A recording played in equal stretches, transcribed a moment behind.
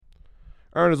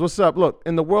Ernest, what's up? Look,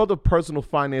 in the world of personal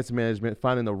finance management,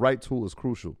 finding the right tool is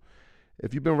crucial.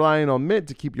 If you've been relying on Mint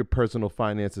to keep your personal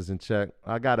finances in check,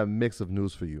 I got a mix of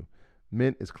news for you.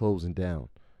 Mint is closing down.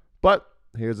 But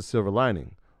here's a silver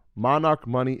lining. Monarch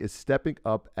Money is stepping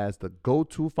up as the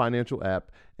go-to financial app,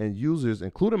 and users,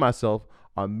 including myself,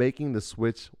 are making the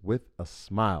switch with a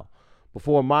smile.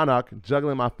 Before Monarch,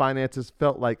 juggling my finances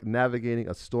felt like navigating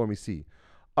a stormy sea.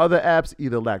 Other apps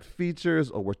either lacked features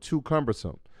or were too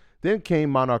cumbersome. Then came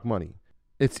Monarch Money.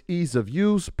 Its ease of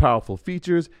use, powerful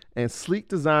features, and sleek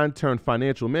design turned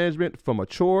financial management from a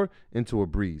chore into a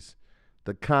breeze.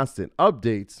 The constant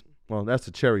updates, well, that's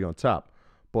the cherry on top.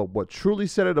 But what truly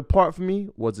set it apart for me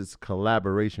was its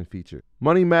collaboration feature.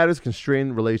 Money matters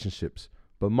constrain relationships,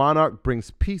 but Monarch brings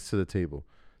peace to the table.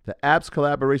 The app's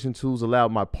collaboration tools allow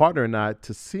my partner and I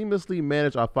to seamlessly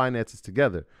manage our finances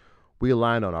together. We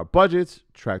aligned on our budgets,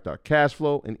 tracked our cash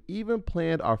flow, and even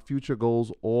planned our future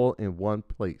goals all in one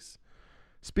place.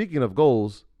 Speaking of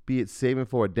goals, be it saving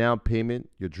for a down payment,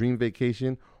 your dream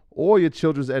vacation, or your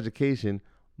children's education,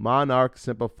 Monarch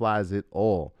simplifies it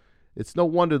all. It's no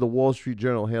wonder the Wall Street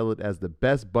Journal hailed it as the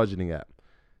best budgeting app.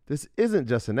 This isn't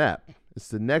just an app. It's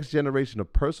the next generation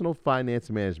of personal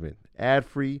finance management,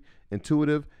 ad-free,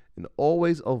 intuitive, and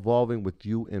always evolving with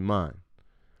you in mind.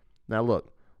 Now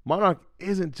look, Monarch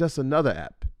isn't just another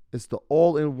app. It's the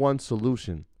all-in-one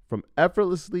solution. From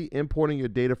effortlessly importing your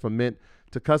data from Mint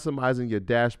to customizing your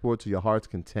dashboard to your heart's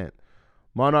content.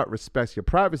 Monarch respects your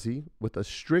privacy with a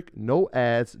strict no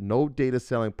ads, no data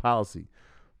selling policy.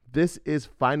 This is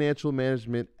financial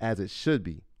management as it should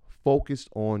be, focused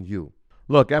on you.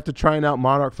 Look, after trying out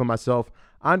Monarch for myself,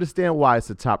 I understand why it's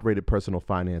the top-rated personal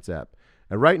finance app.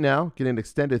 And right now, get an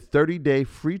extended 30-day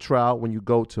free trial when you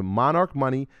go to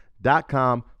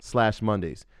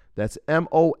monarchmoney.com/Mondays. That's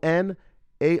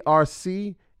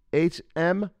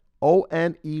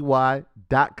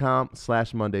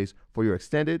monarchmoney.com/Mondays for your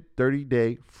extended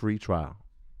 30-day free trial.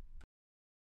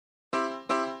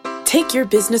 Take your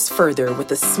business further with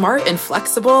the smart and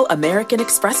flexible American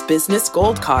Express Business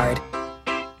Gold Card.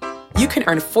 You can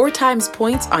earn 4 times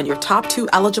points on your top 2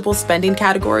 eligible spending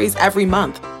categories every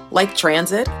month, like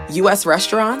transit, U.S.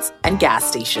 restaurants, and gas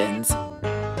stations.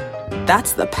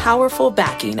 That's the powerful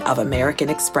backing of American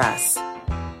Express.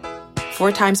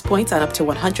 4 times points on up to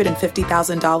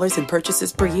 $150,000 in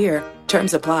purchases per year.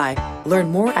 Terms apply.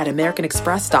 Learn more at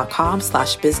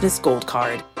americanexpress.com/business gold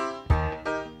card.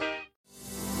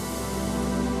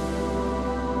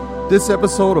 This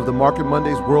episode of the Market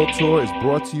Mondays World Tour is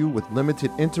brought to you with limited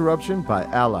interruption by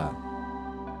Ally.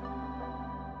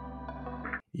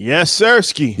 Yes,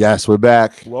 Sirski. Yes, we're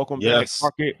back. Welcome Yes.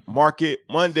 back. Market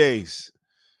Mondays.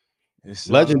 It's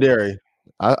Legendary.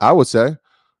 I would say.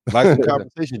 Like the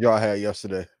conversation y'all had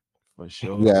yesterday. for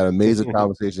sure. We had amazing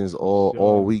conversations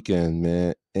all weekend,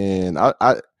 man. And I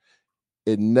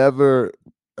it never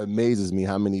amazes me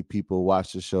how many people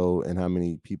watch the show and how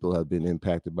many people have been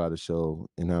impacted by the show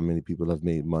and how many people have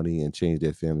made money and changed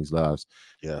their families' lives.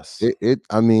 Yes.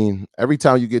 I mean, every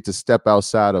time you get to step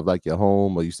outside of like your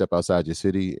home or you step outside your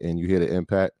city and you hear the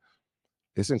impact,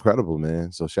 it's incredible,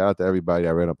 man. So shout out to everybody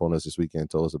that ran up on us this weekend and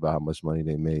told us about how much money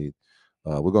they made.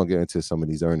 We're gonna get into some of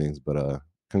these earnings, but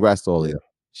congrats to all of you.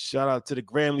 Shout out to the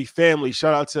Gramley family.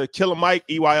 Shout out to Killer Mike,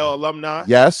 EYL alumni.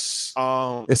 Yes.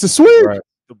 Um, It's a sweep. Right.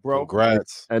 the bro.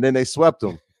 Congrats. And then they swept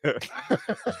them.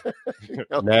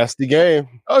 Nasty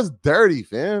game. That was dirty,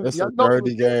 fam. It's Y'all a know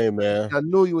dirty game, man. I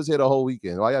knew you was here the whole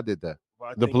weekend. Why y'all did that?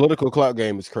 Well, The political clock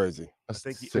game is crazy. I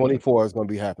think he, 24 is going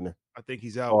to be happening I think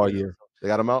he's out all man. year. They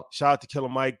got him out. Shout out to Killer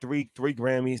Mike, three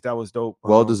Grammys. That was dope.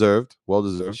 Well deserved. Well For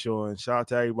deserved. sure. And shout out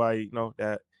to everybody,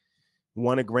 that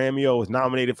won a Grammy or was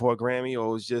nominated for a Grammy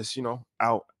or was just,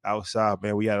 outside,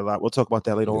 man. We had a lot. We'll talk about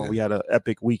that later on. We had an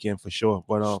epic weekend for sure.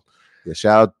 But Yeah,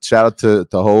 shout out to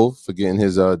Hov for getting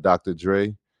his Dr.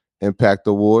 Dre Impact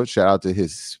Award. Shout out to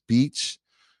his speech.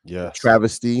 Yeah.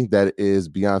 Travesty that is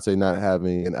Beyonce not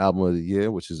having an album of the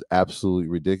year, which is absolutely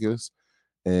ridiculous.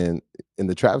 And in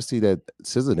the travesty that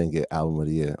SZA didn't get album of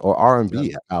the year or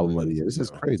R&B album of the year. This is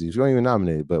crazy. She wasn't even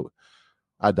nominated, but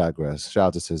I digress. Shout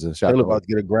out to SZA. Shout Taylor out about to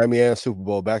get a Grammy and Super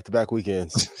Bowl back-to-back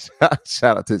weekends.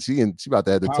 shout out to she about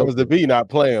to have the Powers that be not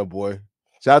playing, boy.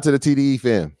 Shout out to the TDE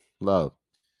fam. Love.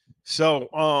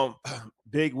 so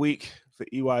big week for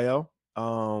EYL.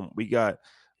 We got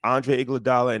Andre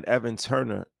Iguodala and Evan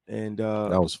Turner. And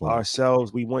That was fun.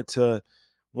 ourselves, we went to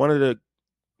one of the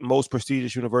most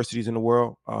prestigious universities in the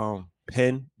world,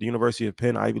 Penn, the University of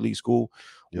Penn, Ivy League school,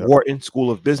 Yep. Wharton School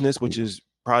of Business, which is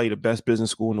probably the best business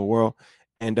school in the world.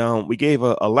 And we gave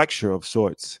a lecture of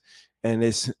sorts. And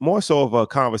it's more so of a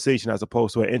conversation as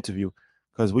opposed to an interview.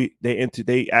 because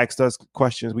they asked us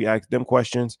questions, we asked them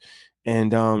questions,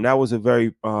 and that was a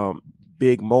very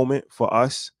big moment for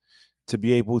us to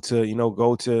be able to,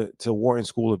 go to Wharton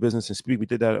School of Business and speak. We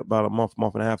did that about a month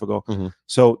and a half ago. Mm-hmm.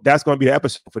 So that's going to be the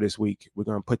episode for this week. We're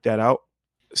going to put that out.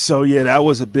 So yeah, that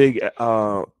was a big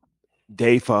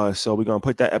day for us. So we're going to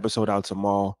put that episode out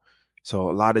tomorrow. So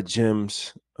a lot of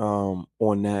gems on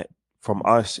that from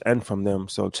us and from them.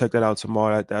 So check that out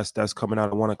tomorrow. That's coming out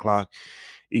at 1:00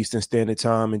 Eastern Standard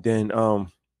Time. And then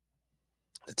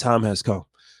the time has come.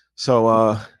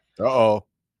 So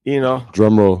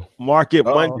drum roll. Market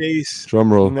Mondays.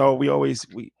 Drum roll. We always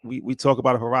we talk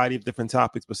about a variety of different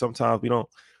topics, but sometimes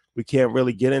we can't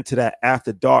really get into that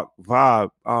after dark vibe.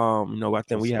 I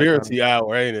think we have conspiracy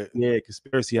hour, ain't it? Yeah,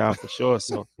 conspiracy hour for sure.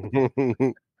 So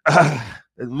the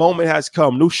moment has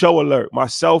come. New show alert.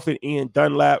 Myself and Ian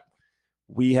Dunlap,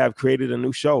 we have created a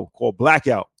new show called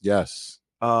Blackout. Yes.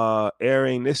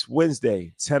 Airing this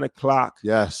Wednesday, 10:00.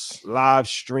 Yes. Live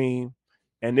stream.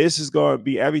 And this is going to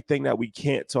be everything that we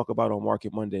can't talk about on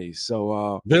Market Mondays.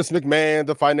 So Vince McMahon,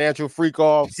 the financial freak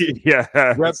offs, yeah,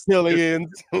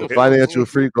 reptilians. The financial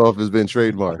freak off has been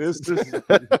trademarked.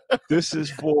 This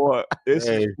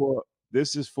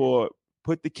is for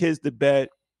put the kids to bed.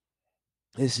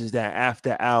 This is that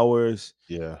after hours.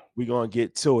 Yeah. We're going to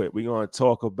get to it. We're going to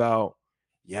talk about,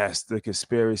 yes, the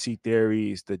conspiracy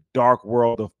theories, the dark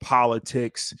world of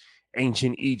politics,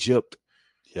 ancient Egypt.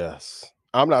 Yes.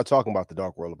 I'm not talking about the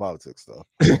dark world of politics, though.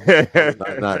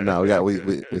 No,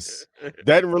 it's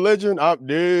that religion. I'm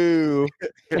new.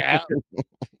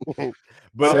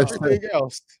 But everything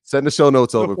else. Send the show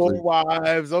notes over, please.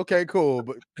 Wives. Okay, cool.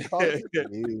 But got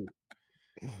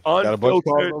a bunch of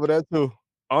calls over that too.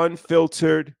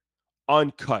 Unfiltered,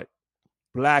 uncut.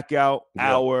 Blackout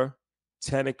hour,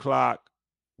 10:00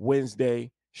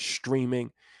 Wednesday, streaming.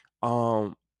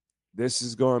 This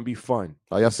is going to be fun.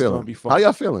 How y'all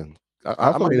feeling?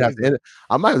 I might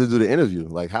have to do the interview.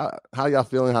 Like how y'all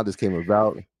feeling? How this came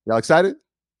about? Y'all excited?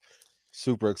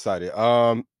 Super excited.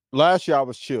 Last year I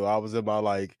was chill. I was in my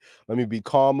let me be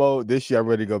calm mode. This year I'm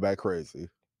ready to go back crazy.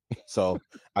 So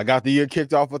I got the year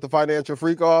kicked off with the financial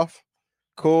freak off.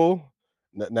 Cool.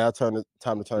 Now time to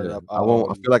turn it up. I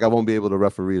feel like I won't be able to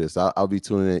referee this. I'll be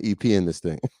tuning in EP in this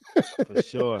thing. For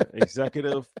sure.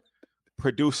 Executive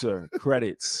producer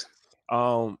credits.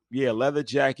 Leather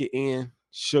jacket in.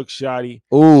 Shook Shotty.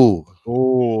 Ooh.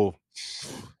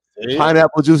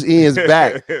 Pineapple Juice Ian's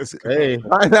back. Hey.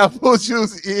 Pineapple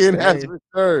Juice Ian has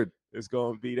returned. It's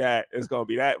gonna be that. It's gonna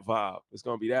be that vibe.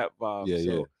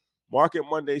 Yeah. Market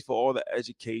Mondays for all the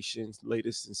education,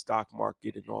 latest in stock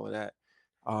market and all of that.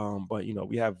 But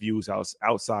we have views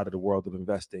outside of the world of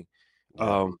investing.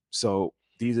 So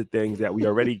these are things that we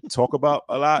already talk about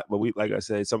a lot, but we, like I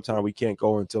said, sometimes we can't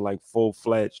go into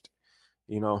full-fledged,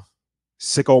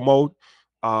 sicko mode.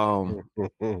 But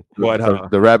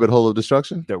the rabbit hole of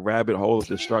destruction.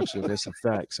 That's a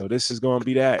fact. So this is gonna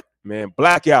be that, man.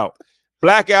 Blackout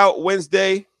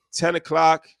Wednesday,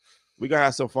 10:00. We're gonna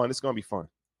have some fun. It's gonna be fun.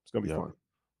 Fun.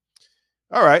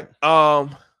 All right.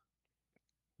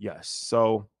 Yes.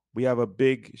 So we have a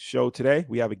big show today.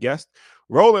 We have a guest,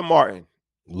 Roland Martin,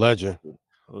 legend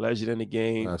in the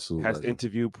game. Absolute has legend.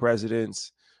 interviewed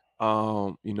presidents.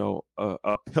 A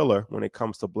pillar when it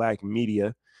comes to Black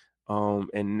media.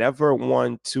 And never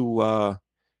one to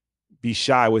be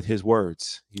shy with his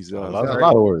words. He's a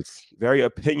lot of words. Very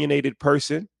opinionated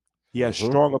person. He has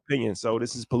strong opinions. So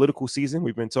this is political season.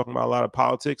 We've been talking about a lot of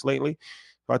politics lately.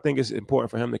 So I think it's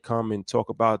important for him to come and talk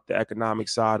about the economic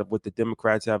side of what the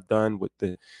Democrats have done, what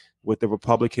the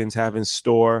Republicans have in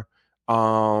store.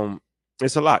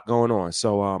 It's a lot going on.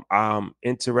 So I'm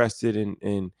interested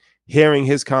in hearing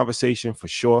his conversation for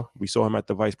sure. We saw him at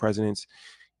the vice president's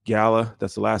gala.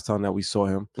 That's the last time that we saw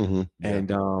him. And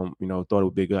thought it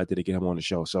would be a good idea to get him on the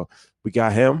show. So we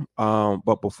got him.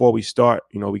 But before we start,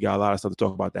 we got a lot of stuff to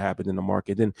talk about that happened in the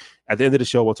market. Then at the end of the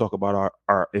show, we'll talk about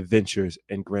our adventures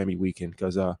in Grammy weekend,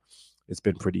 because it's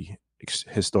been pretty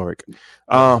historic.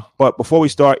 But before we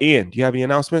start, Ian, do you have any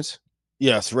announcements?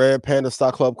 Yes, Red Panda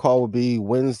Stock Club call will be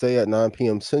Wednesday at 9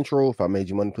 p.m. Central. If I made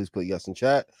you money, please put yes in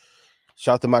chat.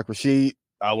 Shout out to Mike Rashid.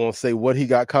 I won't say what he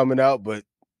got coming out, but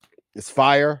it's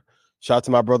fire. Shout out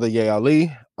to my brother Ye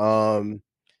Ali.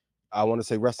 I want to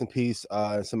say rest in peace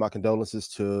and send my condolences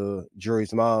to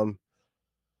Jury's mom.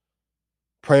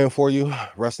 Praying for you.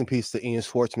 Rest in peace to Ian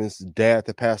Schwartzman's dad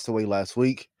that passed away last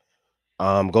week.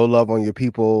 Go love on your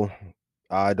people.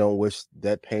 I don't wish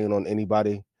that pain on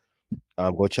anybody.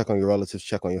 Go check on your relatives,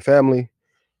 check on your family.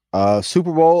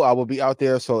 Super Bowl, I will be out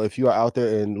there. So if you are out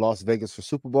there in Las Vegas for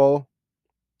Super Bowl,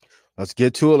 Let's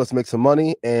get to it. Let's make some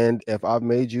money. And if I've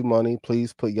made you money,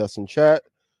 please put yes in chat.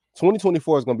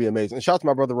 2024 is going to be amazing. And shout out to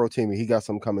my brother Rotimi. He got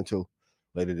something coming too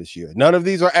later this year. None of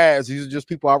these are ads. These are just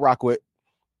people I rock with.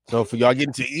 So for y'all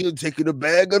getting to you taking the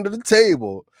bag under the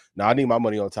table. Now I need my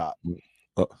money on top.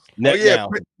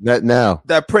 Net now.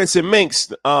 That Prince and Minx.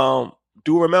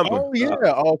 Do remember? Oh yeah.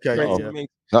 Okay. Prince and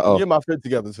Minx. Get my fit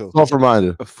together too. Soft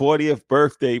reminder. A 40th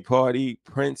birthday party.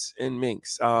 Prince and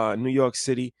Minx. New York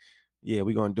City. Yeah,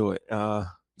 we're gonna do it.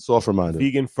 Soft reminder.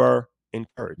 Vegan fur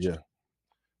encouraged. Yeah.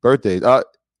 Birthday.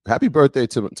 Happy birthday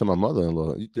to my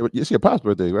mother-in-law. It's your pop's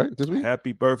birthday, right? This week?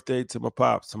 Happy birthday to my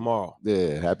pops tomorrow.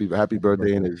 Yeah, happy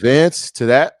birthday in advance to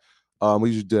that. We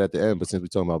usually do it at the end, but since we're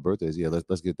talking about birthdays, yeah,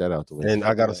 let's get that out the way. And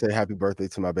I gotta say happy birthday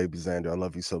to my baby Xander. I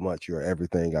love you so much. You're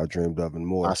everything I dreamed of and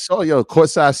more. I saw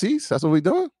courtside seats. That's what we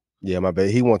doing. Yeah, my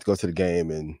baby. He wants to go to the game,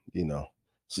 and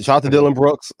shout out to Dylan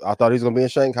Brooks. I thought he was gonna be in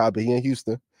Shanghai, but he in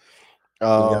Houston.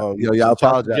 Y'all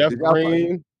apologize. Jeff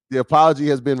Green. The apology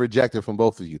has been rejected from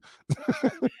both of you.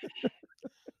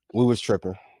 We was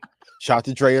tripping. Shout out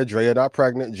to Drea. Drea not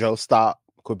pregnant. Joe, stop.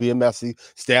 Quit being messy.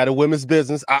 Stay out of women's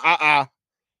business. Shout out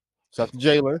to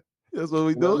Jalen. That's what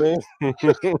we do.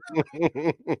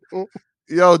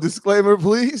 Yo, disclaimer,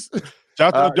 please.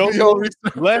 Shout out to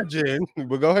legend.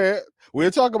 But go ahead.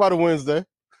 We'll talk about it Wednesday.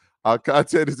 Our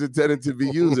content is intended to be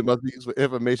used. It must be used for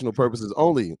informational purposes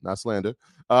only, not slander.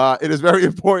 It is very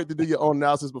important to do your own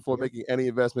analysis before making any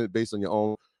investment based on your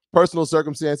own personal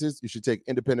circumstances. You should take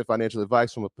independent financial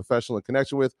advice from a professional in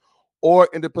connection with, or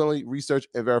independently research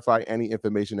and verify any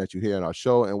information that you hear on our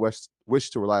show and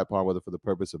wish to rely upon, whether for the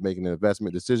purpose of making an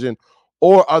investment decision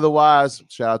or otherwise.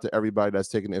 Shout out to everybody that's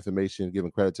taking the information,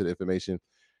 giving credit to the information.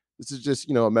 This is just,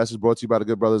 a message brought to you by the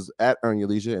good brothers at Earn Your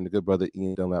Leisure and the good brother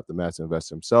Ian Dunlap, the master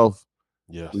investor himself.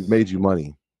 Yeah, we've made you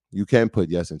money. You can put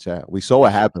yes in chat. We saw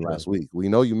what happened last week. We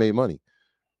know you made money.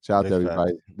 Shout out to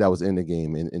everybody that was in the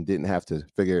game and didn't have to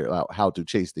figure out how to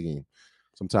chase the game.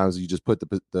 Sometimes you just put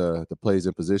the plays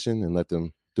in position and let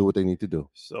them do what they need to do.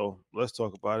 So let's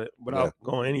talk about it. Without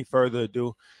going any further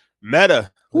ado,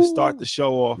 Meta. Let's start the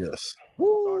show off. Yes.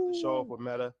 Start the show off with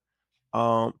Meta.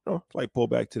 Slight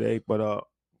pullback today, but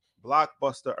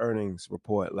blockbuster earnings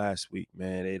report last week,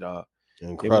 man.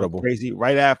 Incredible. They crazy.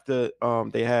 Right after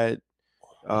they had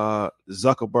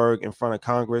Zuckerberg in front of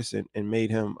Congress and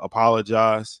made him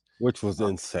apologize, which was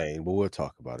insane, but we'll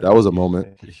talk about it. That was a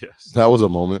moment. Yes, that was a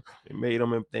moment. They made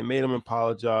him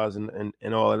apologize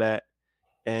and all of that,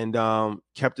 and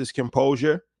kept his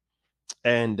composure.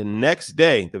 And the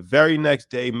very next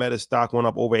day, Meta stock went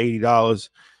up over $80.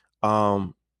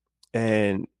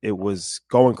 And it was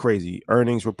going crazy.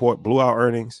 Earnings report, blew out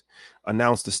earnings,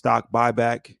 announced the stock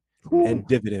buyback and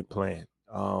dividend plan.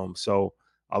 So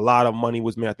a lot of money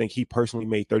was made. I think he personally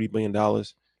made $30 billion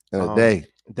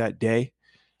that day.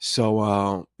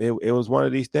 So it was one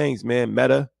of these things, man.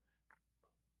 Meta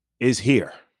is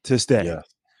here to stay. Yeah.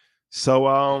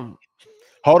 So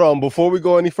hold on, before we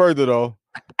go any further though,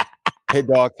 hey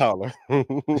dog Tyler,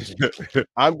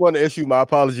 I'm going to issue my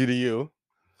apology to you.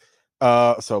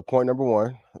 So point number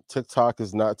one, TikTok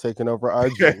is not taking over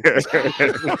IG.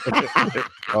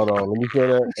 Hold on, let me say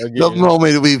that again. The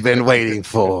moment we've been waiting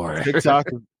for. TikTok.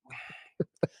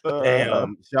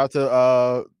 Damn. Shout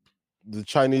out to the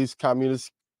Chinese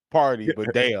Communist Party, but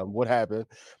damn, what happened?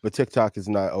 But TikTok is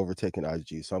not overtaking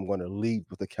IG, so I'm going to lead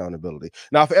with accountability.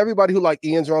 Now, for everybody who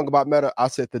Ian's wrong about Meta, I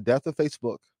said the death of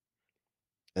Facebook,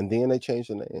 and then they changed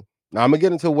the name. Now, I'm going to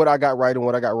get into what I got right and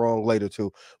what I got wrong later,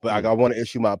 too. But I want to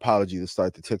issue my apology to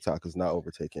start. The TikTok is not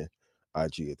overtaking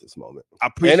IG at this moment. I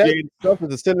appreciate stuff that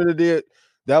the senator did.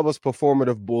 That was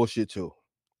performative bullshit, too.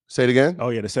 Say it again? Oh,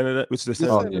 yeah, the senator. Which the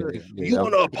senator. You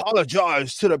want to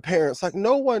apologize to the parents. Like,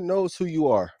 no one knows who you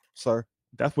are, sir.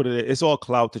 That's what it is. It's all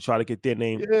clout to try to get their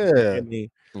name.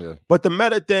 Yeah. But the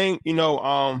Meta thing, it's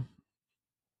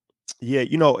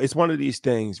one of these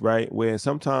things, right? Where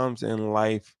sometimes in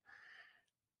life,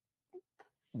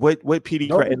 what PD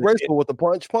Don't be graceful with the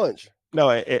punch. No,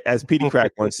 as PD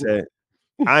Crack once said,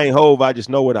 I ain't Hove, I just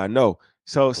know what I know.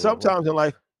 So sometimes in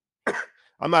life,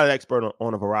 I'm not an expert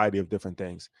on a variety of different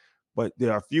things, but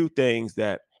there are a few things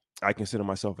that I consider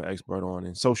myself an expert on,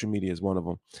 and social media is one of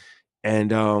them.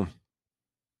 And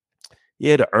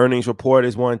the earnings report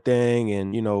is one thing,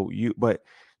 and but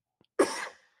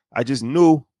I just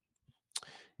knew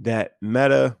that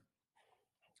Meta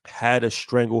had a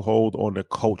stranglehold on the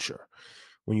culture.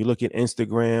 When you look at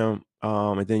Instagram,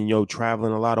 and then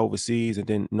traveling a lot overseas, and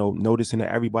then noticing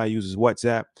that everybody uses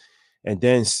WhatsApp, and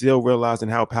then still realizing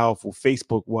how powerful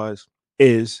Facebook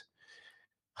is,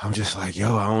 I'm just like,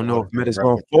 I don't know if Meta's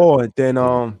going to fall. And then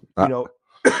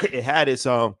it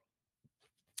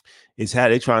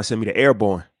They trying to send me to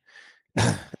Airborne.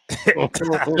 Yo,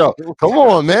 come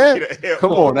on, man.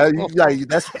 Come on.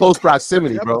 That's close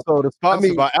proximity, The bro. episode is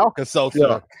sponsored by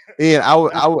Alka-Seltzer. And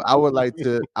I would like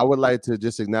to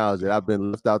just acknowledge that I've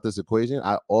been left out this equation.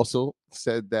 I also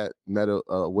said that Meta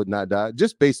would not die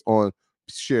just based on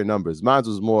sheer numbers. Mine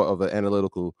was more of an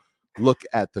analytical look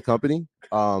at the company.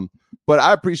 But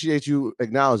I appreciate you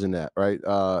acknowledging that, right?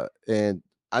 And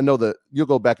I know that you'll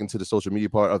go back into the social media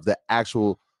part of the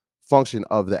actual function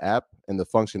of the app and the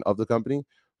function of the company,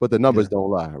 but the numbers don't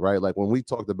lie, right? Like when we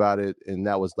talked about it, and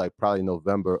that was like probably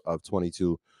November of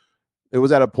 22. It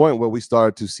was at a point where we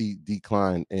started to see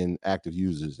decline in active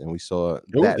users, and we saw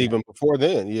that even before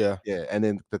then, yeah. And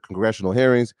then the congressional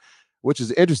hearings, which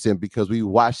is interesting because we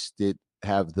watched it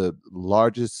have the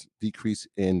largest decrease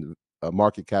in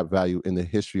market cap value in the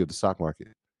history of the stock market.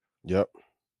 Yep.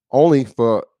 Only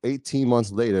for 18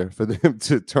 months later for them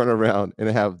to turn around and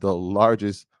have the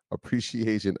largest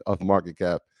appreciation of market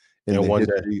cap in the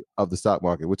history of the stock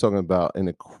market. We're talking about an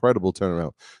incredible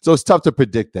turnaround. So it's tough to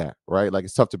predict that, right? Like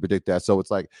it's tough to predict that. So it's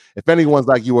like if anyone's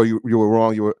like you were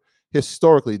wrong, you were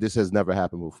historically this has never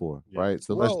happened before, right?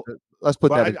 So let's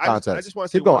put that in context. I just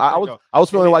want to keep going. I was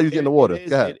feeling why you get in the water.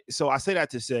 Go ahead. So I say that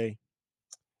to say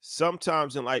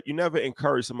sometimes in life you never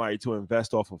encourage somebody to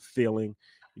invest off of feeling.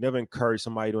 You never encourage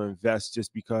somebody to invest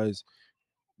just because,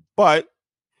 but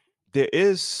there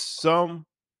is some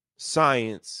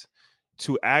science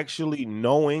to actually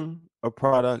knowing a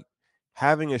product,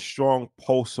 having a strong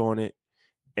pulse on it.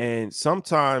 And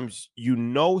sometimes you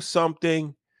know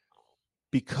something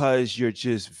because you're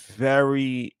just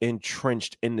very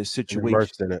entrenched in the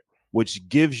situation, which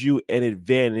gives you an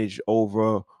advantage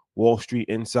over Wall Street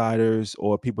insiders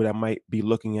or people that might be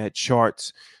looking at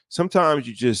charts. Sometimes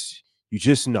you just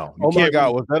know. Oh my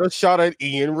God, was that a shot at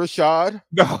Ian Rashad?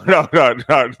 No. We're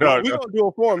gonna do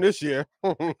it for him this year.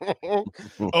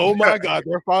 Oh my God,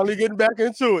 they're finally getting back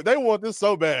into it. They want this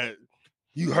so bad.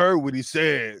 You heard what he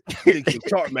said. He's your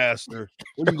chart master.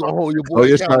 When you gonna hold your boy? Throw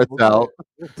your charts out.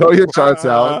 Throw your charts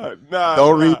out.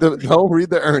 Don't read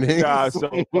the earnings.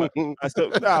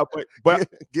 But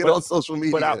get on social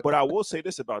media. But I will say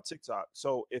this about TikTok.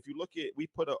 So if you look at, we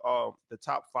put the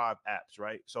top 5 apps,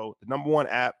 right? So the number 1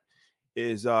 app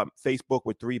is Facebook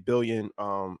with 3 billion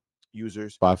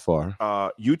users by far.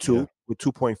 YouTube with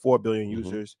 2.4 billion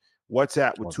users.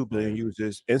 WhatsApp with 2 billion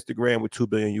users, Instagram with 2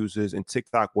 billion users, and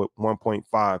TikTok with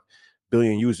 1.5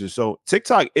 billion users. So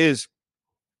TikTok is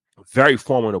very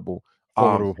formidable.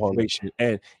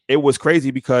 And it was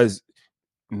crazy because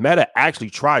Meta actually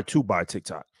tried to buy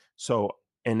TikTok. So,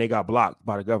 and they got blocked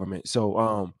by the government.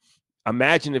 So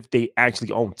imagine if they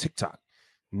actually own TikTok.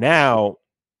 Now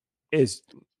it's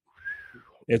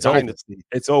over.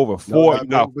 It's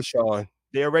over.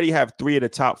 They already have 3 of the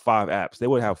top 5 apps. They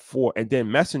would have 4, and then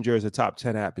Messenger is a top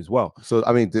 10 app as well. So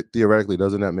I mean, theoretically,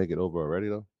 doesn't that make it over already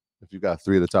though? If you got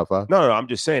 3 of the top 5? No. I'm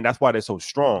just saying that's why they're so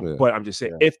strong. Yeah. But I'm just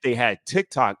saying if they had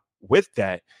TikTok with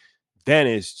that, then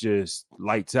it's just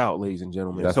lights out, ladies and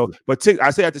gentlemen. I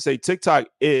say have to say TikTok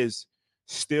is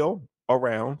still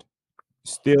around,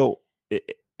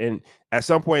 and at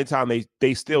some point in time,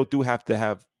 they still do have to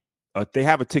have. They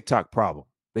have a TikTok problem.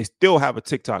 They still have a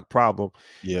TikTok problem.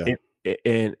 Yeah.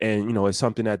 And you know, it's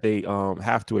something that they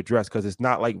have to address because it's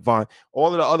not like Vine.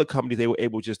 All of the other companies they were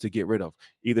able just to get rid of.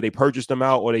 Either they purchased them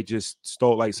out or they just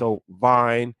stole. Like so,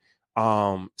 Vine,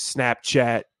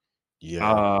 Snapchat.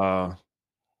 Yeah.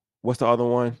 What's the other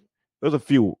one? There's a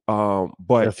few.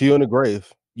 But a few in the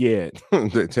grave. Yeah.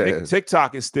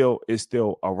 TikTok is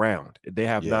still around. They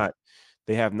have not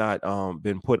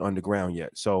been put underground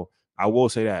yet. So I will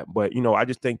say that. But you know, I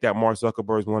just think that Mark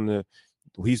Zuckerberg is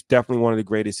he's definitely one of the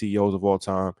greatest CEOs of all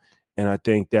time. And I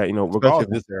think that, you know, regardless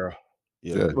of this era,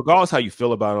 regardless how you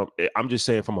feel about him, I'm just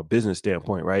saying from a business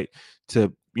standpoint, right?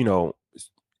 To, you know,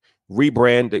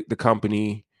 rebrand the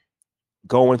company,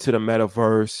 go into the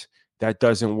metaverse, that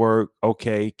doesn't work.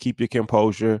 Okay, keep your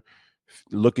composure,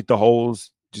 look at the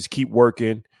holes, just keep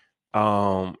working.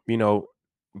 You know,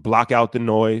 block out the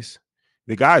noise.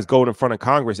 The guys go in front of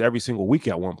Congress every single week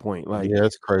at one point. Like, yeah,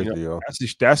 it's crazy. You know,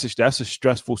 that's a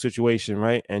stressful situation,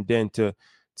 right? And then to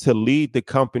lead the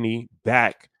company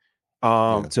back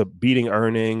to beating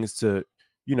earnings, to,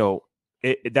 you know,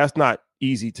 that's not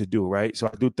easy to do, right? So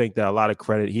I do think that a lot of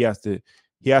credit he has to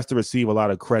receive a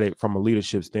lot of credit from a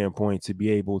leadership standpoint to be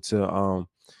able to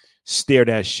steer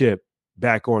that ship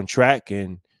back on track,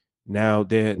 and now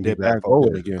they're back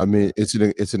forward again. I mean, it's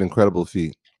an incredible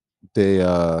feat. They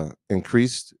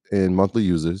increased in monthly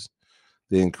users,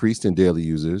 they increased in daily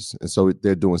users, and so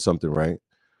they're doing something right.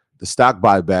 The stock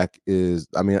buyback is,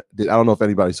 I mean, I don't know if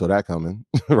anybody saw that coming,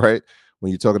 right?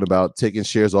 when you're talking about taking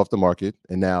shares off the market,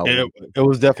 and now it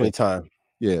was definitely time.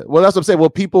 Yeah, well, that's what I'm saying. Well,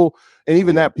 people, and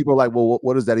even that, people are like, well,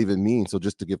 what does that even mean? So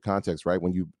just to give context, right?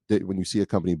 When you see a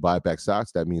company buy back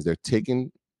stocks, that means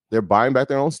they're buying back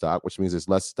their own stock, which means there's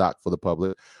less stock for the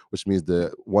public, which means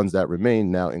the ones that remain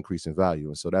now increase in value.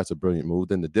 And so that's a brilliant move.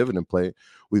 Then the dividend play,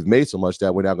 we've made so much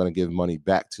that we're now going to give money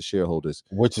back to shareholders,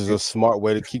 which is a smart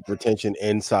way to keep retention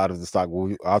inside of the stock.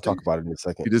 I'll talk about it in a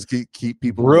second. You just keep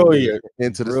people brilliant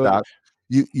into the stock.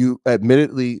 You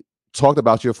admittedly talked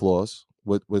about your flaws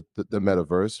with the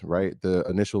metaverse, right? The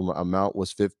initial amount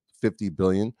was 50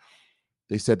 billion.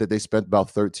 They said that they spent about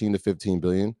 13 to 15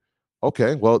 billion.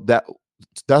 Okay, well,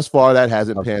 thus far that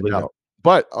hasn't panned out.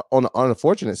 But on the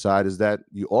unfortunate side is that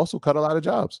you also cut a lot of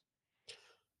jobs,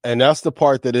 and that's the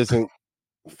part that isn't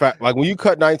fact. Like when you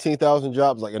cut 19,000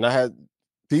 jobs, like, and I had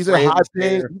these are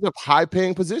high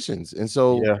paying positions, and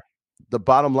so the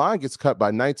bottom line gets cut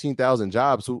by 19,000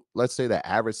 jobs. So let's say the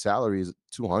average salary is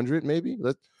 200, maybe.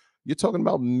 You're talking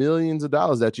about millions of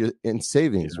dollars that you're in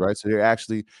savings, right? So you're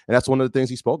actually, and that's one of the things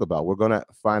he spoke about. We're going to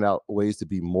find out ways to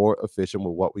be more efficient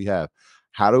with what we have.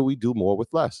 How do we do more with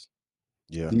less?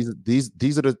 Yeah.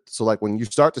 These are so like when you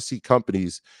start to see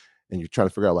companies and you're trying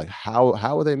to figure out like how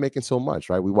are they making so much,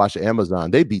 right? We watched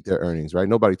Amazon, they beat their earnings, right?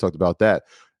 Nobody talked about that.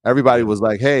 Everybody was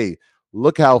like, hey,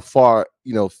 look how far,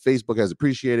 Facebook has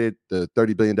appreciated the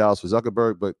 $30 billion for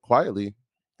Zuckerberg, but quietly,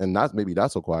 and not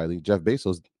so quietly, Jeff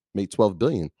Bezos made 12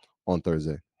 billion on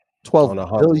Thursday. 12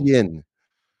 billion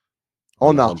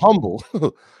on the humble,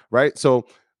 right? So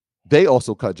they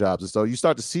also cut jobs. And so you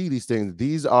start to see these things.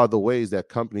 These are the ways that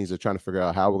companies are trying to figure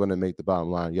out how we're going to make the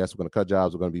bottom line. Yes, we're going to cut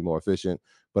jobs. We're going to be more efficient.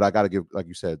 But I got to give, like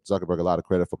you said, Zuckerberg a lot of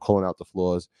credit for calling out the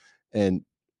flaws and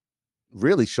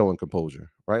really showing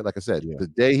composure, right? Like I said, the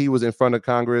day he was in front of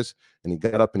Congress and he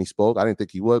got up and he spoke, I didn't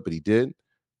think he would, but he did.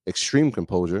 Extreme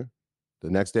composure. The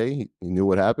next day, he knew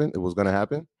what happened. It was going to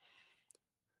happen.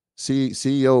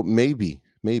 CEO,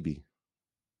 maybe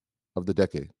of the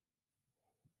decade.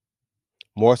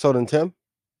 More so than Tim?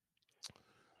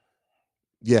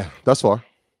 Yeah, thus far.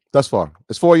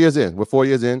 It's 4 years in. We're 4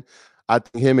 years in. I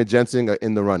think him and Jensen are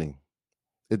in the running.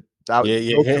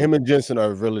 Him and Jensen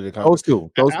are really the those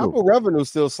two. Apple revenue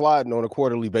still sliding on a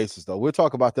quarterly basis, though. We'll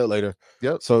talk about that later.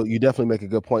 Yep. So you definitely make a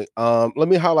good point. Let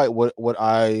me highlight what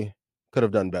I could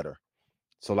have done better.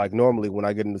 So like normally when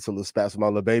I get into little spats with my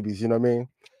little babies, you know what I mean?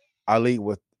 I lead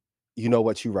with, you know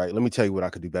what, you right. Let me tell you what I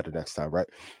could do better next time, right?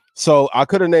 So I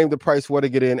could have named the price where to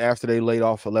get in after they laid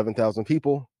off 11,000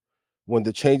 people. When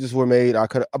the changes were made,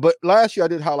 but last year I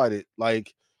did highlight it.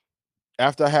 Like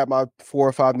after I had my 4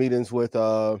 or 5 meetings with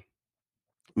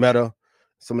Meta,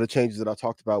 some of the changes that I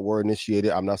talked about were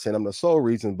initiated. I'm not saying I'm the sole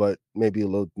reason, but maybe a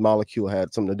little molecule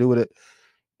had something to do with it.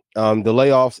 The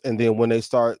layoffs, and then when they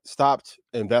stopped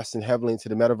investing heavily into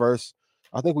the metaverse,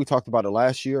 I think we talked about it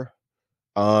last year,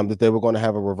 that they were going to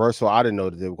have a reversal. I didn't know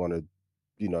that they were going to,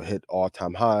 hit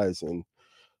all-time highs. And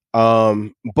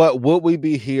but would we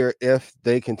be here if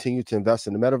they continue to invest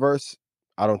in the metaverse?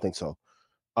 I don't think so.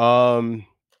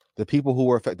 The people who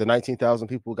were affected, the 19,000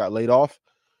 people who got laid off,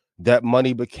 that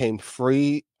money became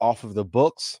free off of the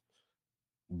books,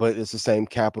 but it's the same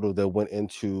capital that went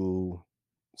into.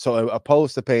 So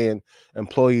opposed to paying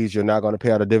employees, you're not going to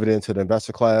pay out a dividend to the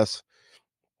investor class.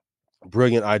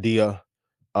 Brilliant idea.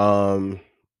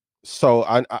 So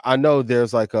I know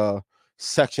there's like a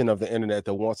section of the internet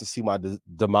that wants to see my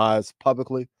demise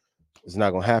publicly. It's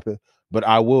not going to happen. But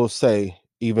I will say,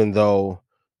 even though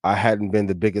I hadn't been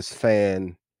the biggest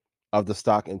fan of the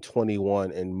stock in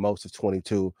 21 and most of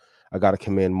 22, I got to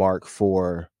commend Mark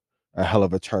for a hell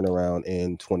of a turnaround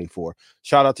in 24.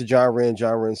 Shout out to John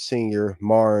Wren Sr.,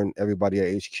 Marn, everybody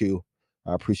at HQ.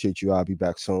 I appreciate you. I'll be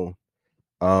back soon.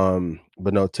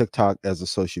 But no, TikTok as a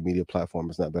social media platform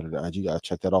is not better than IG. I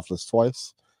checked that off list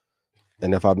twice.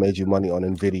 And if I made you money on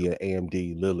Nvidia,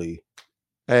 AMD, Lilly,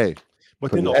 hey.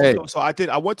 But then also, so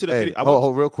I went to the video.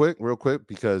 Hold real quick,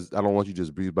 because I don't want you to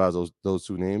just breeze by those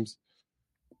two names.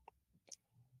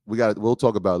 We'll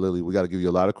talk about Lilly. We got to give you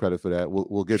a lot of credit for that.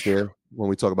 We'll get there when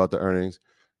we talk about the earnings.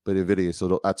 But Nvidia.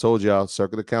 So I told y'all,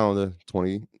 circle the calendar,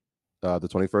 the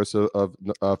 21st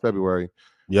of February.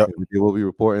 Yep. We'll be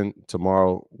reporting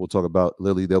tomorrow. We'll talk about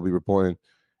Lilly. They'll be reporting.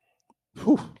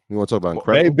 You want to talk about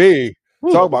incredible? Maybe.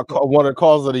 Talk about one of the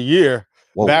calls of the year.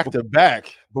 Back to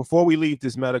back. Before we leave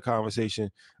this meta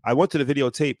conversation, I went to the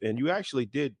videotape, and you actually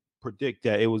did predict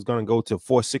that it was going to go to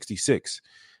 466.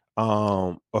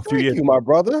 A few years ago, my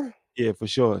brother. Yeah, for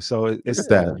sure. So that's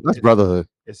brotherhood.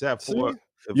 It's at 4.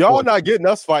 Y'all not getting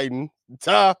us fighting.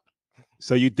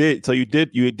 So you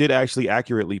did actually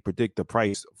accurately predict the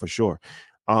price for sure.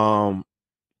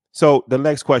 So the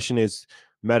next question is,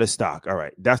 Meta stock. All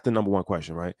right, that's the number one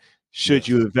question, right? Should Yes.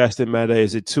 you invest in Meta?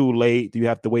 Is it too late? Do you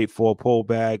have to wait for a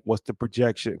pullback? What's the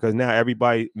projection? Because now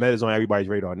Meta's on everybody's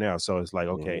radar now. So it's like,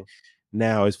 okay,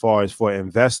 now as far as for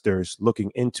investors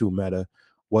looking into Meta,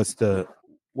 what's the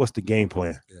game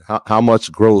plan? How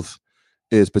much growth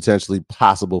is potentially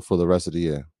possible for the rest of the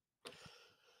year?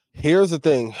 Here's the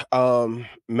thing.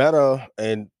 Meta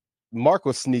and Mark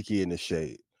was sneaky in the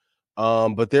shade.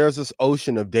 But there's this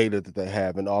ocean of data that they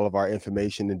have and all of our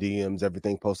information and DMs,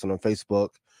 everything posted on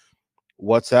Facebook,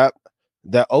 WhatsApp.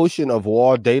 That ocean of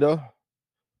raw data,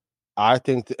 I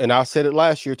think, and I said it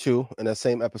last year too in that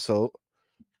same episode.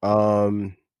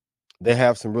 They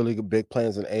have some really good big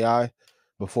plans in AI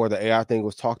before the AI thing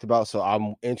was talked about. So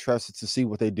I'm interested to see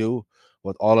what they do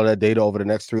with all of that data over the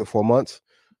next 3 or 4 months.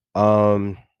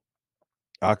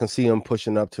 I can see them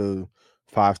pushing up to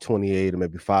 528 or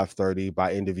maybe 530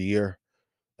 by end of the year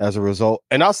as a result.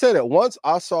 And I said it once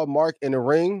I saw Mark in the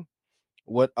ring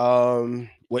with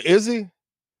Izzy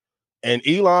and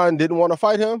Elon didn't want to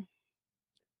fight him.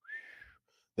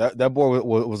 That boy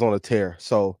was on a tear.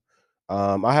 So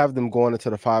I have them going into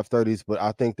the 530s, but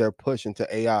I think they're pushing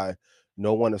to AI.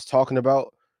 No one is talking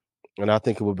about, and I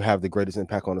think it would have the greatest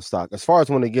impact on the stock. As far as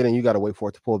when they get in, you got to wait for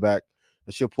it to pull back.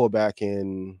 It should pull back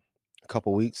in a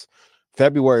couple weeks.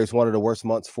 February is one of the worst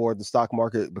months for the stock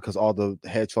market because all the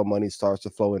hedge fund money starts to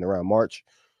flow in around March.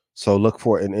 So look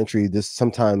for an entry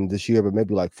sometime this year, but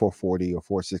maybe like 440 or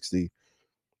 460.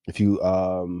 If you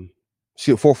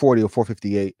see 440 or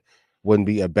 458 wouldn't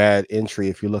be a bad entry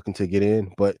if you're looking to get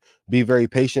in, but be very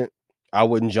patient. I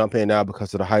wouldn't jump in now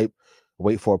because of the hype.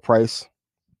 Wait for a price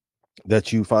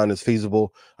that you find is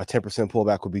feasible. A 10%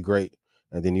 pullback would be great,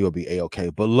 and then you'll be a-okay.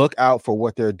 But look out for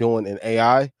what they're doing in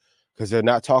AI because they're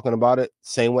not talking about it.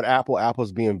 Same with Apple.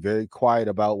 Apple's being very quiet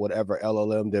about whatever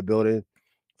LLM they're building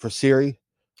for Siri.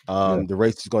 The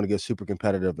race is going to get super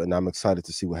competitive, and I'm excited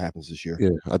to see what happens this year. Yeah,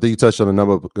 I think you touched on a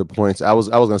number of good points. I was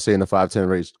going to say in the 5-10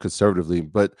 race conservatively,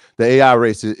 but the AI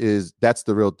race is that's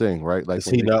the real thing, right? Like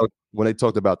when they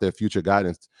talked about their future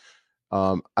guidance,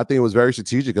 I think it was very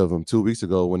strategic of them 2 weeks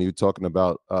ago when you were talking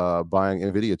about buying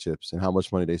NVIDIA chips and how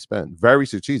much money they spent. Very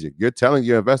strategic. You're telling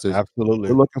your investors, absolutely,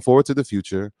 we're looking forward to the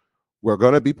future. We're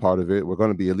going to be part of it. We're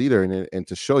going to be a leader in it, and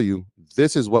to show you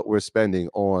this is what we're spending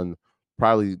on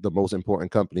probably the most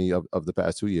important company of the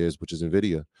past 2 years, which is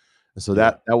NVIDIA. And so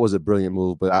that was a brilliant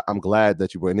move. But I'm glad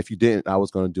that you were. And if you didn't, I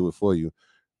was going to do it for you.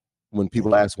 When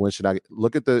people ask when should I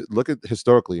look at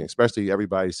historically, especially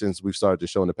everybody since we've started the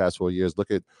show in the past 4 years, look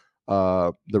at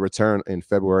the return in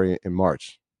February and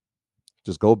March.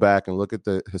 Just go back and look at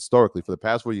historically for the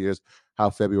past 4 years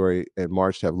how February and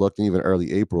March have looked, and even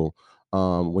early April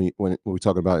when we're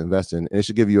talking about investing. And it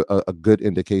should give you a good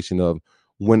indication of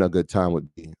when a good time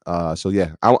would be. So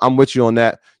yeah, I'm with you on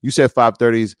that. You said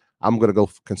 530s. I'm gonna go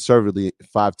conservatively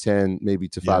 510, maybe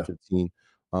to 515.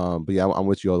 But yeah, I'm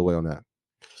with you all the way on that.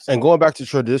 And going back to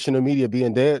traditional media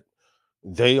being dead,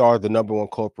 they are the number one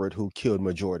culprit who killed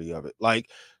majority of it. Like,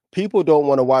 people don't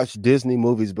want to watch Disney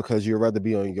movies because you'd rather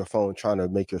be on your phone trying to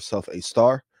make yourself a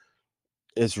star.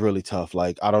 It's really tough.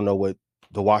 Like, I don't know what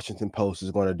the Washington Post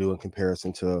is going to do in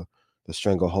comparison to the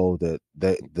stranglehold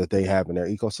that they have in their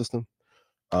ecosystem.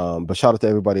 But shout out to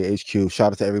everybody at HQ.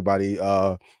 Shout out to everybody,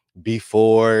 B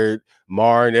Ford,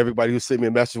 Martin, everybody who sent me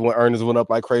a message when earnings went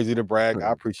up like crazy to brag.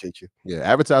 I appreciate you. Yeah,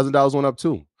 advertising dollars went up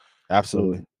too.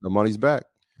 Absolutely. So the money's back.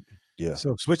 Yeah.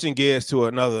 So switching gears to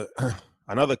another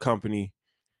company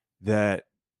that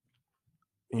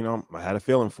I had a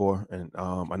feeling for, and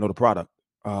I know the product.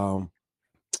 I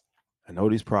know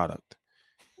this product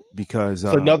because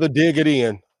it's another dig it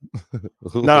in.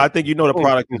 No, I think you know the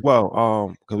product as well.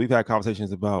 Because we've had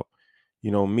conversations about,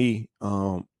 me.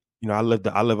 I live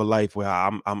a life where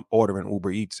I'm ordering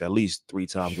Uber Eats at least 3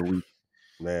 times a week.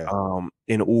 Man.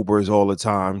 In Ubers all the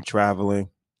time, traveling,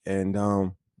 and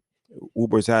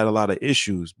Uber's had a lot of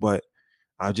issues, but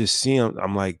I just see them.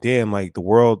 I'm like, damn, like the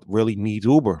world really needs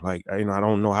Uber. Like, I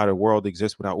don't know how the world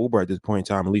exists without Uber at this point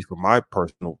in time, at least from my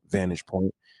personal vantage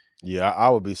point. Yeah, I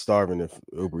would be starving if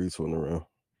Uber Eats wasn't around.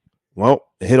 Well,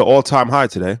 it hit an all-time high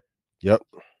today. Yep.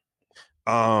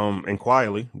 And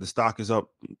quietly, the stock is up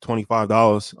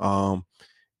 $25.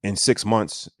 In 6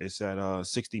 months, it's at around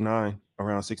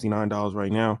 $69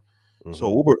 right now. Mm-hmm.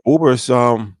 So Uber's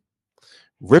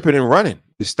ripping and running.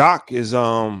 The stock is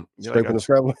scraping and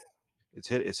scrabbling. It's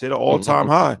hit an all-time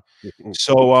high.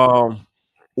 So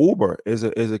Uber is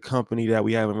a company that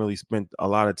we haven't really spent a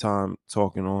lot of time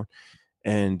talking on,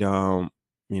 and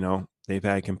they've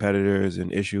had competitors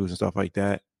and issues and stuff like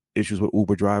that, issues with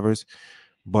Uber drivers.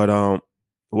 But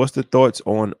what's the thoughts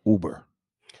on Uber?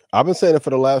 I've been saying it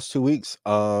for the last 2 weeks.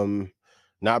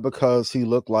 not because he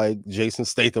looked like Jason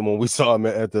Statham when we saw him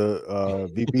at the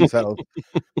VP's house.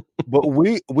 But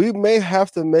we may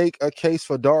have to make a case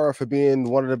for Dara for being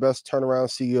one of the best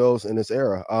turnaround CEOs in this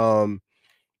era.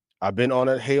 I've been on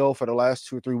that hail for the last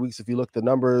 2 or 3 weeks. If you look at the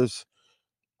numbers,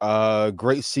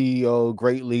 great CEO,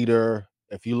 great leader.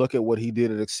 If you look at what he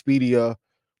did at Expedia,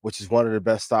 which is one of the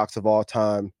best stocks of all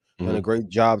time, and a great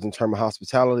jobs in terms of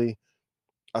hospitality.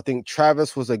 I think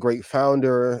Travis was a great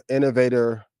founder,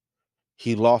 innovator.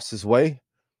 He lost his way.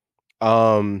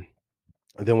 And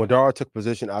then when Dara took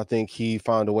position, I think he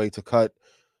found a way to cut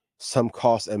some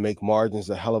costs and make margins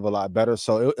a hell of a lot better.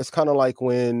 So it's kind of like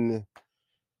when,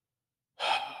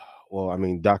 well, I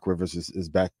mean, Doc Rivers is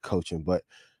back coaching, but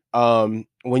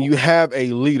when you have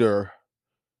a leader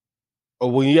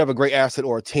or when you have a great asset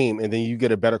or a team and then you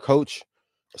get a better coach,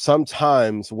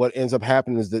 sometimes what ends up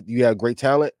happening is that you have great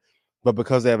talent, but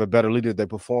because they have a better leader, they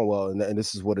perform well. And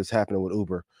this is what is happening with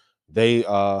Uber. They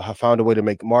have found a way to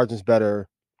make margins better.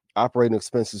 Operating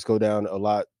expenses go down a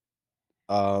lot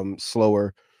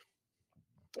slower.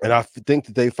 And I think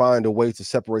that they find a way to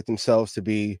separate themselves to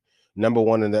be number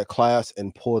one in that class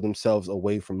and pull themselves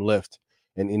away from Lyft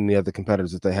and any other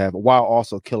competitors that they have, while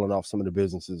also killing off some of the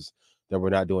businesses that were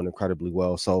not doing incredibly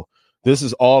well. So this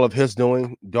is all of his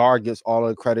doing. Dar gets all of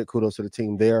the credit. Kudos to the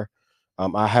team there.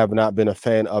 I have not been a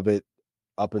fan of it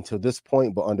up until this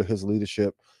point, but under his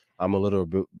leadership, I'm a little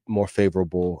bit more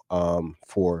favorable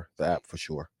for the app for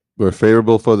sure. We're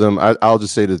favorable for them. I'll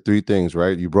just say the 3 things,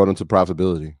 right? You brought them to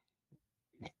profitability,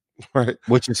 right?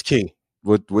 Which is key.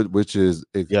 Which is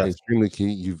extremely key.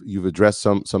 You've addressed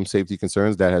some safety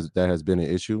concerns that has been an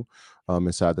issue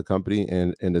inside the company,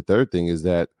 and the third thing is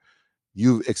that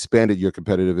you've expanded your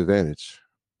competitive advantage,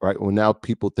 right? Well, now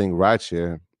people think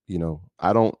rideshare.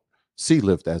 I don't see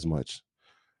Lyft as much.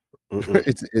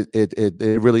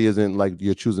 It really isn't like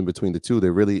you're choosing between the two.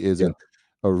 There really isn't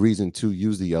a reason to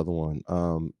use the other one.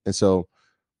 And so,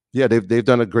 yeah, they've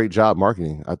done a great job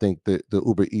marketing. I think the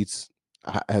Uber Eats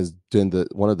has been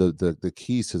one of the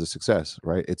keys to the success,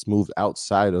 right? It's moved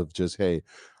outside of just, hey,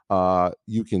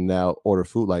 you can now order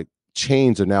food. Like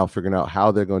chains are now figuring out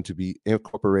how they're going to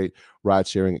incorporate ride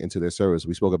sharing into their service.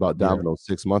 We spoke about Domino's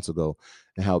 6 months ago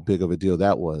and how big of a deal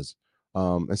that was.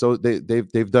 And so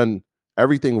they've done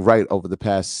everything right over the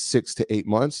past 6 to 8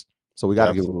 months. So we got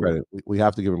to give them credit. We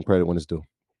have to give them credit when it's due.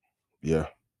 Yeah.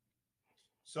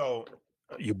 So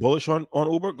you bullish on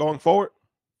Uber going forward?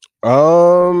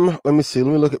 Let me see.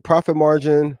 Let me look at profit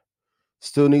margin.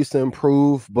 Still needs to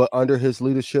improve, but under his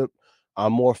leadership,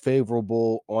 I'm more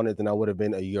favorable on it than I would have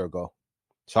been a year ago.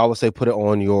 So I would say put it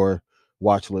on your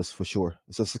watch list for sure.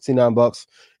 It's a $69.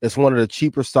 It's one of the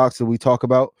cheaper stocks that we talk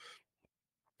about.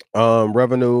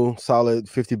 Revenue, solid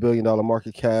 $50 billion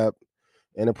market cap.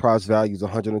 Enterprise value is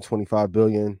 $125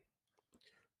 billion.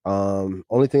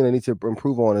 Only thing they need to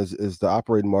improve on is the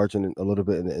operating margin a little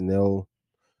bit, and they'll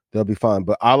be fine.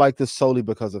 But I like this solely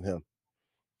because of him.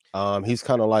 He's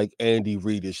kind of like Andy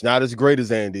Reid-ish, not as great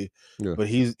as Andy, but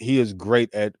he is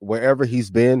great at wherever he's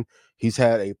been. He's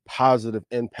had a positive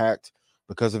impact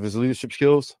because of his leadership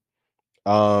skills.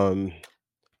 So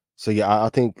yeah, I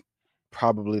think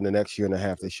probably in the next year and a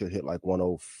half they should hit like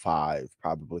 105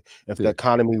 probably. If the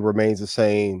economy remains the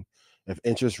same, if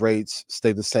interest rates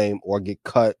stay the same or get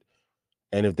cut,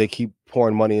 and if they keep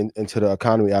pouring money into the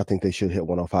economy, I think they should hit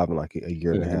 105 in like a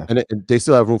year and a half. And they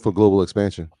still have room for global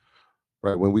expansion,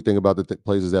 right? When we think about the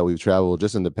places that we've traveled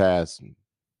just in the past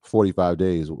 45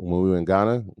 days, when we were in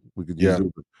Ghana, we could use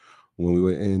Uber. When we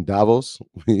were in Davos,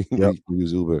 we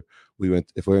use Uber.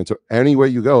 If we're into anywhere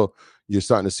you go, you're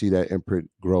starting to see that imprint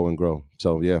grow and grow.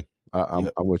 So yeah, I'm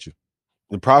with you.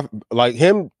 The profit, like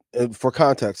him, for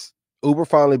context, Uber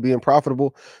finally being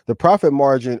profitable. The profit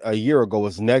margin a year ago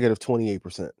was negative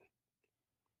 28%.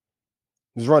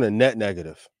 He's running net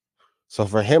negative. So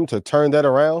for him to turn that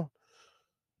around,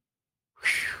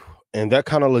 and that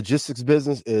kind of logistics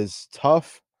business is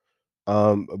tough.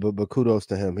 But kudos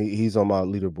to him. He's on my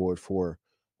leaderboard for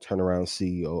turnaround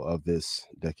CEO of this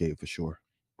decade for sure.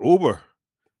 Uber,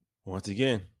 once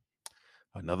again,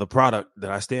 another product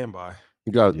that I stand by.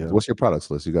 You got what's your products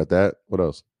list? You got that? What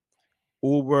else?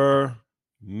 Uber,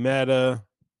 Meta.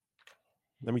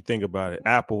 Let me think about it.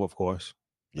 Apple, of course.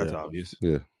 That's obvious.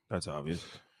 Yeah, that's obvious.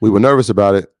 We were nervous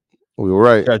about it. We were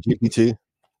right. GPT.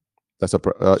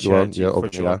 For That's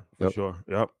sure.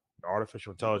 Yep.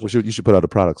 Artificial intelligence. You should put out a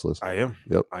products list. I am.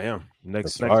 Yep. I am.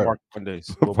 Next Market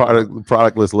Mondays.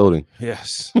 product list loading.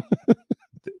 Yes.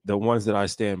 the ones that I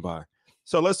stand by.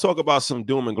 So let's talk about some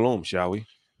doom and gloom, shall we?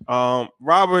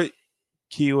 Robert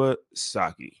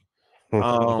Kiyosaki.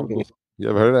 You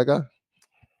ever heard of that guy?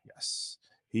 Yes.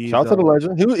 Shout out to the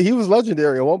legend. He was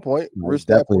legendary at one point. Rich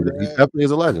Dad Poor He Dad. definitely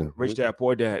is a legend. Rich Dad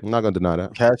Poor Dad. I'm not gonna deny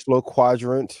that. Cash flow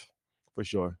quadrant. For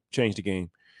sure. Changed the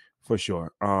game. For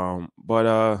sure.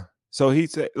 So he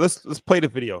said, let's play the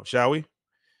video, shall we?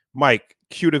 Mike,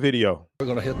 cue the video. We're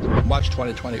going to hit the March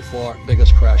 2024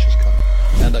 biggest crash is coming.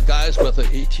 And the guys with the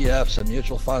ETFs and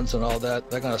mutual funds and all that,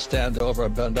 they're going to stand over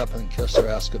and bend up and kiss their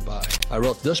ass goodbye. I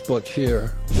wrote this book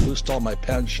here, Who Stole My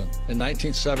Pension? In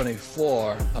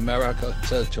 1974, America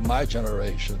said to my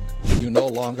generation, you no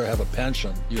longer have a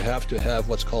pension. You have to have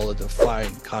what's called a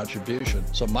defined contribution.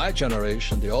 So my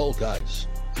generation, the old guys,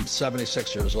 I'm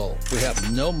 76 years old. We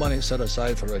have no money set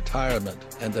aside for retirement,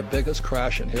 and the biggest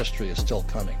crash in history is still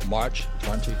coming, March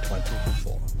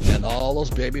 2024. And all those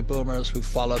baby boomers who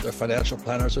followed their financial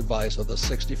planner's advice of the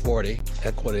 60-40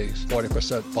 equities,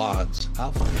 40% bonds,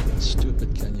 how fucking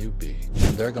stupid can you be?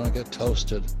 And they're going to get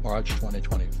toasted March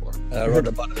 2024. And I wrote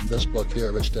about it in this book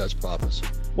here, Rich Dad's Prophecy.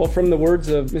 Well, from the words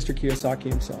of Mr. Kiyosaki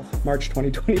himself, March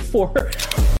 2024.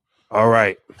 All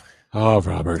right. Oh,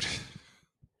 Robert.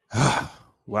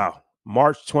 Wow.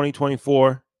 March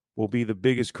 2024 will be the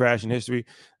biggest crash in history.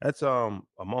 That's a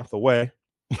month away.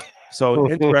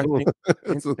 So interesting.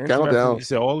 Countdown. He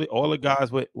said all the guys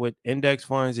with index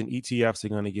funds and ETFs are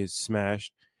going to get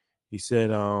smashed. He said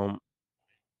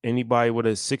anybody with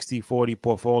a 60-40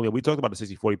 portfolio. We talked about the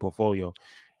 60-40 portfolio.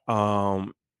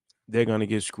 They're going to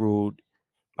get screwed.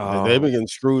 They've been getting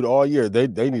screwed all year. They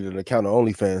need an account of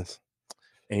OnlyFans.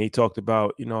 And he talked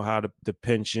about, how the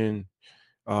pension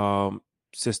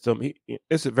system.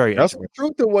 It's a very That's the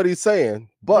truth in what he's saying,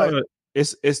 but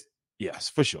it's yes,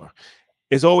 for sure.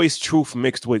 It's always truth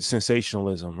mixed with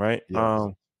sensationalism, right?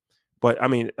 Yes. But I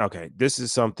mean, okay, this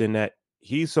is something that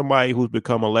he's somebody who's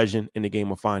become a legend in the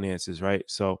game of finances, right?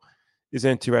 So it's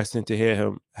interesting to hear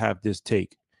him have this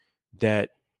take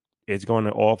that it's going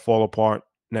to all fall apart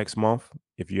next month.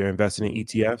 If you're investing in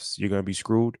ETFs, you're going to be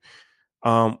screwed.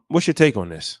 What's your take on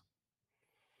this?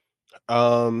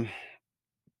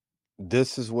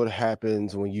 This is what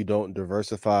happens when you don't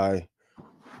diversify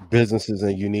businesses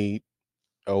and you need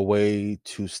a way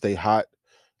to stay hot.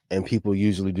 And people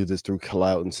usually do this through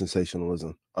clout and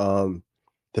sensationalism.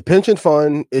 The pension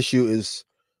fund issue is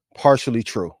partially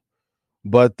true,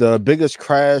 but the biggest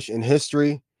crash in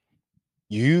history,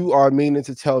 you are meaning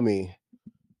to tell me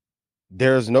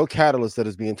there's no catalyst that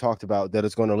is being talked about that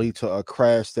is going to lead to a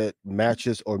crash that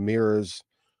matches or mirrors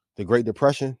the Great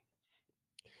Depression?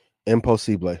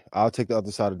 Impossible. I'll take the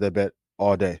other side of that bet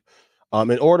all day.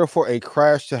 In order for a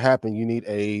crash to happen, you need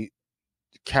a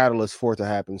catalyst for it to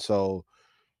happen. So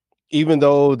even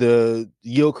though the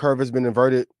yield curve has been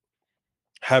inverted,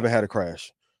 haven't had a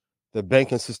crash. The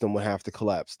banking system will have to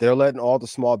collapse. They're letting all the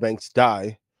small banks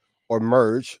die or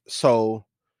merge, so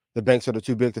the banks that are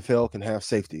too big to fail can have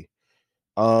safety.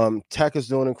 Tech is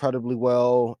doing incredibly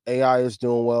well. AI is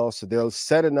doing well. So they're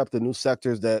setting up the new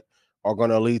sectors that are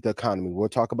going to lead the economy. We'll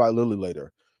talk about Lilly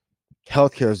later.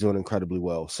 Healthcare is doing incredibly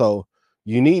well. So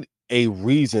you need a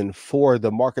reason for the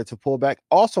market to pull back.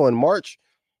 Also in March,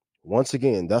 once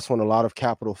again, that's when a lot of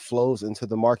capital flows into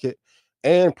the market,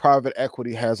 and private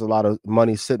equity has a lot of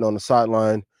money sitting on the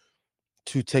sideline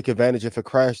to take advantage if a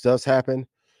crash does happen.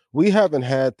 We haven't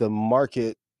had the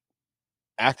market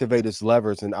activate its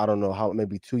levers in, I don't know how,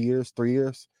 maybe 2 years, 3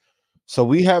 years. So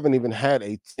we haven't even had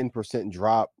a 10%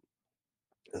 drop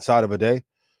inside of a day.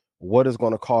 What is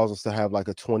going to cause us to have like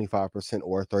a 25%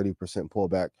 or a 30%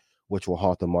 pullback, which will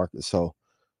halt the market? So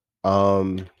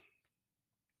I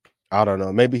don't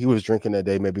know. Maybe he was drinking that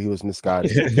day. Maybe he was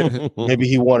misguided. Maybe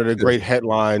he wanted a great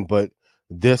headline, but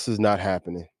this is not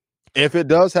happening. If it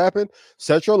does happen,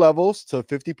 set your levels to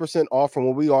 50% off from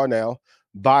where we are now.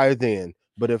 Buy then.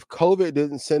 But if COVID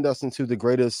didn't send us into the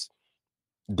greatest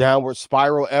downward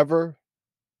spiral ever,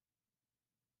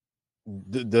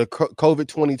 the COVID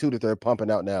 22 that they're pumping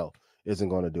out now isn't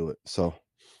going to do it. So,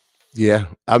 yeah,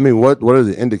 I mean, what are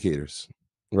the indicators,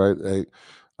 right?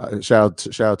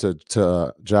 Shout out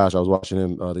to Josh. I was watching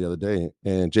him the other day,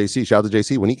 and JC. Shout out to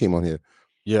JC when he came on here.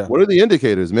 Yeah, what are the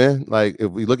indicators, man? Like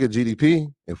if we look at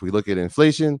GDP, if we look at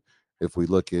inflation, if we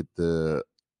look at the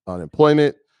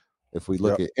unemployment, if we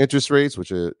look at interest rates,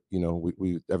 which are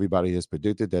we everybody has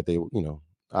predicted that they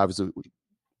obviously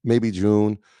maybe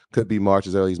June, could be March,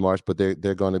 as early as March, but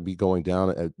they're going to be going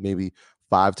down at maybe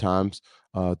 5 times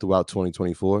throughout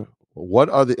 2024. What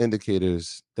are the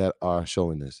indicators that are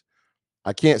showing this?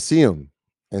 I can't see them,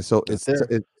 and so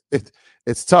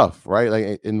it's tough, right?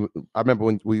 Like, and I remember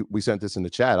when we sent this in the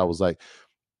chat, I was like,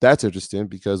 "That's interesting,"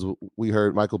 because we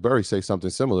heard Michael Burry say something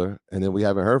similar, and then we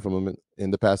haven't heard from him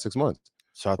in the past 6 months.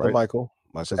 Shout out to Michael.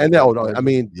 And no, I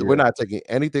mean, we're not taking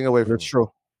anything away from him. It's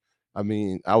true. I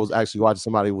mean, I was actually watching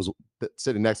somebody was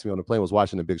sitting next to me on the plane was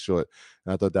watching The Big Short,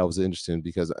 and I thought that was interesting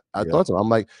because I thought so. I'm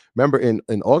like, remember in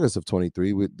August of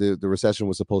 23, the recession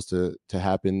was supposed to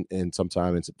happen in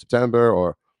sometime in September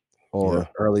or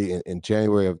early in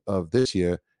January of this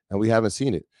year, and we haven't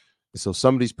seen it. So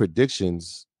some of these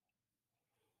predictions,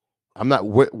 I'm not.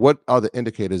 What are the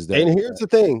indicators that? And here's the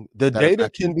thing: the data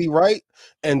can be right,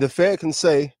 and the Fed can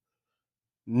say,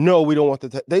 "No, we don't want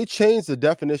the." They changed the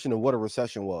definition of what a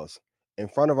recession was in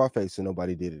front of our face, and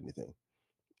nobody did anything.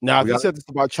 Now, if you said this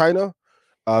about China,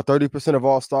 30% of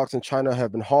all stocks in China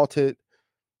have been halted.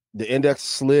 The index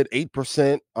slid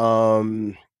 8%.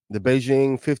 The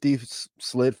Beijing 50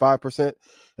 slid 5%.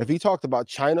 If he talked about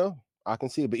China, I can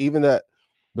see it. But even that,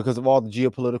 because of all the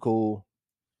geopolitical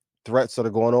threats that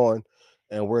are going on,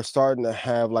 and we're starting to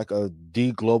have like a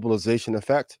deglobalization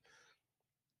effect.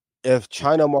 If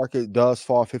China market does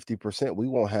fall 50%, we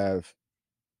won't have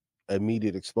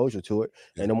immediate exposure to it,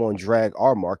 and it won't drag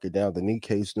our market down. The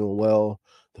Nikkei's doing well,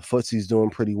 the FTSE's doing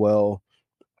pretty well.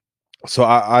 So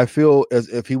I feel as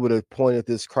if he would have pointed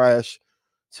this crash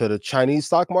to the Chinese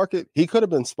stock market, he could have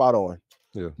been spot on.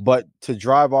 Yeah. But to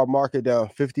drive our market down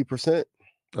 50%,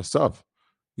 that's tough.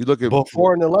 You look at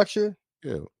before an election,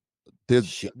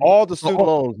 all the student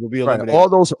loans will be eliminated.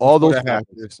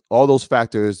 All those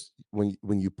factors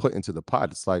when you put into the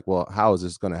pot, it's like, well, how is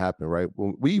this going to happen, right?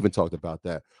 Well, we even talked about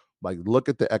that. Like, look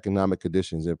at the economic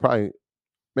conditions, and probably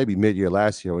maybe mid-year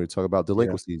last year when we talk about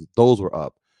delinquencies, those were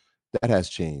up. That has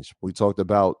changed. We talked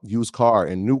about used car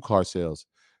and new car sales.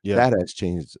 That has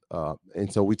changed.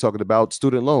 And so we talking about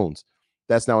student loans.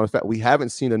 That's now in fact we haven't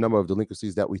seen a number of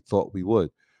delinquencies that we thought we would.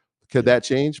 Could that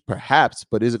change? Perhaps,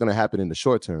 but is it going to happen in the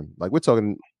short term? Like, we're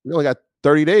talking, we only got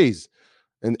 30 days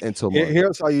until March.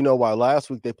 Here's how you know why. Last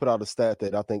week they put out a stat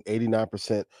that I think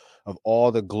 89% of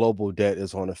all the global debt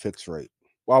is on a fixed rate.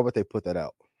 Why would they put that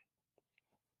out?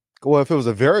 Well, if it was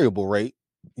a variable rate,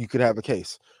 you could have a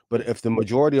case. But if the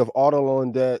majority of auto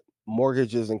loan debt,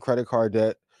 mortgages, and credit card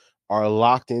debt are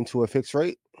locked into a fixed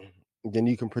rate, then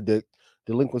you can predict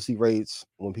delinquency rates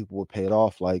when people will pay it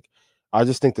off. Like, I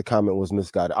just think the comment was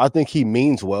misguided. I think he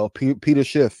means well. Peter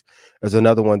Schiff is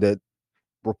another one that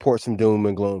reports some doom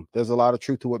and gloom. There's a lot of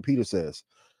truth to what Peter says.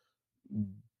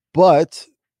 But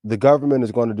the government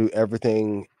is going to do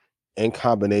everything in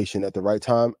combination at the right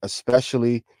time,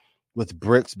 especially with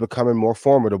BRICS becoming more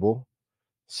formidable.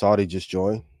 Saudi just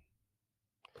joined.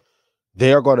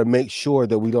 They are going to make sure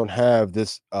that we don't have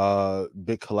this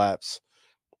big collapse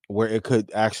where it could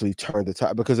actually turn the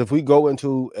tide. Because if we go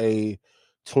into a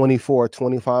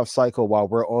 24-25 cycle while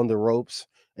we're on the ropes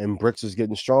and BRICS is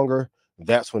getting stronger,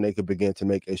 that's when they could begin to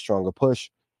make a stronger push.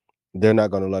 They're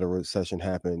not going to let a recession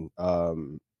happen,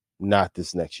 not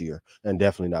this next year, and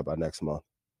definitely not by next month.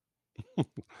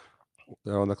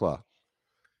 They're on the clock.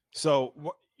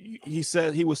 So he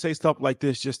said he would say stuff like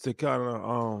this just to kind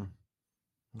of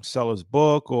sell his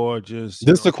book, or just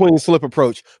this the Queen Slip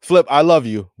approach. Flip, I love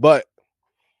you, but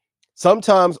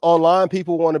sometimes online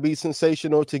people want to be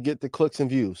sensational to get the clicks and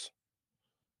views.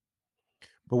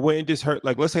 But wouldn't this hurt?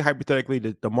 Like, let's say hypothetically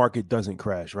the market doesn't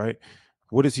crash, right?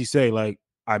 What does he say? Like,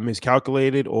 I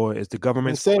miscalculated, or is the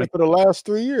government saying for the last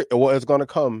 3 years? Well, it's going to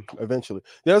come eventually.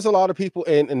 There's a lot of people,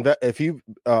 and if you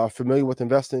are familiar with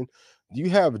investing, you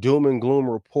have doom and gloom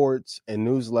reports and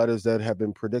newsletters that have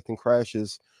been predicting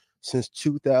crashes since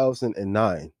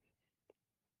 2009.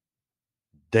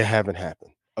 They haven't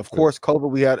happened. Of course, COVID,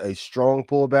 we had a strong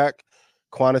pullback.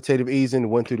 Quantitative easing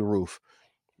went through the roof.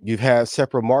 You've had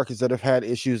separate markets that have had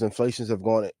issues. Inflations have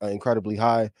gone incredibly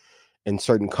high in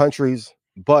certain countries.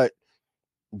 But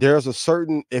there's a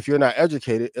certain, if you're not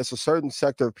educated, it's a certain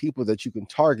sector of people that you can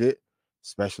target,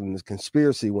 especially in the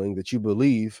conspiracy wing, that you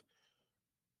believe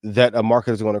that a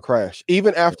market is going to crash.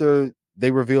 Even after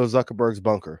they revealed Zuckerberg's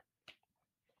bunker,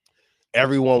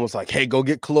 everyone was like, hey, go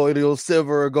get colloidal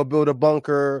silver, go build a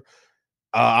bunker.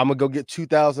 I'm going to go get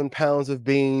 2,000 pounds of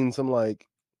beans. I'm like,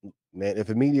 man, if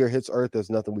a meteor hits Earth, there's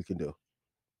nothing we can do.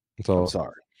 So I'm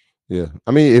sorry. Yeah.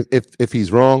 I mean, if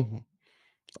he's wrong,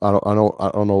 I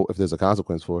don't know if there's a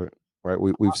consequence for it, right?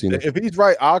 We've seen it. If he's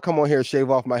right, I'll come on here,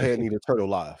 shave off my head, and eat a turtle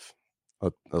live.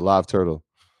 A live turtle.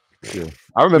 Yeah.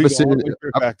 I remember sitting.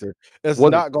 It's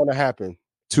not going to happen.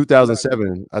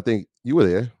 2007. I think you were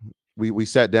there. We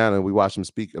sat down and we watched him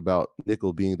speak about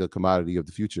nickel being the commodity of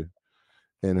the future,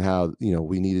 and how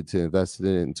we needed to invest in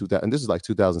it in 2000. And this is like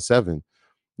 2007.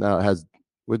 Now it has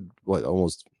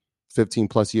almost 15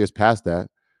 plus years past that.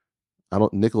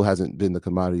 Nickel hasn't been the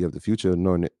commodity of the future,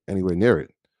 nor anywhere near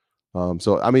it.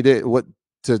 So I mean,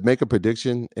 to make a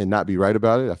prediction and not be right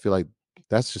about it, I feel like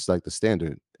that's just like the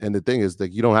standard. And the thing is,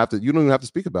 like, you don't even have to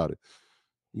speak about it.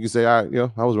 You can say, all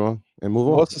right, I was wrong, and move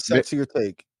on. What's the sexier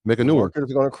take? Make a The new one. market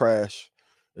is going to crash.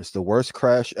 It's the worst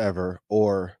crash ever,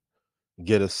 or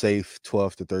get a safe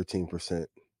 12 to 13%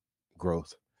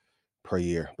 growth per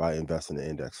year by investing in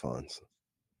index funds.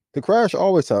 The crash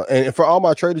always sounds, and for all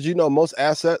my traders, most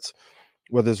assets,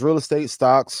 whether it's real estate,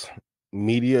 stocks,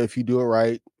 media, if you do it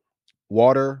right,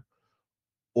 water,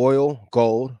 oil,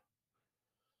 gold.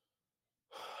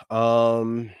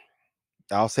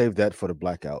 I'll save that for the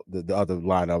blackout, the other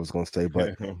line I was going to say,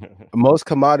 but most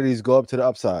commodities go up to the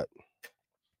upside.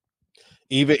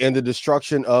 Even in the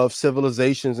destruction of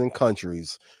civilizations and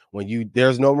countries, when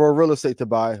there's no more real estate to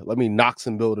buy, let me knock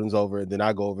some buildings over, and then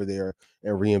I go over there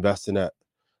and reinvest in that.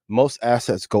 Most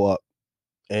assets go up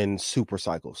in super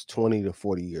cycles, 20 to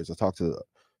 40 years. I talked to the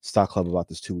Stock Club about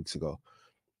this 2 weeks ago.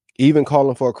 Even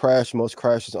calling for a crash, most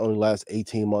crashes only last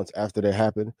 18 months after they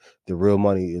happen. The real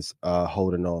money is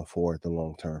holding on for the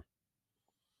long term.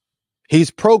 He's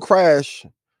pro crash,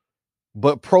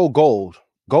 but pro gold.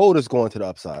 Gold is going to the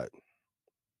upside.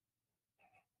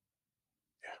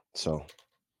 So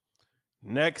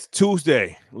next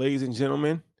Tuesday, ladies and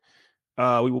gentlemen,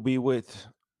 we will be with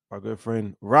our good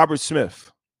friend Robert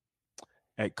Smith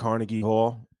at Carnegie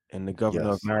Hall and the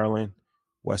governor of Maryland,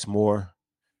 Wes Moore.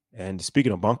 And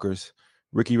speaking of bunkers,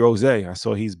 Ricky Rose, I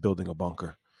saw he's building a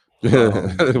bunker.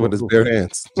 With his bare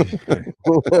hands.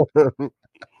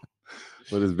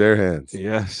 With his bare hands.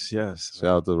 Yes. Shout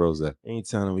out to Rose.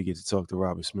 Anytime we get to talk to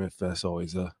Robert Smith, that's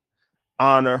always a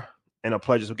honor and a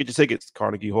pleasure. So get your tickets,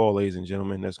 Carnegie Hall, ladies and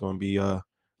gentlemen. That's going to be a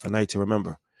night to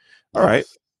remember. All right.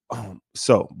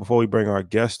 So before we bring our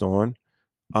guest on,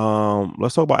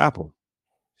 let's talk about Apple,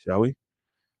 shall we?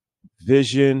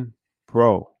 Vision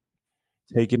Pro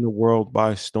taking the world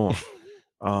by storm.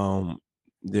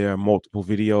 There are multiple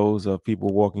videos of people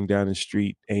walking down the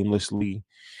street aimlessly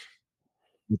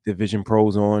with the Vision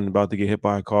Pros on, about to get hit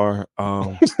by a car.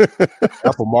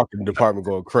 Apple marketing department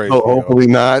going crazy. Oh, hopefully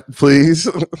not, please.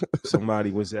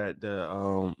 Somebody was at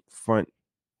the front.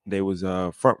 They was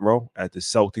front row at the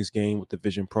Celtics game with the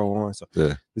Vision Pro on. So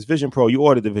this Vision Pro, you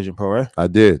ordered the Vision Pro, right? I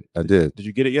did. Did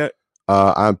you get it yet?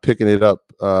 I'm picking it up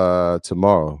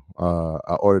tomorrow.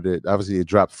 I ordered it. Obviously, it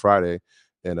dropped Friday,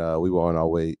 and we were on our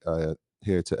way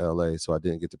here to LA, so I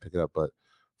didn't get to pick it up. But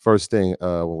first thing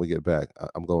when we get back,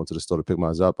 I'm going to the store to pick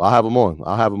mine up. I'll have them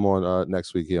on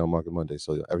next week here on Market Monday,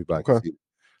 so everybody can see it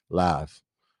live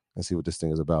and see what this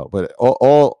thing is about. But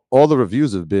all the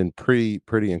reviews have been pretty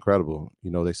incredible.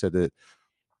 They said that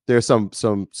there's some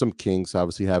kinks.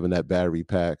 Obviously, having that battery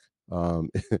pack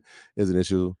is an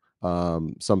issue.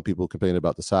 Some people complain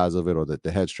about the size of it, or that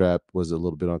the head strap was a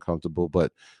little bit uncomfortable,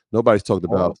 but nobody's talked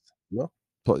about. Yeah,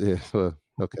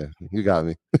 okay, you got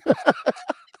me.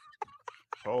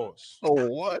 Oh,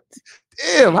 what?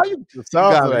 Damn, how you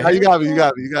got me?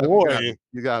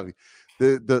 You got me.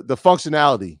 The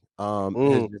functionality,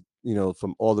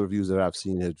 from all the reviews that I've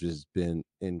seen, has just been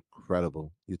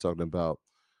incredible. You're talking about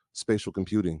spatial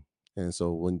computing, and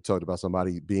so when you talked about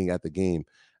somebody being at the game,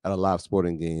 at a live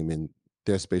sporting game, and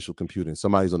their spatial computing,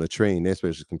 somebody's on a train, their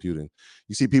spatial computing.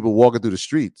 You see people walking through the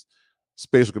streets,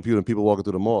 spatial computing, people walking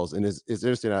through the malls, and it's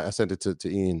interesting. I sent it to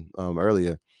Ian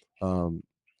earlier.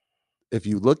 If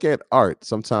you look at art,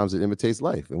 sometimes it imitates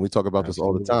life, and we talk about this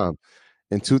all the time.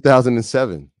 In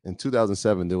 2007,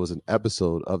 there was an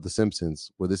episode of The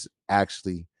Simpsons where this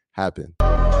actually happened.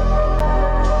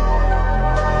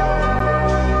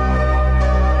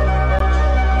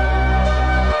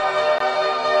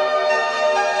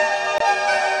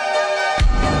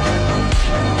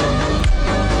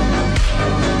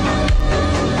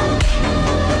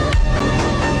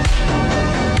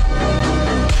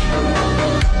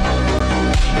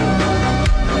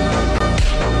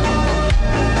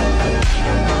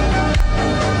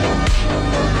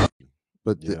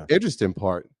 But the interesting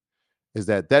part is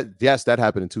that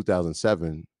happened in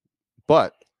 2007,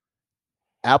 but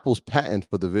Apple's patent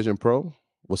for the Vision Pro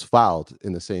was filed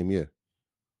in the same year,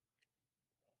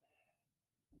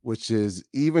 which is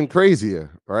even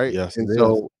crazier, right? Yes, and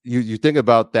so you think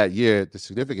about that year, the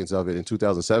significance of it. In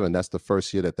 2007, that's the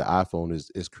first year that the iPhone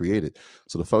is created.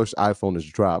 So the first iPhone is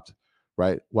dropped,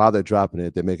 right? While they're dropping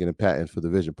it, they're making a patent for the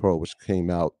Vision Pro, which came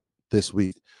out this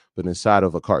week. But inside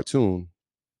of a cartoon,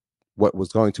 what was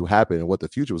going to happen and what the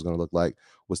future was going to look like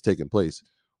was taking place,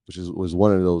 which was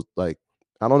one of those, like,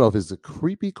 I don't know if it's a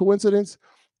creepy coincidence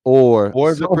or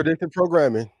is it predictive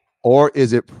programming, or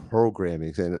is it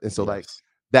programming? And so like,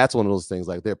 that's one of those things,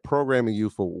 like they're programming you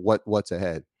for what's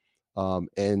ahead.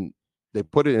 And they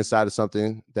put it inside of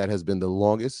something that has been the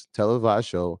longest televised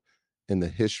show in the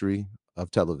history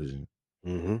of television.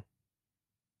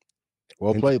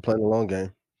 Well played, playing the long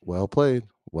game. Well played.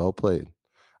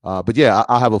 But yeah,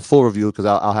 I'll have a full review because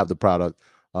I'll have the product,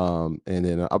 and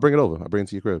then I'll bring it over. I'll bring it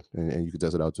to your crib, and you can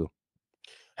test it out too.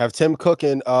 Have Tim Cook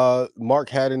and Mark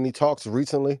had any talks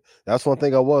recently? That's one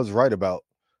thing I was right about.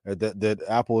 That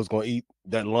Apple is going to eat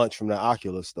that lunch from the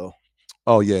Oculus, though.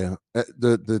 Oh yeah, I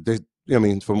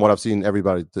mean, from what I've seen,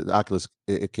 everybody, the Oculus,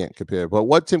 it can't compare. But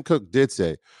what Tim Cook did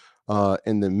say,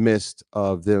 in the midst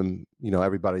of them,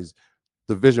 everybody's,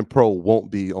 the Vision Pro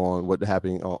won't be on what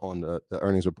happening on the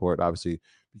earnings report, obviously,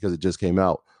 because it just came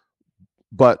out.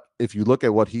 But if you look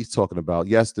at what he's talking about,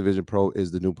 yes, the Vision Pro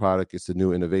is the new product, it's the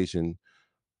new innovation,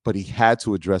 but he had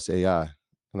to address AI,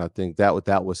 and I think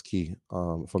that was key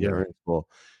from the earnings call.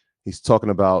 He's talking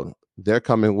about they're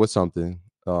coming with something.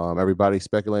 Everybody's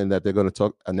speculating that they're going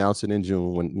to announce it in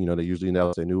June when they usually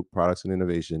announce their new products and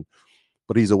innovation,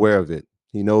 but he's aware of it.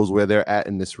 He knows where they're at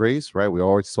in this race, right? We're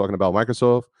always talking about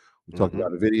Microsoft. We talked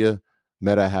about NVIDIA.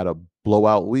 Meta had a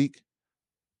blowout week.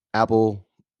 Apple,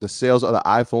 the sales of the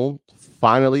iPhone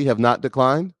finally have not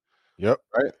declined. Yep.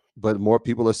 Right. But more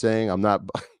people are saying I'm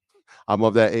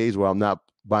of that age where I'm not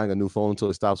buying a new phone until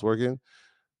it stops working.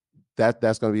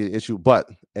 That's going to be an issue. But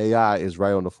AI is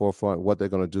right on the forefront, what they're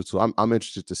going to do. So I'm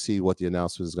interested to see what the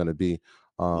announcement is going to be.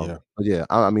 But yeah,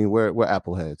 I mean, we're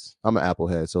Apple heads. I'm an Apple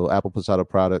head. So Apple puts out a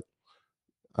product.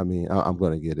 I mean, I'm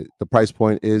going to get it. The price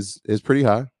point is pretty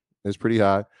high. It's pretty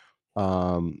high.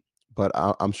 But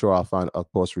I'm sure I'll find a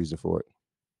cost reason for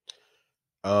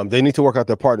it. They need to work out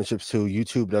their partnerships too.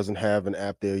 YouTube doesn't have an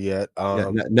app there yet.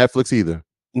 Netflix either.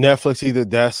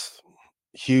 That's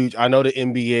huge. I know the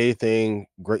NBA thing,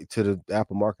 great to the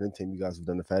Apple marketing team. You guys have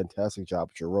done a fantastic job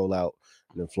with your rollout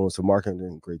and influencer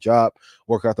marketing. Great job.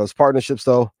 Work out those partnerships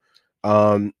though.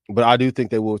 But I do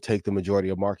think they will take the majority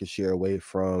of market share away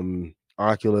from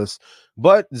Oculus.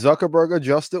 But Zuckerberg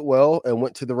adjusted well and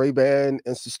went to the Ray-Ban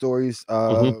Insta Stories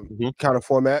kind of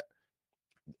format.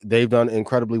 They've done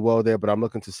incredibly well there, but I'm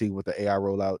looking to see what the AI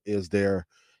rollout is there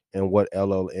and what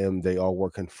LLM they are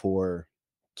working for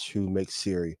to make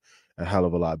Siri a hell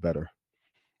of a lot better.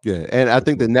 Yeah, and I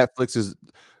think the Netflix is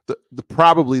the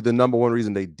probably the number one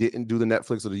reason they didn't do the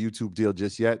Netflix or the YouTube deal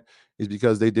just yet is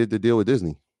because they did the deal with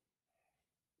Disney.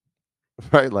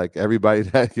 Right, like everybody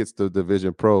that gets the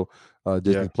Vision Pro,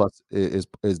 Disney Plus is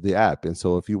the app, and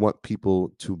so if you want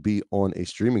people to be on a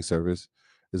streaming service,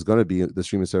 it's going to be the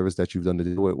streaming service that you've done the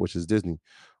deal with, which is Disney.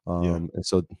 And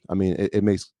so I mean, it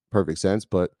makes perfect sense.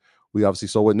 But we obviously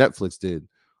saw what Netflix did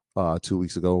 2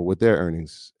 weeks ago with their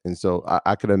earnings, and so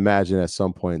I could imagine at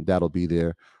some point that'll be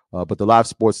there. But the live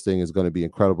sports thing is going to be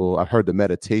incredible. I heard the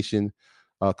meditation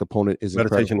component is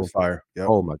meditation incredible. is fire. Yep.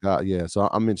 Oh my god, yeah. So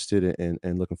I'm interested in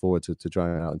and looking forward to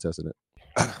trying it out and testing it.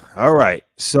 All right.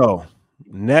 So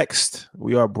next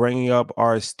we are bringing up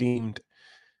our esteemed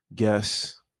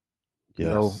guests. You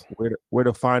know, we're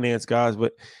the finance guys,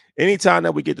 but anytime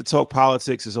that we get to talk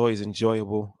politics is always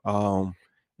enjoyable. And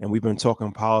we've been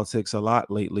talking politics a lot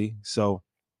lately, so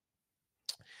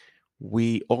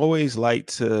we always like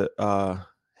to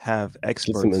have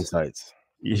experts. Get some insights.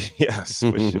 Yes,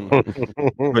 for sure.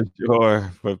 For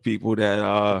sure. For people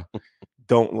that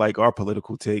don't like our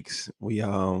political takes, we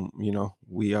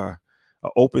we are an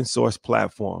open source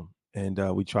platform,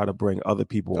 and we try to bring other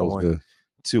people on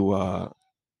to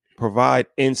provide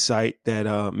insight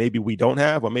that maybe we don't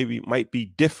have, or maybe might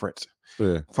be different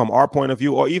from our point of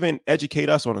view, or even educate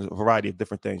us on a variety of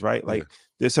different things, right? Like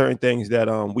there's certain things that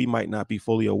we might not be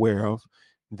fully aware of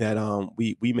that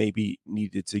we may be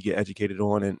needed to get educated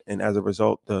on, and as a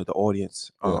result the audience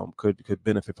could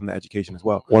benefit from the education as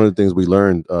well. One of the things we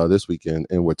learned this weekend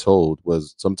and we're told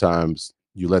was sometimes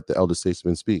you let the elder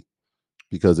statesmen speak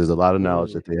because there's a lot of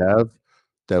knowledge that they have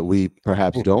that we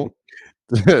perhaps don't.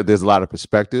 There's a lot of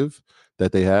perspective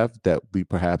that they have that we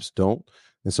perhaps don't.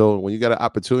 And so when you got an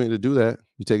opportunity to do that,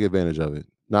 you take advantage of it,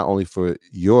 not only for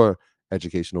your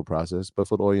educational process, but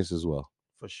for the audience as well.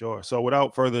 For sure. So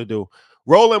without further ado,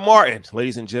 Roland Martin,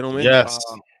 ladies and gentlemen. Yes.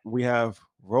 We have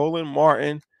Roland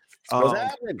Martin. What's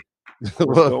happening? What's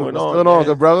going on,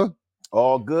 good brother?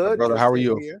 All good. Brother, how are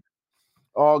you? Here.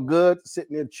 All good.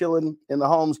 Sitting there chilling in the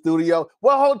home studio.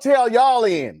 What hotel y'all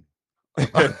in?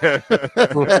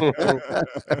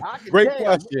 Great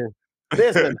question.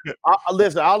 Listen,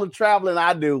 all the traveling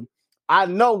I do, I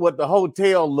know what the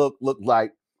hotel look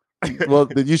like. Well,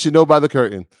 then you should know by the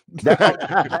curtain. That's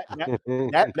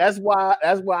why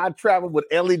I travel with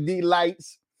LED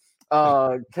lights,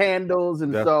 candles,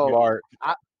 and so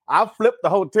I flipped the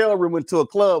hotel room into a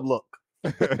club look.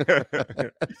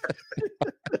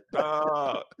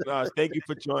 Thank you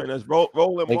for joining us.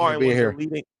 Roland Martin was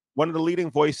one of the leading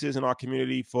voices in our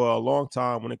community for a long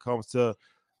time when it comes to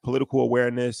political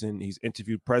awareness, and he's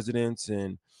interviewed presidents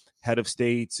and head of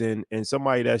states and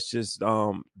somebody that's just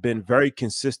been very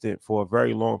consistent for a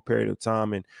very long period of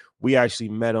time. And we actually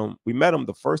met him. We met him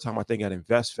the first time, I think, at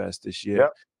InvestFest this year.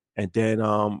 Yep. And then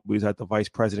we was at the vice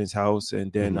president's house,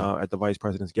 and then at the vice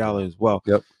president's gala as well.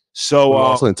 Yep. So we were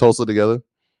also in Tulsa together.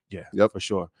 Yeah. Yep. For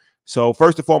sure. So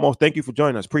first and foremost, thank you for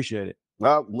joining us. Appreciate it.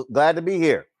 Well, glad to be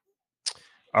here.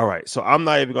 All right. So I'm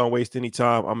not even going to waste any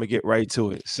time. I'm going to get right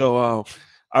to it. So,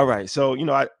 all right. So, I'm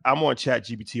on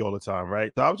ChatGPT all the time,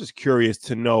 right? So I was just curious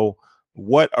to know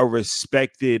what a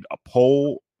respected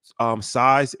poll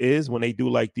size is when they do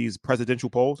like these presidential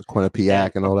polls.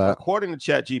 Quinnipiac and all that. According to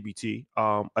ChatGPT,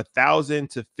 1,000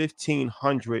 to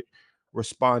 1,500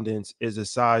 respondents is a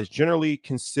size generally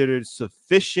considered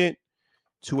sufficient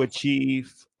to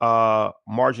achieve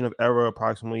margin of error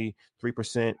approximately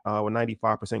 3% with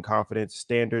 95% confidence,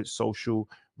 standard social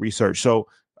research. So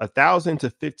 1,000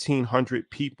 to 1,500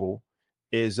 people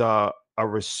is a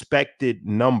respected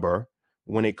number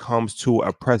when it comes to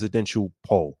a presidential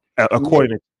poll,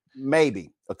 according to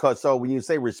maybe. Because so when you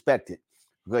say respected,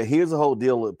 here's the whole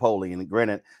deal with polling. And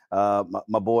granted,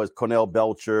 my boys Cornell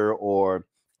Belcher or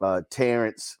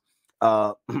Terrence,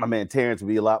 my man Terrence would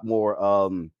be a lot more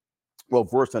well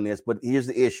versed on this. But here's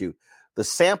the issue: the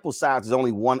sample size is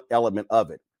only one element of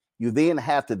it. You then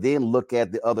have to then look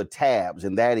at the other tabs,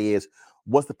 and that is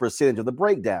what's the percentage of the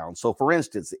breakdown. So, for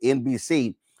instance,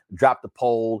 NBC dropped a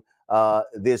poll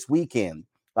this weekend,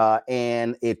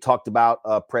 and it talked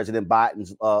about President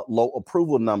Biden's low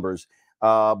approval numbers.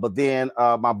 But then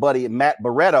my buddy Matt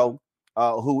Barreto,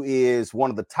 who is one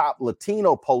of the top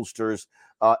Latino pollsters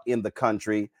in the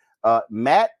country,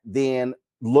 Matt then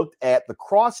looked at the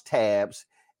crosstabs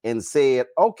and said,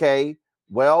 okay,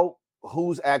 well,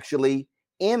 who's actually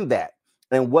in that?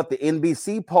 And what the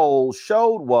NBC poll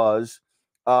showed was,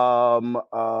 like,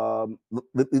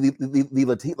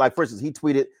 for instance, he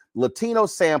tweeted, Latino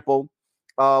sample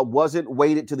wasn't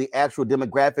weighted to the actual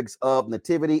demographics of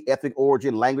nativity, ethnic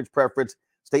origin, language preference,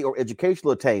 state or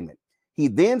educational attainment. He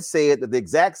then said that the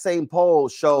exact same poll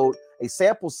showed a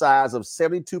sample size of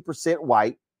 72%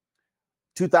 white.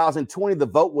 2020, the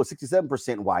vote was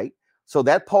 67% white. So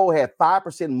that poll had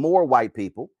 5% more white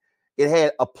people. It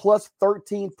had a plus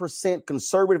 13%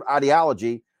 conservative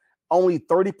ideology. Only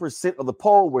 30% of the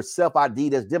poll were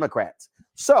self-ID'd as Democrats.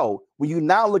 So when you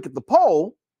now look at the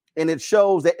poll, and it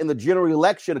shows that in the general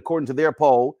election, according to their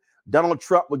poll, Donald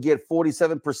Trump would get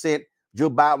 47%, Joe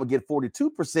Biden would get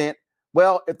 42%.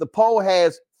 Well, if the poll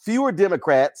has fewer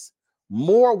Democrats,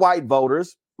 more white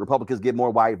voters, Republicans get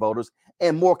more white voters,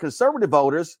 and more conservative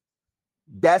voters,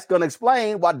 that's going to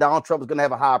explain why Donald Trump is going to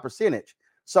have a higher percentage.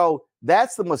 So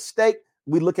that's the mistake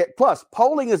we look at. Plus,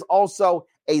 polling is also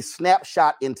a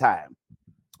snapshot in time.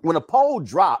 When a poll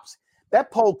drops,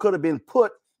 that poll could have been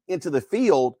put into the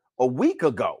field a week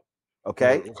ago.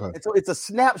 Okay. And so it's a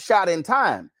snapshot in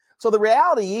time. So the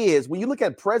reality is, when you look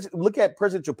at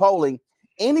presidential polling,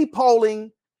 any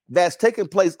polling that's taken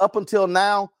place up until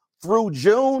now through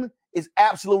June is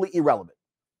absolutely irrelevant.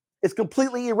 It's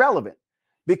completely irrelevant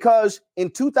because in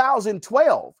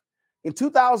 2012,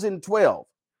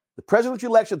 the presidential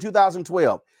election of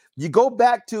 2012, you go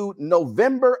back to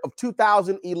November of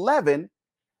 2011,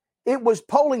 it was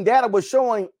polling data was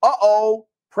showing,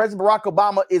 President Barack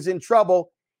Obama is in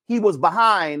trouble. He was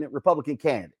behind Republican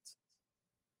candidates.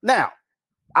 Now,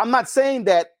 I'm not saying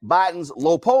that Biden's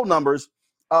low poll numbers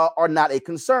are not a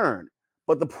concern,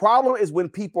 but the problem is when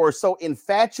people are so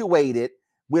infatuated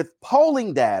with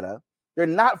polling data, they're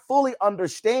not fully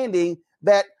understanding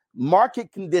that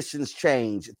market conditions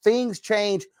change. Things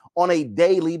change on a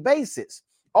daily basis.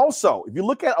 Also, if you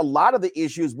look at a lot of the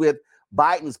issues with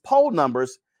Biden's poll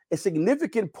numbers, a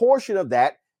significant portion of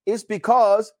that is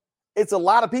because it's a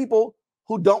lot of people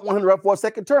who don't want him to run for a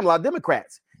second term, a lot of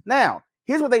Democrats. Now,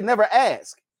 here's what they never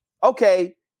ask.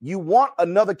 Okay, you want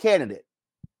another candidate,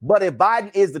 but if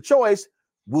Biden is the choice,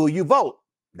 will you vote?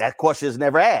 That question is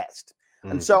never asked.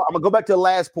 And so I'm going to go back to the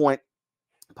last point,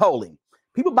 polling.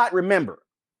 People might remember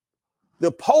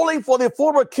the polling for the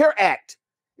Affordable Care Act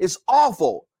is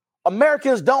awful.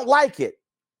 Americans don't like it.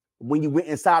 When you went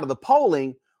inside of the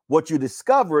polling, what you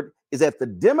discovered is that the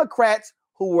Democrats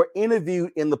who were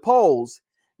interviewed in the polls,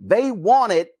 they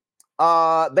wanted,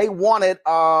 oh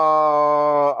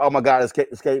my God,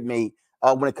 escaped me,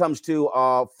 when it comes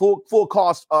to full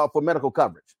cost for medical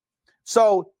coverage.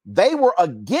 So they were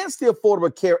against the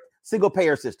Affordable Care single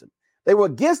payer system. They were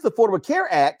against the Affordable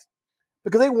Care Act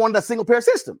because they wanted a single payer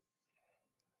system.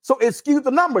 So it skewed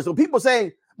the numbers. So people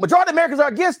saying majority of Americans are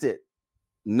against it.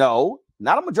 No,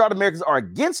 not a majority of Americans are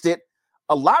against it.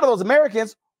 A lot of those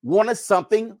Americans wanted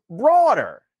something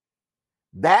broader.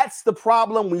 That's the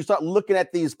problem when you start looking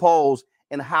at these polls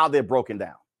and how they're broken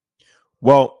down?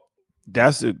 Well,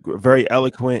 that's a very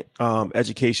eloquent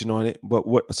education on it. But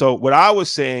what I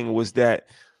was saying was that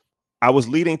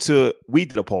we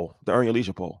did a poll, the Earn Your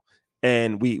Leisure poll,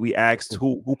 and we asked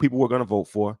who people were going to vote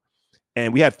for,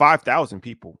 and we had 5,000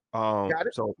 people.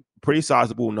 So pretty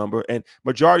sizable number, and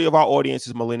majority of our audience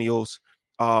is millennials,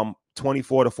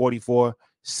 24 to 44,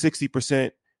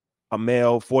 60% a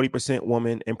male, 40%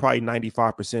 woman, and probably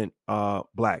 95%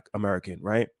 Black American,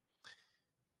 right?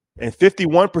 And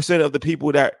 51% of the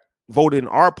people that voted in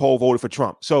our poll voted for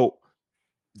Trump. So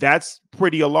that's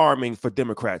pretty alarming for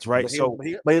Democrats, right?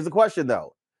 But here's the question,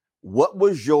 though.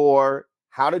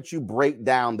 How did you break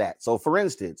down that? So, for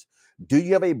instance, do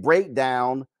you have a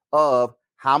breakdown of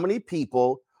how many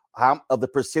people, of the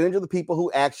percentage of the people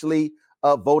who actually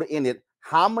voted in it,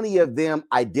 how many of them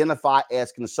identify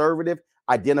as conservative,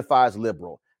 identify as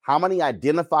liberal? How many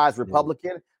identify as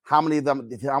Republican? How many of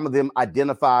them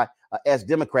identify as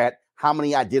Democrat? How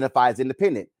many identify as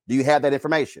independent? Do you have that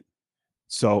information?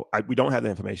 So we don't have that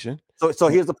information. So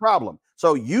here's the problem.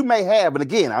 So you may have, and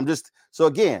again,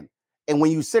 and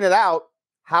when you sent it out,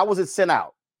 how was it sent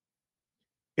out?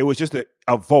 It was just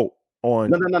a vote on.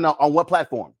 No. On what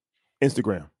platform?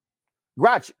 Instagram.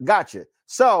 Gotcha.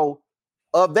 So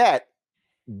of that,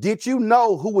 did you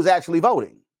know who was actually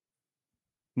voting?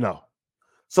 No.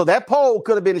 So that poll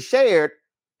could have been shared,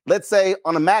 let's say,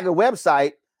 on a MAGA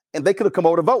website, and they could have come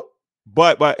over to vote.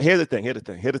 But here's the thing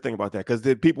about that, because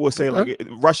the people will say like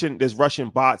there's Russian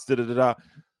bots,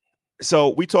 So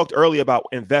we talked earlier about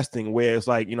investing, where it's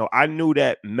like, I knew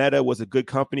that Meta was a good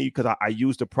company because I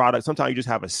used the product. Sometimes you just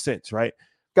have a sense, right?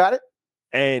 Got it.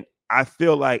 And I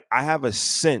feel like I have a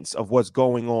sense of what's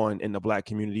going on in the Black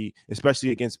community,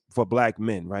 especially for Black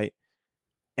men, right?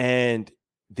 And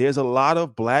there's a lot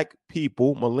of Black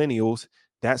people, millennials,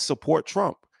 that support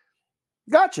Trump.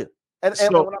 Gotcha. And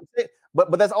what I'm saying,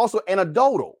 but that's also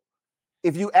anecdotal.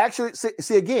 If you actually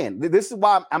see again, this is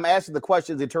why I'm asking the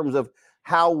questions in terms of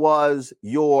how was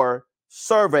your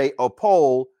survey or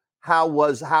poll? How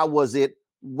was it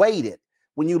weighted?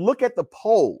 When you look at the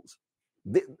polls,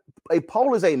 a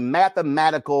poll is a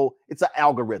mathematical, it's an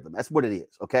algorithm. That's what it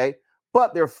is. Okay.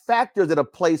 But there are factors that are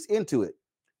placed into it.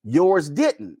 Yours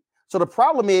didn't. So the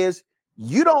problem is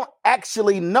you don't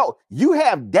actually know. You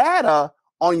have data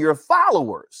on your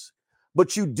followers,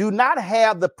 but you do not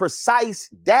have the precise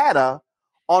data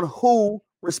on who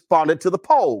responded to the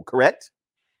poll, correct?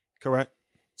 Correct.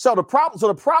 So the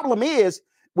problem is,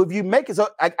 if you make it, so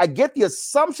I get the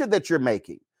assumption that you're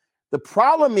making. The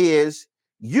problem is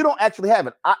you don't actually have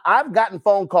it. I've gotten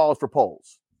phone calls for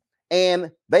polls,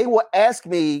 and they will ask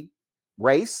me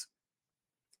race,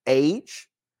 age,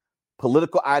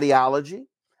 political ideology.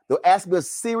 They'll ask me a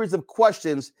series of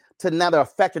questions to now they're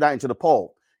factored out into the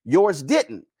poll. Yours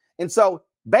didn't. And so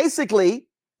basically,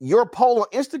 your poll on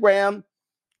Instagram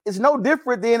is no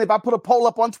different than if I put a poll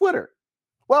up on Twitter.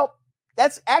 Well,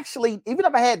 that's actually, even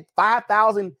if I had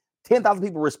 5,000, 10,000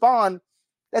 people respond,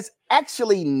 that's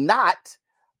actually not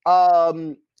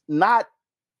the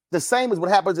same as what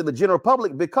happens in the general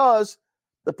public, because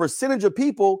the percentage of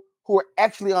people who are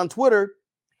actually on Twitter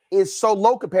is so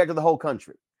low compared to the whole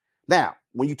country. Now,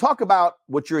 when you talk about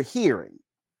what you're hearing,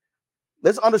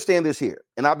 let's understand this here.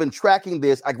 And I've been tracking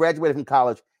this. I graduated from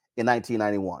college in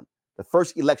 1991. The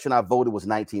first election I voted was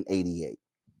 1988.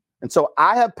 And so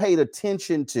I have paid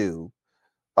attention to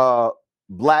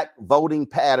Black voting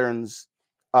patterns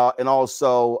and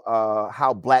also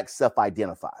how Blacks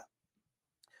self-identify.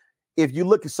 If you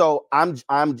look, so I'm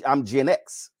Gen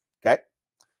X, okay?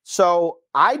 So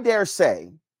I dare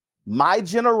say my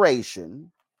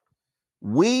generation,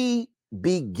 we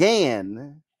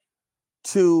began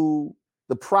to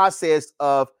the process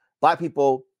of Black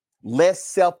people less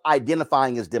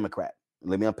self-identifying as Democrat.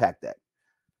 Let me unpack that.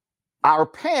 Our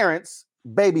parents,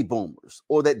 baby boomers,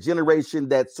 or that generation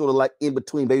that's sort of like in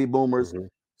between baby boomers. Mm-hmm.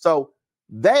 So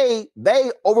they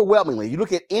overwhelmingly, you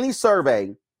look at any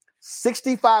survey,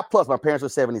 65 plus, my parents were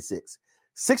 76,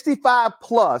 65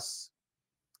 plus,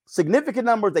 significant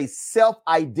numbers, they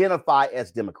self-identify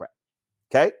as Democrat.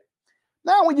 Okay.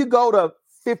 Now, when you go to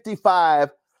 55,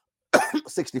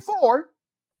 64,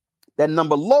 that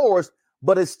number lowers,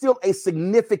 but it's still a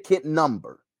significant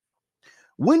number.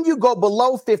 When you go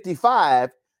below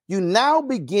 55, you now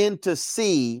begin to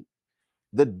see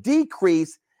the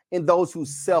decrease in those who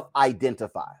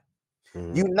self-identify.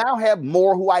 Mm-hmm. You now have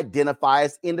more who identify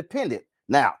as independent.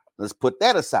 Now, let's put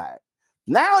that aside.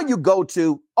 Now you go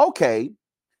to, okay,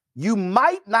 you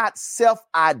might not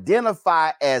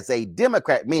self-identify as a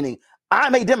Democrat, meaning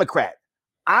I'm a Democrat,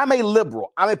 I'm a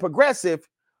liberal, I'm a progressive,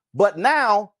 but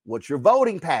now what's your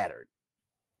voting pattern?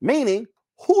 Meaning,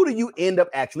 who do you end up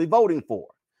actually voting for?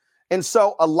 And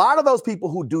so a lot of those people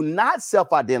who do not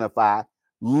self-identify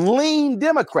lean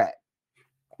Democrat.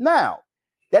 Now,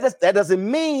 that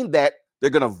doesn't mean that they're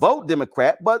going to vote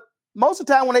Democrat, but most of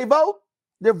the time when they vote,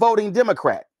 they're voting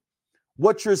Democrat.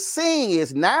 What you're seeing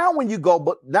is now when you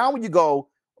go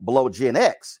below Gen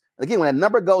X, again, when that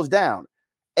number goes down,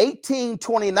 18,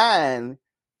 29,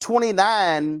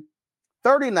 29,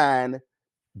 39,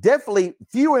 definitely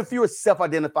fewer and fewer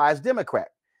self-identify as Democrat.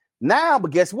 Now,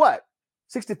 but guess what?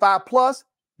 65 plus,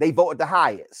 they vote at the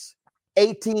highest.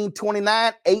 18,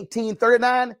 29, 18,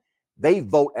 39, they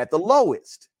vote at the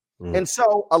lowest. And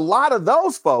so a lot of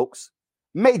those folks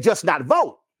may just not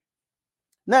vote.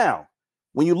 Now,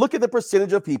 when you look at the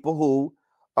percentage of people who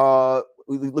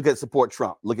look at support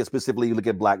Trump, look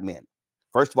at black men.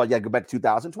 First of all, you got to go back to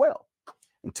 2012.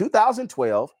 In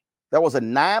 2012, there was a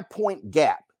 9-point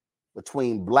gap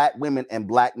between black women and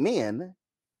black men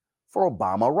for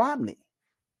Obama-Romney.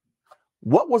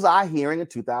 What was I hearing in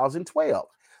 2012?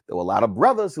 There were a lot of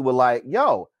brothers who were like,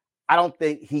 yo, I don't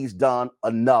think he's done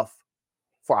enough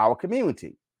for our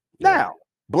community. Yeah. Now,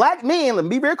 black men, let me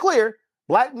be very clear,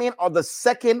 black men are the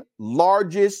second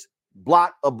largest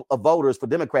block of voters for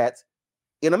Democrats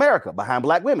in America behind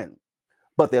black women.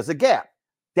 But there's a gap.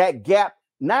 That gap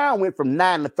now went from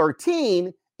 9 to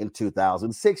 13 in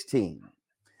 2016.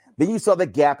 Then you saw the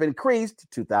gap increase to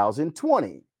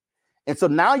 2020. And so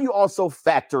now you also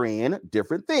factor in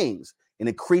different things, an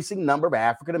increasing number of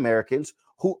African Americans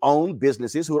who own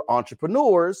businesses, who are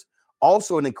entrepreneurs,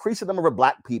 also an increasing number of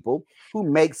black people who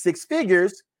make six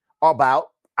figures about,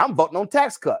 I'm voting on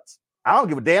tax cuts. I don't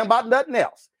give a damn about nothing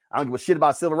else. I don't give a shit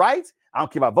about civil rights. I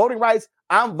don't care about voting rights.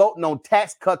 I'm voting on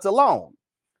tax cuts alone.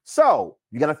 So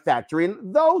you got to factor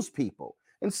in those people.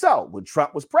 And so when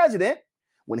Trump was president,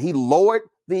 when he lowered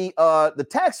the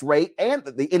tax rate and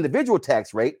the individual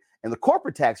tax rate and the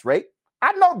corporate tax rate,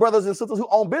 I know brothers and sisters who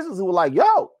own businesses who were like,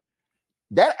 yo,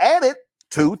 that added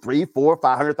 $200,000,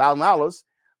 $300,000, $400,000,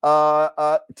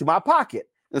 $500,000 to my pocket.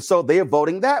 And so they're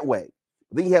voting that way.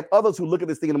 Then you have others who look at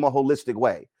this thing in a more holistic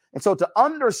way. And so to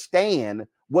understand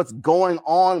what's going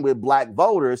on with black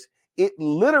voters, it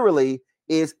literally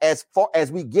is as far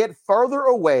as we get further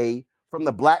away from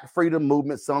the Black freedom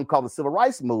movement, some call the civil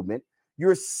rights movement,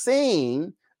 you're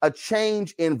seeing a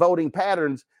change in voting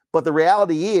patterns. But the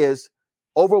reality is,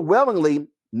 overwhelmingly,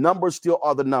 numbers still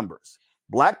are the numbers.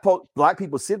 Black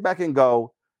people sit back and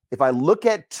go, if I look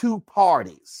at two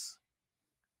parties,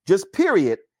 just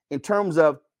period, in terms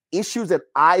of issues that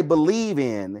I believe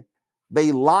in,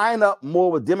 they line up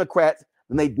more with Democrats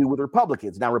than they do with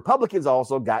Republicans. Now, Republicans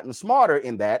also gotten smarter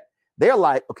in that they're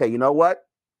like, okay, you know what?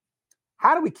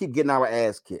 How do we keep getting our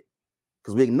ass kicked?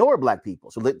 Because we ignore black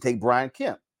people. So let's take Brian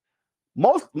Kemp.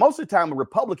 Most of the time, a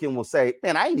Republican will say,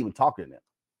 man, I ain't even talking to them.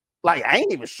 Like, I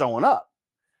ain't even showing up.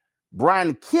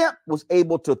 Brian Kemp was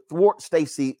able to thwart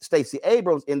Stacey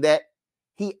Abrams in that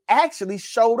he actually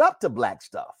showed up to black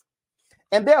stuff.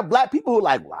 And there are black people who are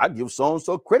like, well, I give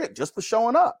so-and-so credit just for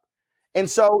showing up. And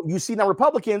so you see now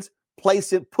Republicans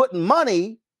putting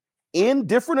money in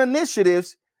different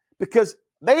initiatives because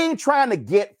they ain't trying to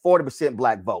get 40%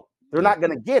 black vote. They're not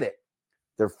going to get it.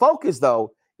 Their focus,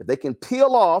 though, if they can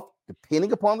peel off,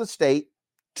 depending upon the state,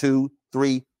 2,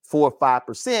 3, 4,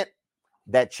 5%,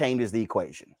 that changes the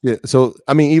equation. Yeah. So,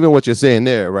 I mean, even what you're saying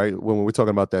there, right? When we're talking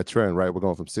about that trend, right? We're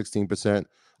going from 9%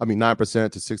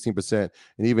 to 16%.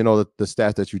 And even though the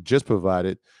stats that you just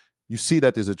provided, you see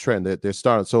that there's a trend that they're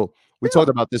starting. So we talked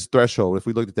about this threshold. If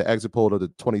we looked at the exit poll of the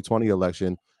 2020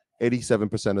 election,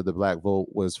 87% of the black vote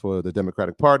was for the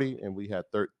Democratic Party, and we had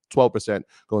 12%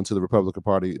 going to the Republican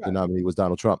Party. Right. The nominee was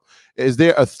Donald Trump. Is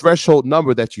there a threshold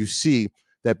number that you see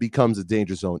that becomes a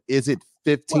danger zone? Is it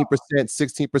 15%,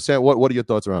 16%? What are your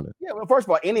thoughts around it? Yeah, well, first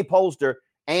of all, any pollster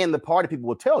and the party people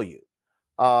will tell you.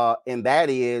 And that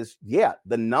is,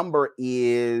 the number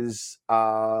is,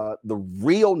 the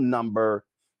real number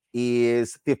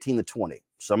is 15 to 20.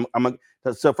 So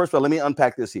so first of all, let me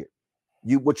unpack this here.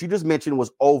 What you just mentioned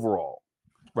was overall.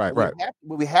 Right.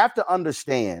 We have to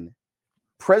understand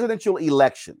presidential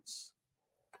elections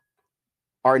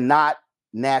are not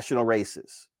national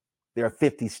races. They're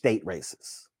 50 state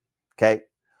races. Okay.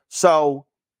 So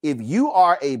if you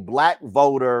are a black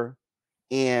voter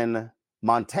in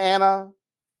Montana,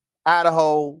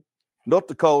 Idaho, North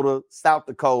Dakota, South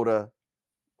Dakota,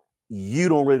 you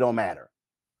don't matter.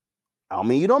 I don't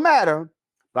mean you don't matter,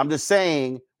 but I'm just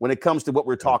saying when it comes to what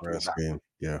we're talking about.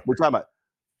 We're talking about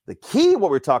the key. What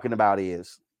we're talking about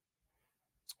is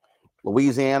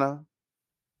Louisiana,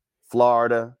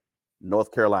 Florida,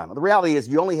 North Carolina. The reality is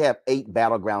you only have 8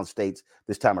 battleground states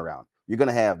this time around. You're going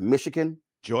to have Michigan,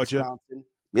 Georgia, Wisconsin,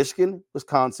 Michigan,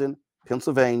 Wisconsin,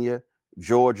 Pennsylvania,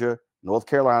 Georgia, North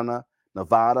Carolina,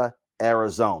 Nevada,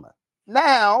 Arizona.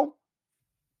 Now,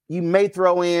 you may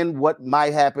throw in what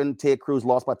might happen. Ted Cruz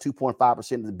lost by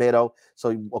 2.5% in the Beto.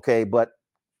 So, okay, but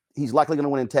he's likely going to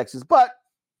win in Texas. But,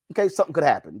 okay, something could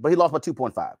happen. But he lost by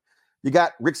 2.5. You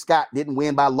got Rick Scott didn't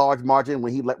win by a large margin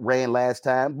when he ran last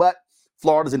time. But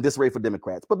Florida's in disarray for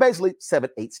Democrats. But basically,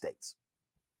 7-8 states.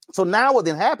 So now what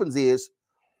then happens is,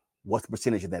 what's the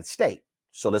percentage of that state?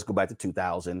 So let's go back to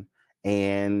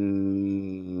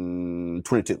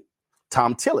 2022.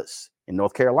 Tom Tillis in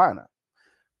North Carolina.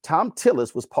 Tom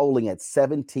Tillis was polling at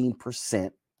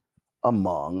 17%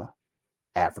 among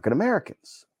African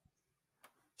Americans.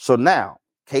 So now,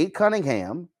 Kate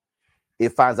Cunningham,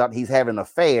 it finds out he's having an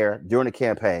affair during the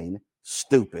campaign.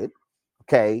 Stupid.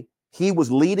 Okay. He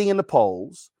was leading in the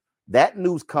polls. That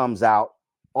news comes out.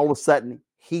 All of a sudden,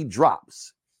 he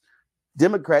drops.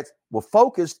 Democrats were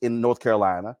focused in North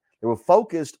Carolina. They were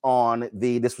focused on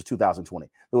this was 2020.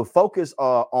 They were focused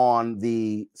on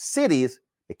the cities.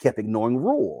 They kept ignoring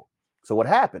rural. So what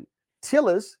happened?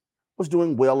 Tillis was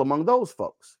doing well among those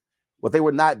folks. What they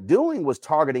were not doing was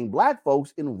targeting Black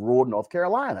folks in rural North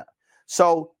Carolina.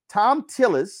 So Tom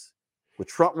Tillis, with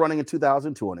Trump running in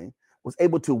 2020, was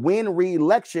able to win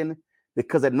re-election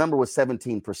because that number was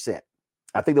 17%.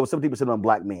 I think there was 17% on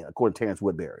Black men, according to Terrence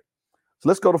Woodbury. So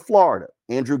let's go to Florida.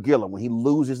 Andrew Gillum, when he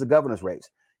loses the governor's race,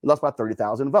 he lost by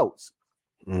 30,000 votes.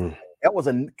 That was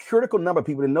a critical number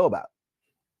people didn't know about.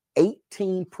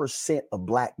 18% of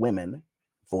Black women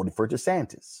voted for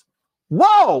DeSantis.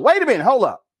 Whoa, wait a minute, hold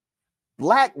up.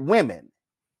 Black women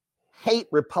hate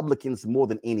Republicans more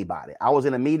than anybody. I was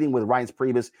in a meeting with Reince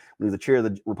Priebus when he was the chair of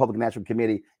the Republican National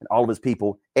Committee and all of his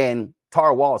people, and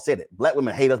Tara Wall said it. Black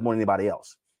women hate us more than anybody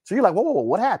else. So you're like, whoa,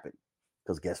 what happened?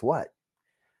 Because guess what?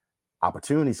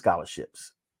 Opportunity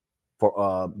scholarships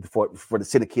for the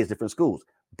send the kids to different schools.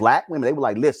 Black women, they were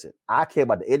like, listen, I care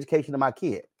about the education of my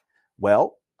kid.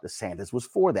 Well, DeSantis was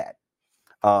for that.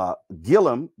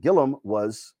 Gillum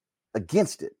was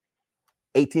against it.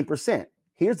 18%.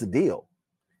 Here's the deal.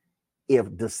 If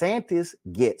DeSantis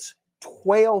gets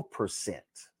 12%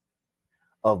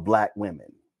 of Black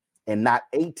women and not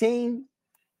 18,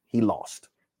 he lost.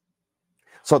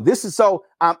 So this is so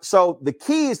the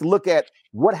key is to look at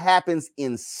what happens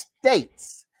in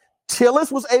states.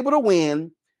 Tillis was able to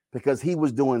win because he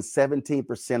was doing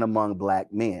 17% among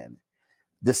Black men.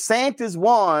 DeSantis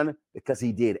won because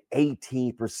he did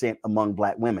 18% among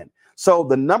Black women. So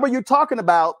the number you're talking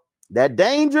about, that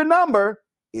danger number,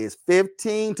 is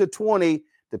 15 to 20,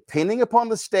 depending upon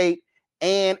the state,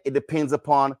 and it depends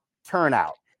upon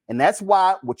turnout. And that's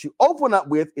why what you open up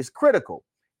with is critical.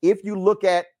 If you look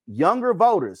at younger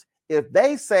voters, if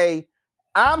they say,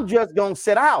 I'm just going to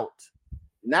sit out,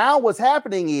 now what's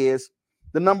happening is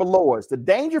the number lowers. The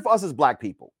danger for us as Black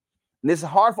people, and this is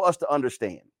hard for us to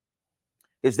understand,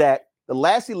 is that the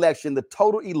last election, the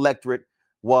total electorate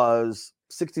was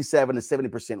 67 to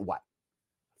 70% white.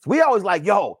 So we always like,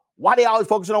 yo, why they always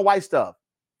focusing on white stuff?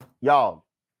 Y'all,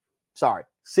 sorry,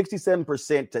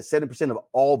 67% to 70% of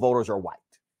all voters are white.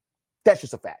 That's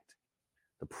just a fact.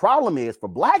 The problem is for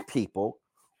Black people,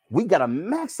 we got to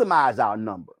maximize our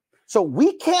number. So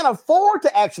we can't afford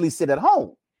to actually sit at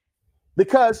home,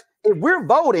 because if we're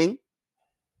voting,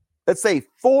 let's say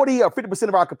 40 or 50%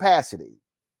 of our capacity,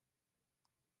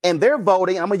 and they're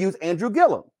voting, I'm going to use Andrew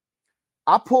Gillum.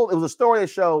 It was a story that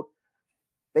showed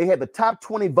they had the top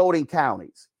 20 voting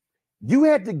counties. You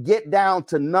had to get down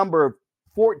to number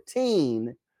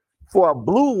 14 for a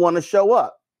blue one to show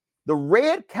up. The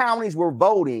red counties were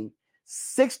voting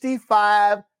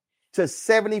 65 to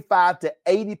 75 to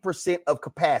 80% of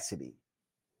capacity.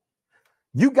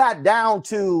 You got down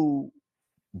to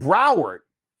Broward,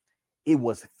 it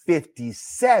was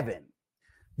 57.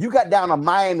 You got down to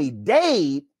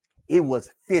Miami-Dade, it was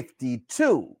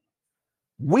 52.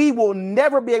 We will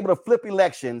never be able to flip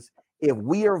elections if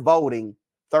we are voting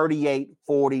 38,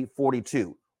 40,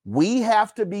 42. We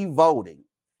have to be voting.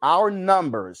 Our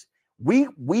numbers,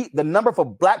 the number for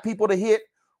Black people to hit,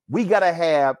 we got to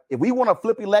have, if we want to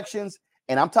flip elections,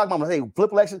 and I'm talking about, hey,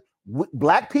 flip elections,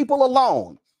 Black people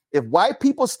alone. If white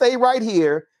people stay right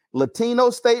here,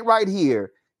 Latinos stay right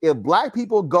here, if Black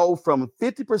people go from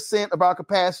 50% of our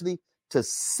capacity to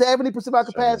 70% of our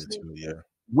capacity,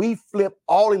 we flip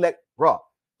all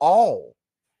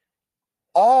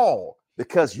all,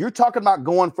 because you're talking about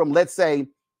going from, let's say,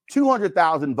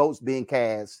 200,000 votes being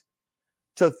cast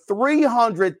to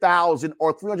 300,000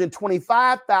 or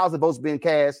 325,000 votes being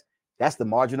cast. That's the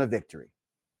margin of victory.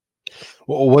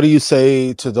 Well, what do you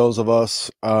say to those of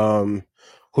us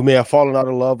who may have fallen out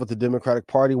of love with the Democratic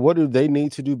Party? What do they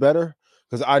need to do better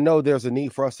because I know there's a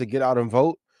need for us to get out and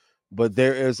vote, but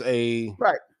there is a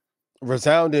Right.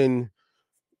 resounding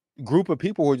group of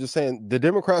people who are just saying the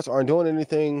Democrats aren't doing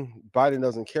anything. Biden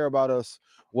doesn't care about us.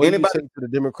 What do you say to the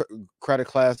Democratic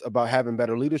class about having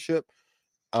better leadership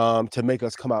to make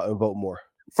us come out and vote more?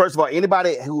 First of all,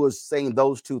 anybody who is saying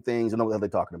those two things, you know what they're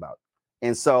talking about.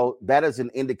 And so that is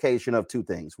an indication of two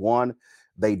things. One,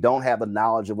 they don't have the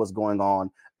knowledge of what's going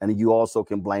on. And you also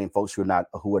can blame folks who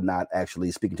are not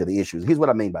actually speaking to the issues. Here's what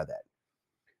I mean by that.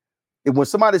 When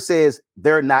somebody says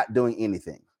they're not doing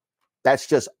anything, that's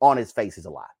just on its face is a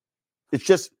lie.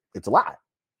 It's a lie.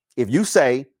 If you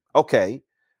say, okay,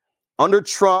 under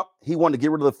Trump, he wanted to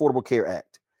get rid of the Affordable Care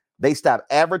Act. They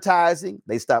stopped advertising.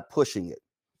 They stopped pushing it.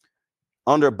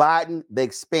 Under Biden, they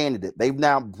expanded it. They've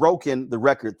now broken the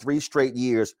record 3 straight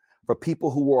years for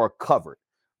people who are covered.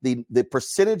 The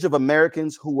percentage of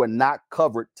Americans who are not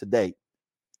covered today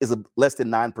is less than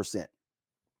 9%.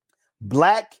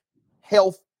 Black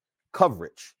health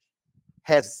coverage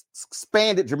has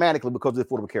expanded dramatically because of the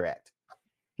Affordable Care Act.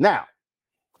 Now,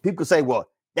 people can say, well,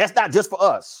 that's not just for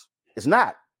us. It's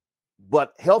not.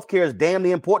 But healthcare is damn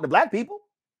near important to Black people.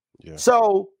 Yeah.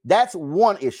 So that's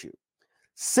one issue.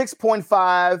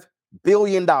 $6.5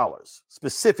 billion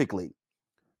specifically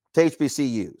to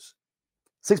HBCUs.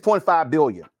 $6.5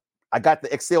 billion. I got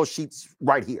the Excel sheets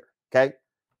right here. Okay.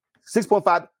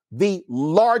 6.5, the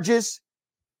largest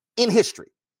in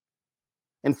history.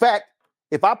 In fact,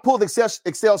 if I pull the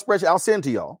Excel spreadsheet, I'll send it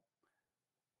to y'all.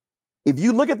 If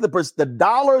you look at the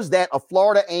dollars that a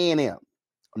Florida A&M,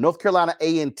 North Carolina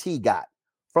A&T got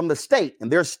from the state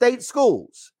and their state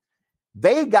schools,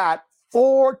 they got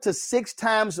 4 to 6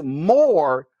 times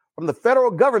more from the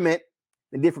federal government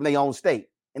than did from their own state,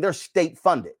 and they're state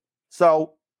funded.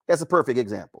 So that's a perfect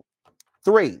example.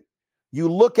 3, you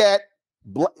look at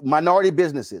minority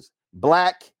businesses,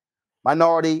 Black,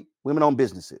 minority, women-owned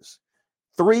businesses.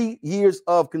 3 years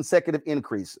of consecutive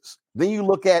increases. Then you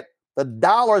look at the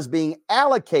dollars being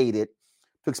allocated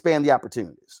to expand the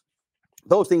opportunities.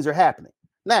 Those things are happening.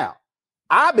 Now,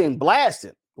 I've been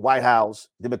blasting the White House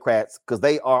Democrats because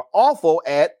they are awful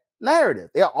at narrative.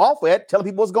 They are awful at telling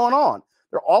people what's going on.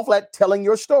 They're awful at telling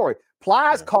your story.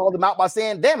 Plies called them out by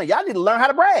saying, damn it, y'all need to learn how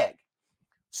to brag.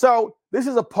 So this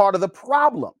is a part of the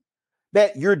problem,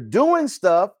 that you're doing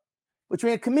stuff, but you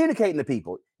ain't communicating to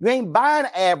people. You ain't buying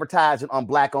advertising on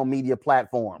Black-owned media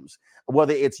platforms,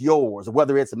 whether it's yours or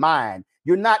whether it's mine.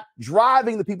 You're not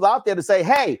driving the people out there to say,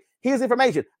 hey, here's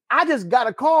information. I just got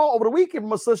a call over the weekend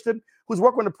from a sister who's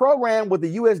working on a program with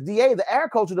the USDA, the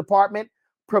Agriculture Department,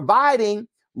 providing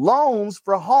loans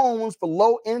for homes for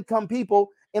low-income people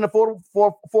in for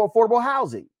affordable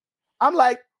housing. I'm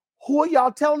like, who are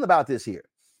y'all telling about this here?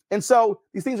 And so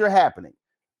these things are happening.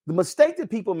 The mistake that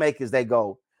people make is they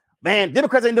go, man,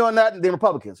 Democrats ain't doing nothing, they're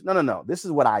Republicans. No. This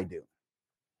is what I do.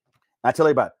 I tell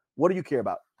everybody, what do you care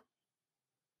about?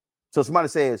 So somebody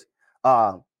says, here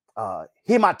are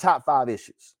my top 5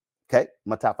 issues. Okay,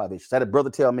 my top 5 issues. I had a brother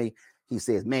tell me, he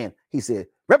said,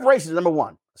 reparations is number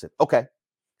 1. I said, okay.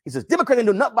 He says, Democrats ain't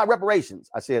doing nothing about reparations.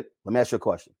 I said, let me ask you a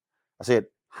question. I said,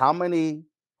 how many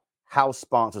House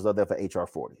sponsors are there for HR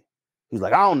 40? He's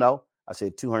like, I don't know. I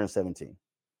said, 217.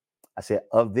 I said,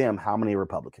 of them, how many are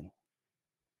Republican?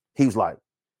 He was like,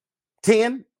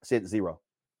 10. I said, 0.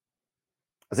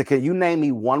 I said, can you name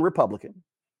me one Republican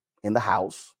in the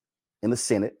House, in the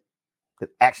Senate, that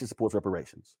actually supports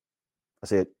reparations? I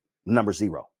said, number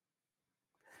 0.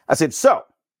 I said, so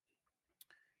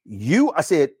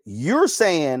you're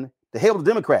saying to hell with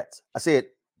the Democrats. I said,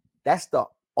 that's the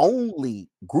only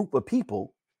group of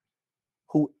people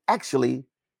who actually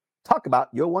talk about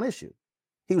your one issue.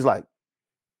 He was like,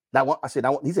 not one. I said,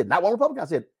 not one. He said, not one Republican. I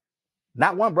said,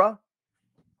 not one, bro.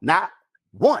 Not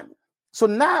one. So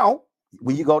now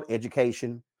when you go to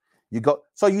education,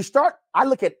 I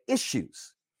look at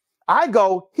issues. I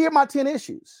go, here are my 10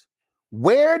 issues.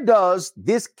 Where does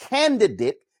this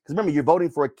candidate, because remember, you're voting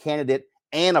for a candidate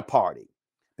and a party,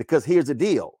 because here's the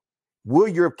deal. Will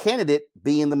your candidate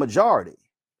be in the majority?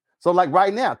 So like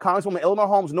right now, Congresswoman Eleanor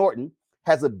Holmes Norton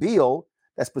has a bill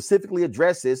that specifically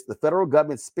addresses the federal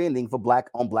government spending for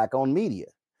Black-owned media.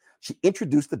 She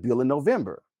introduced the bill in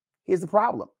November. Here's the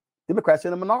problem. Democrats are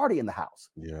in a minority in the House.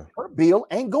 Yeah. Her bill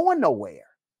ain't going nowhere.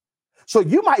 So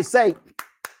you might say,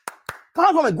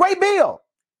 Congresswoman, great bill.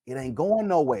 It ain't going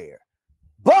nowhere.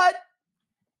 But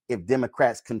if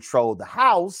Democrats control the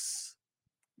House,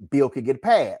 bill could get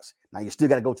passed. Now, you still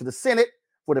got to go to the Senate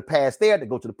for the pass there to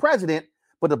go to the president.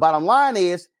 But the bottom line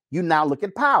is you now look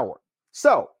at power.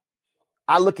 So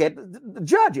I look at the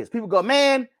judges. People go,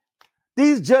 man,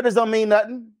 these judges don't mean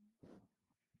nothing.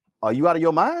 Are you out of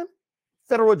your mind?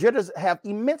 Federal judges have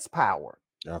immense power.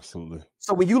 Absolutely.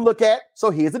 So when you look at, so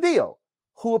here's the deal.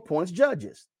 Who appoints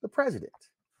judges? The president.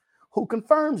 Who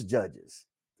confirms judges?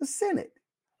 The Senate.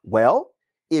 Well,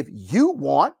 if you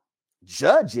want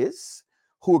judges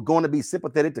who are going to be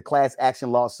sympathetic to class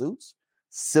action lawsuits,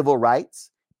 civil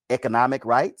rights, economic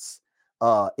rights,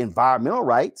 environmental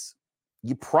rights,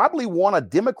 you probably want a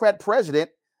Democrat president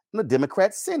and a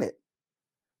Democrat Senate.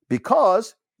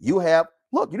 Because you have,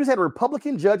 look, you just had a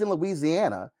Republican judge in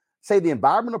Louisiana say the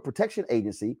Environmental Protection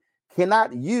Agency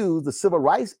cannot use the Civil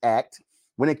Rights Act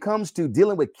when it comes to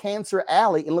dealing with Cancer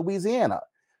Alley in Louisiana.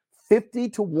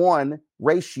 50-to-1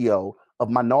 ratio of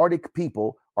minority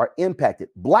people are impacted.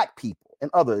 Black people and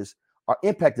others are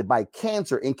impacted by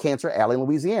cancer in Cancer Alley in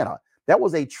Louisiana. That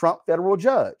was a Trump federal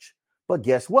judge. But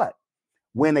guess what?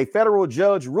 When a federal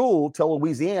judge ruled, tell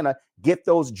Louisiana, get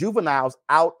those juveniles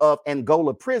out of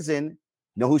Angola prison,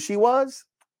 you know who she was?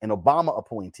 An Obama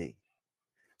appointee.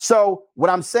 So what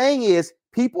I'm saying is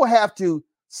people have to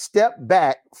step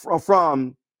back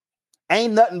from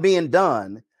ain't nothing being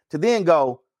done to then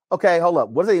go, okay, hold up.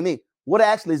 What does it mean? What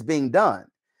actually is being done?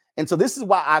 And so this is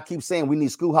why I keep saying we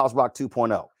need Schoolhouse Rock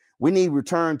 2.0. We need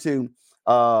return to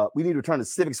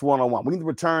Civics 101. We need to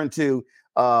return to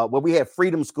where we have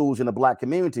freedom schools in the Black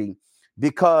community,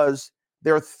 because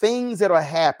there are things that are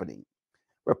happening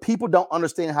where people don't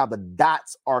understand how the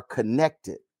dots are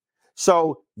connected.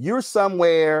 So you're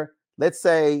somewhere, let's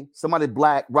say somebody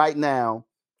Black right now,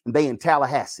 and they in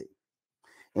Tallahassee,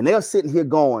 and they're sitting here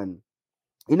going,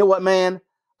 you know what, man,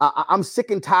 I'm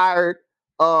sick and tired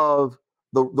of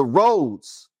the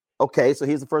roads. Okay, so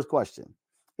here's the first question.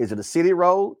 Is it a city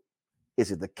road? Is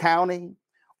it the county?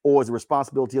 Or is it the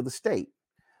responsibility of the state?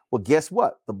 Well, guess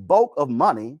what? The bulk of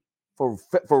money for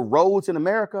roads in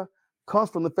America comes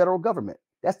from the federal government.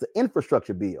 That's the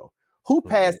infrastructure bill. Who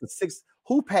passed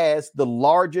the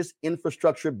largest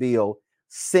infrastructure bill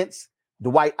since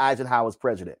Dwight Eisenhower's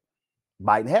president?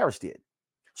 Biden-Harris did.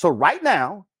 So right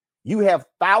now, you have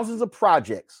thousands of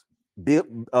projects,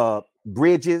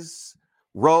 bridges,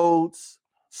 roads,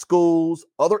 schools,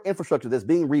 other infrastructure that's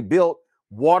being rebuilt,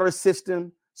 water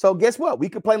system. So guess what? We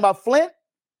complain about Flint.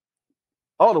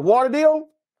 Oh, the water deal?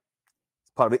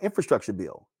 It's part of the infrastructure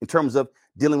bill in terms of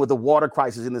dealing with the water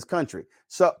crisis in this country.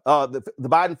 So the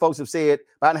Biden folks have said,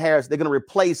 Biden-Harris, they're going to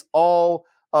replace all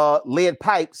lead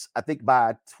pipes, I think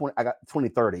by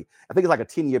 2030. I think it's like a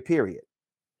 10-year period.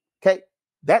 Okay,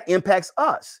 that impacts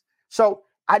us. So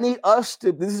I need us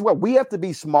to, this is where we have to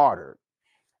be smarter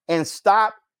and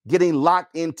stop getting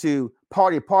locked into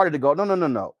party to go,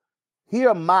 no. Here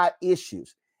are my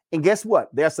issues. And guess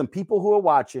what? There are some people who are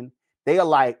watching. They are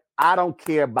like, I don't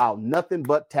care about nothing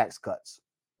but tax cuts.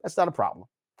 That's not a problem.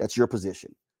 That's your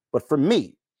position. But for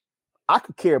me, I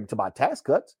could care about tax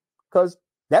cuts because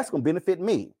that's going to benefit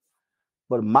me.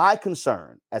 But my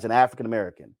concern as an African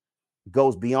American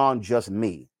goes beyond just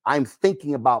me. I'm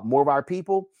thinking about more of our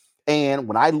people. And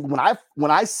when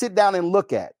I sit down and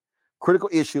look at critical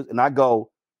issues and I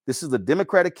go, this is the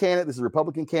Democratic candidate, this is a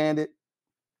Republican candidate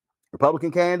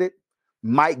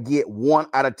might get 1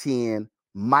 out of 10,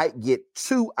 might get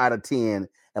 2 out of 10,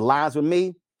 and lines with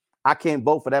me, I can't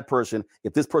vote for that person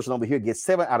if this person over here gets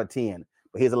 7 out of 10.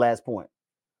 But here's the last point.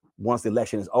 Once the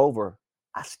election is over,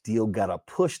 I still got to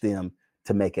push them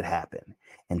to make it happen.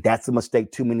 And that's a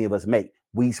mistake too many of us make.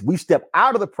 We step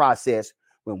out of the process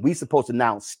when we're supposed to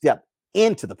now step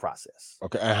into the process.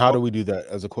 Okay, and how do we do that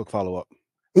as a quick follow-up?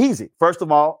 Easy. First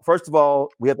of all,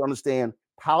 we have to understand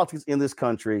politics in this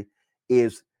country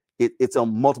is it's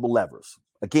on multiple levers.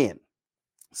 Again,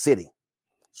 city,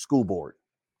 school board,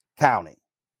 county,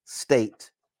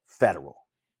 state, federal.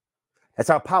 That's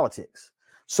our politics.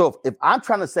 So if I'm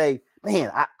trying to say,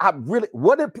 man, I really,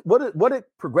 what did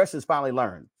progressives finally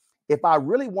learn? If I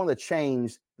really want to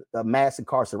change the mass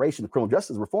incarceration, the criminal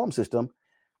justice reform system,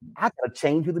 I got to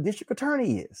change who the district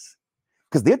attorney is,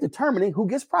 because they're determining who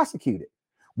gets prosecuted.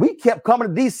 We kept coming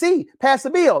to DC, pass the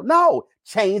bill. No,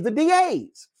 change the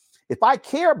DAs. If I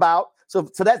care about, so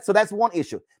that's one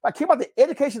issue. If I care about the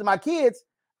education of my kids,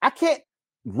 I can't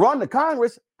run to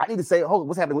Congress. I need to say, oh,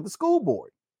 what's happening with the school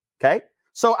board? Okay.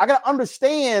 So I got to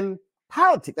understand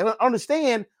politics. I got to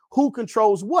understand who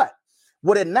controls what.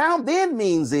 What it now then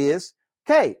means is,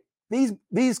 okay,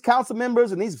 these council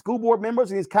members and these school board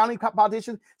members and these county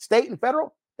politicians, state and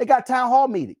federal, they got town hall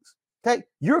meetings. Okay.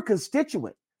 You're a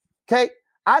constituent. Okay.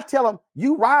 I tell them,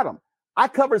 you ride them. I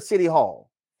covered City Hall.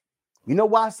 You know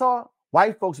why I saw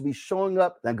white folks be showing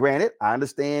up? Now, granted, I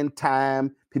understand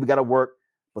time, people got to work,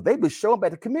 but they be showing up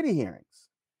at the committee hearings,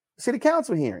 city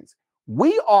council hearings.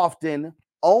 We often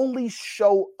only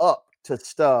show up to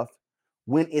stuff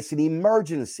when it's an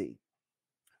emergency,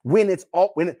 when they're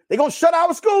going to shut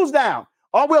our schools down.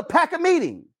 or we'll pack a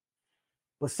meeting.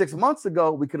 But 6 months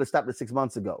ago, we could have stopped it 6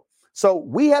 months ago. So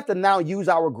we have to now use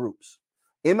our groups.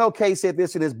 MLK said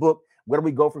this in his book, Where Do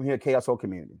We Go From Here, Chaos or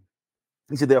Community?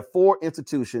 He said there are 4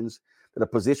 institutions that are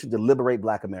positioned to liberate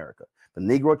Black America: the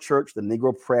Negro Church, the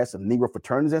Negro Press, the Negro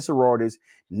fraternities and sororities,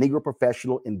 Negro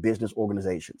professional and business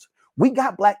organizations. We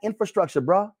got Black infrastructure,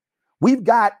 bro. We've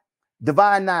got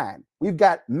Divine Nine. We've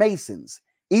got Masons,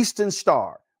 Eastern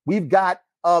Star. We've got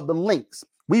the Links.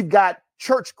 We've got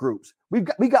church groups. We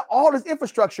got all this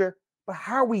infrastructure, but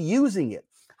how are we using it?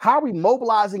 How are we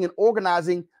mobilizing and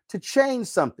organizing to change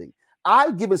something?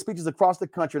 I've given speeches across the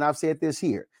country, and I've said this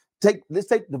here. Let's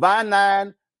take Divine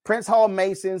Nine, Prince Hall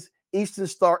Masons, Eastern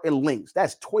Star, and Links.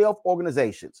 That's 12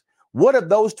 organizations. What if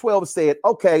those 12 said,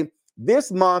 okay,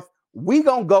 this month we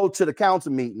gonna go to the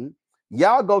council meeting,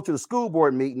 y'all go to the school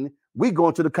board meeting, we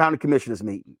going to the county commissioners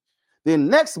meeting. Then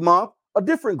next month, a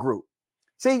different group.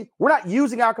 See, we're not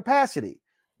using our capacity.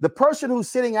 The person who's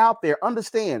sitting out there,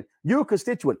 understand, you're a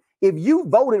constituent. If you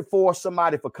voted for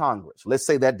somebody for Congress, let's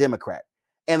say that Democrat,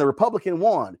 and the Republican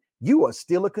won, you are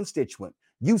still a constituent.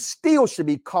 You still should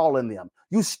be calling them.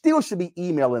 You still should be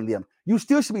emailing them. You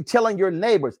still should be telling your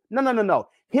neighbors, no.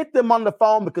 Hit them on the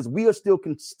phone because we are still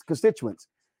constituents.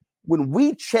 When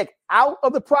we check out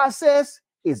of the process,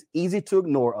 it's easy to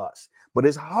ignore us. But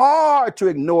it's hard to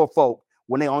ignore folk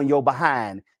when they're on your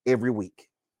behind every week.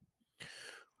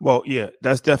 Well, yeah,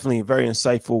 that's definitely very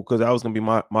insightful, because that was going to be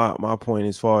my point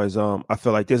as far as I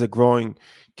feel like there's a growing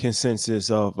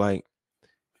consensus of like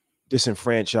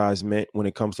disenfranchisement when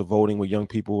it comes to voting with young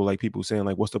people, like people saying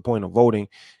like, what's the point of voting?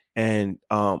 And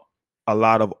a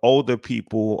lot of older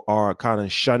people are kind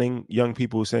of shunning young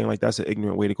people, saying like that's an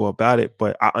ignorant way to go about it.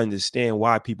 But I understand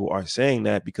why people are saying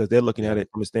that, because they're looking at it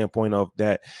from a standpoint of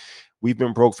that we've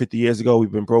been broke 50 years ago.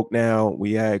 We've been broke now.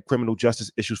 We had criminal justice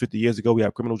issues 50 years ago. We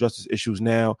have criminal justice issues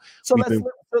now. So I'm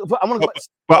going to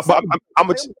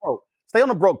stay on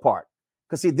the broke part.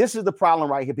 Because see, this is the problem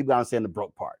right here. People don't understand the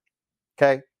broke part.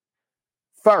 Okay.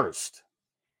 First,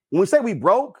 when we say we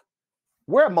broke,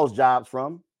 where are most jobs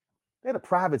from? They're the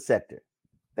private sector.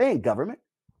 They ain't government.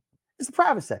 It's the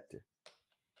private sector.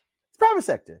 It's private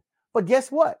sector. But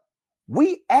guess what?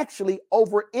 We actually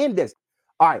over-index.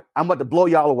 All right, I'm about to blow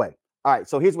y'all away. All right,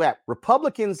 so here's what happened.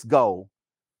 Republicans go,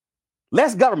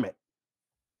 less government.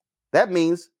 That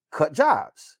means cut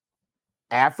jobs.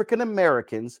 African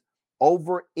Americans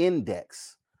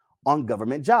over-index on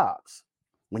government jobs.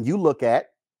 When you look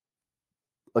at,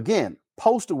 again,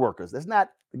 postal workers, that's not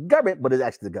the government, but it's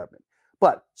actually the government.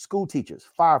 But school teachers,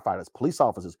 firefighters, police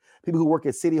officers, people who work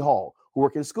at City Hall, who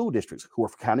work in school districts, who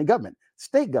work for county government,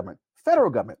 state government, federal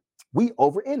government, we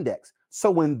over-index.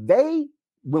 So when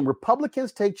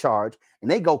Republicans take charge and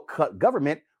they go cut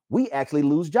government, we actually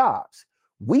lose jobs.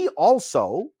 We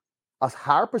also, a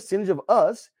higher percentage of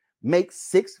us make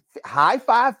high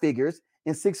 5 figures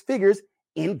and 6 figures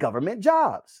in government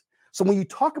jobs. So when you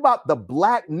talk about the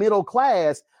Black middle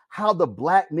class, how the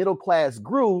Black middle class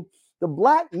grew, the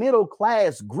Black middle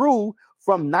class grew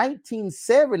from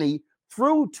 1970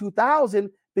 through 2000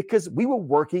 because we were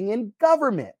working in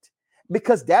government,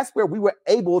 because that's where we were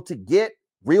able to get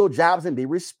real jobs and be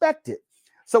respected.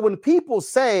 So when people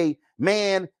say,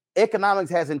 man, economics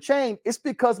hasn't changed, it's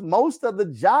because most of the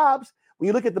jobs, when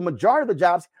you look at the majority of the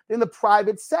jobs, they're in the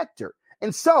private sector.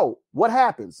 And so what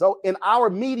happens? So in our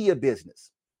media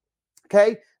business,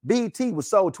 okay, BET was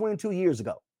sold 22 years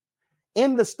ago.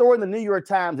 In the story in the New York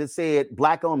Times, it said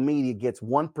Black-owned media gets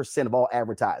 1% of all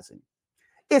advertising.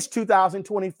 It's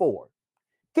 2024.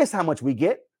 Guess how much we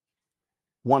get?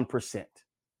 1%.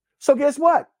 So guess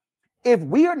what? If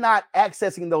we are not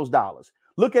accessing those dollars,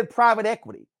 look at private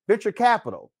equity, venture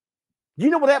capital. You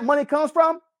know where that money comes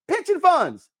from? Pension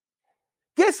funds.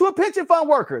 Guess who are pension fund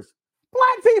workers?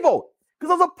 Black people,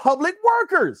 because those are public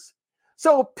workers.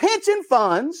 So pension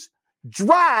funds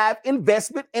drive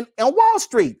investment on Wall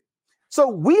Street. So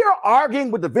we are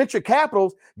arguing with the venture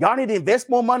capitals, y'all need to invest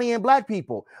more money in Black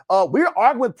people. We're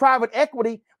arguing with private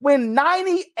equity when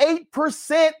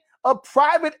 98% of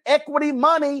private equity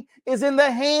money is in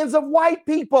the hands of white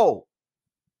people.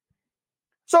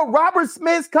 So Robert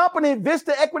Smith's company,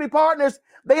 Vista Equity Partners,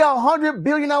 they are a $100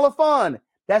 billion fund.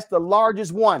 That's the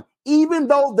largest one. Even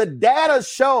though the data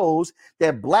shows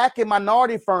that Black and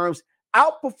minority firms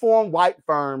outperform white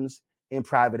firms in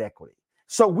private equity.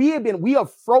 So we are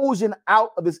frozen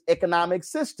out of this economic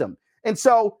system. And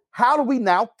so how do we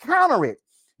now counter it?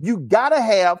 You got to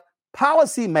have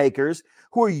policymakers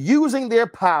who are using their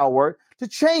power to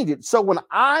change it. So when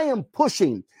I am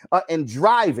pushing and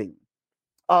driving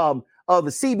the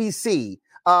CBC,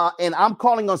 and I'm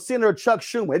calling on Senator Chuck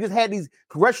Schumer, I just had these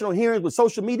congressional hearings with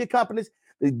social media companies.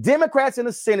 The Democrats in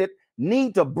the Senate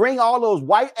need to bring all those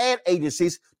white ad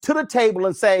agencies to the table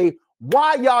and say,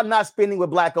 why y'all not spending with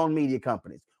black-owned media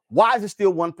companies? Why is it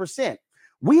still 1%?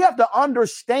 We have to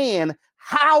understand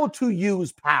how to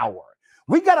use power.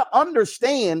 We got to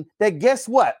understand that, guess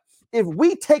what? If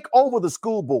we take over the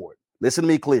school board, listen to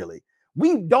me clearly,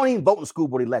 we don't even vote in school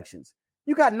board elections.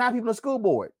 You got 9 people in the school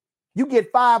board. You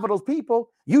get 5 of those people,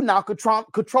 you now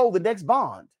control the next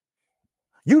bond.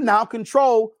 You now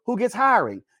control who gets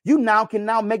hiring. You now can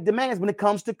make demands when it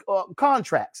comes to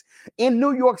contracts. In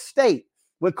New York State,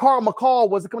 when Carl McCall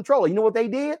was the controller, you know what they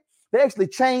did? They actually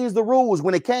changed the rules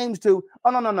when it came to,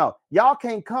 no. Y'all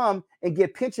can't come and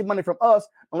get pension money from us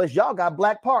unless y'all got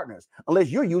black partners, unless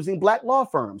you're using black law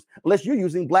firms, unless you're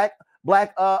using black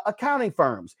accounting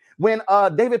firms. When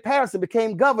David Patterson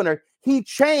became governor, he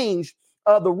changed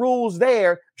the rules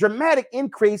there. Dramatic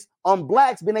increase on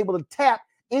blacks being able to tap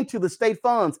into the state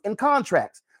funds and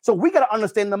contracts. So we got to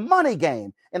understand the money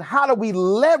game and how do we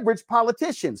leverage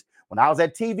politicians. When I was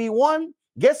at TV1,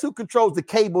 guess who controls the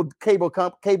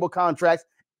cable contracts?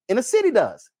 And the city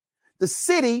does. The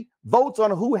city votes on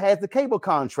who has the cable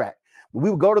contract. When we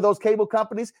would go to those cable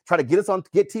companies, try to get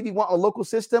TV1 on a local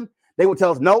system, they would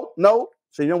tell us no.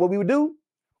 So you know what we would do?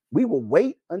 We would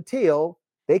wait until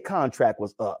their contract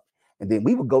was up. And then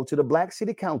we would go to the black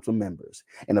city council members.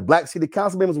 And the black city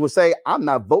council members would say, I'm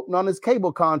not voting on this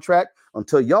cable contract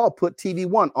until y'all put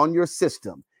TV1 on your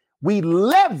system. We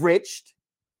leveraged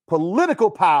political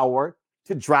power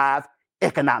to drive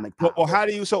economic power. Well, how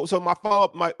do you, so my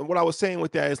follow-up, what I was saying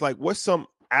with that is like, what's some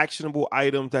actionable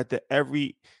items that the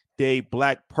everyday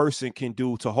black person can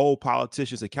do to hold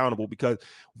politicians accountable? Because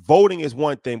voting is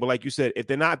one thing, but like you said, if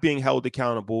they're not being held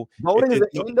accountable, voting is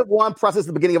the end of one process,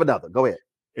 the beginning of another. Go ahead.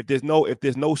 If there's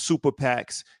no super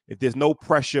PACs, if there's no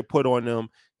pressure put on them,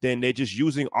 then they're just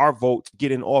using our vote to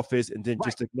get in office and then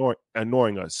just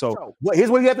ignoring us. So here's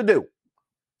what you have to do.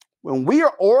 When we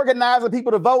are organizing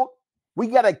people to vote, we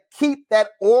got to keep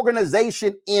that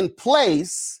organization in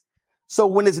place. So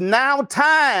when it's now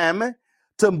time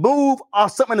to move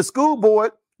something in the school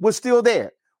board, we're still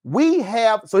there.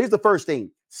 So here's the first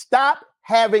thing. Stop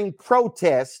having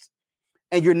protests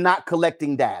and you're not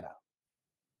collecting data.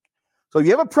 So if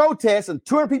you have a protest and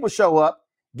 200 people show up,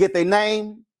 get their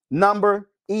name, number,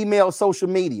 email, social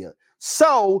media.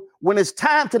 So when it's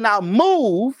time to now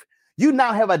move, you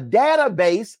now have a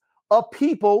database of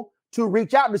people to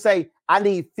reach out and say, I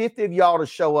need 50 of y'all to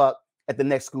show up at the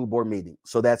next school board meeting.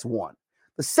 So that's one.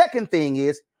 The second thing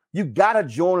is you got to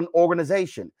join an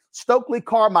organization. Stokely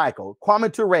Carmichael,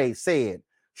 Kwame Ture said,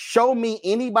 show me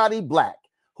anybody black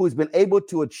who's been able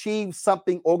to achieve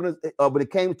something when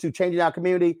it came to changing our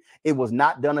community. It was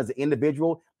not done as an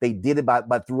individual. They did it by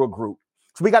through a group.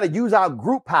 So we got to use our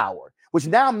group power, which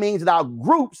now means that our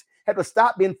groups have to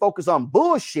stop being focused on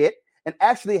bullshit and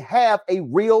actually have a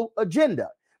real agenda,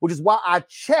 which is why I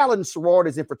challenge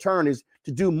sororities and fraternities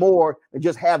to do more than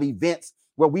just have events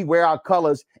where we wear our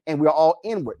colors and we're all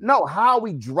inward. No, how are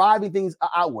we driving things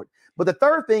outward? But the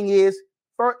third thing is,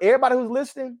 for everybody who's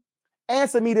listening,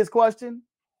 answer me this question.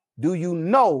 Do you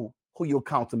know who your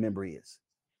council member is?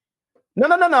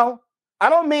 No. I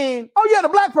don't mean, oh yeah, the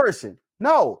black person.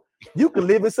 No, you can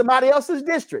live in somebody else's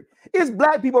district. It's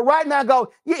black people right now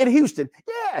go, yeah, in Houston.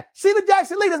 Yeah, Sheila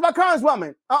Jackson Lee, that's my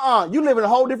congresswoman. You live in a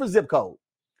whole different zip code.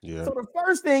 Yeah. So the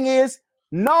first thing is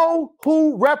know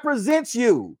who represents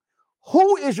you.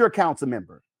 Who is your council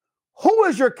member? Who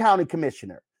is your county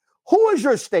commissioner? Who is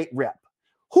your state rep?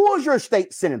 Who is your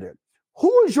state senator?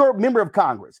 Who is your member of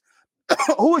Congress?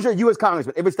 Who is your U.S.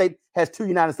 congressman? Every state has 2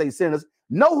 United States senators.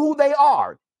 Know who they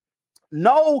are.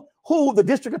 Know who the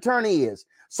district attorney is.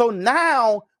 So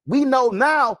now we know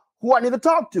now who I need to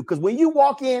talk to. Because when you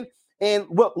walk in and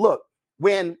look,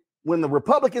 when the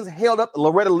Republicans held up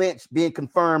Loretta Lynch being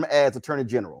confirmed as attorney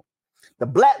general, the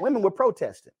black women were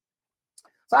protesting.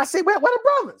 So I said, where the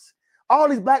brothers? All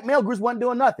these black male groups wasn't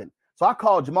doing nothing. So I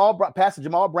called Pastor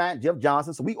Jamal Bryant, Jeff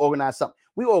Johnson. So we organized something.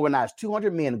 We organized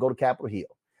 200 men to go to Capitol Hill.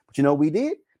 But you know what we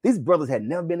did? These brothers had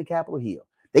never been to Capitol Hill.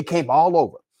 They came all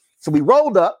over. So we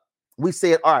rolled up. We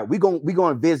said, all right, we're going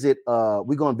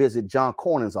to visit John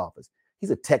Cornyn's office.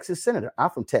 He's a Texas senator. I'm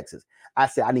from Texas. I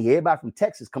said, I need everybody from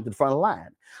Texas come to the front of the line.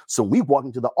 So we walked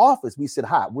into the office. We said,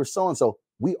 hi, we're so-and-so.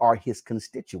 We are his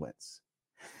constituents.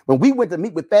 When we went to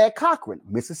meet with Thad Cochran,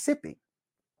 Mississippi,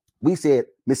 we said,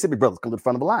 Mississippi brothers, come to the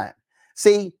front of the line.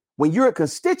 See, when you're a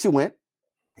constituent,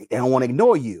 they don't want to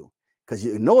ignore you because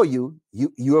you ignore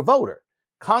you're a voter.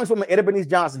 Congresswoman Etta Bernice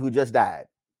Johnson, who just died,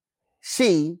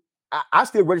 I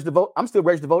still registered to vote. I'm still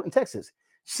registered to vote in Texas.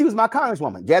 She was my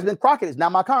congresswoman. Jasmine Crockett is now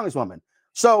my congresswoman.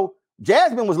 So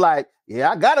Jasmine was like,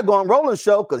 Yeah, I gotta go on Roland's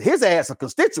show because his ass a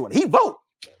constituent. He vote.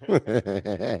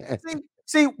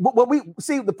 see, what we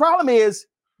see. The problem is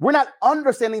we're not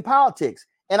understanding politics,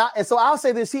 and so I'll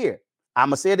say this here. I'm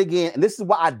gonna say it again, and this is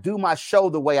why I do my show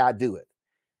the way I do it.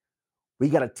 We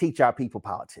got to teach our people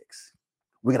politics.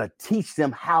 We got to teach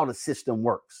them how the system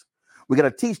works. We got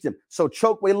to teach them. So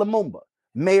Chokwe Lumumba,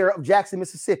 mayor of Jackson,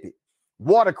 Mississippi,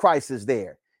 water crisis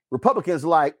there. Republicans are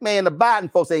like, man, the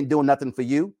Biden folks ain't doing nothing for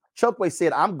you. Chokwe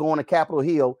said, I'm going to Capitol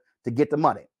Hill to get the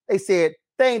money. They said,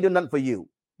 they ain't doing nothing for you.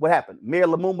 What happened? Mayor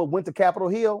Lumumba went to Capitol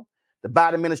Hill. The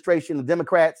Biden administration, the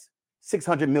Democrats,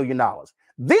 $600 million.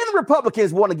 Then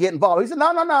Republicans want to get involved. He said,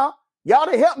 no. Y'all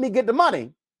didn't help me get the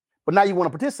money, but now you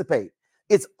want to participate.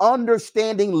 It's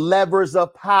understanding levers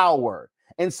of power.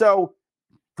 And so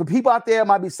for people out there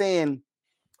might be saying,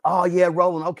 oh, yeah,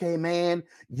 Roland, okay, man,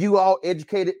 you all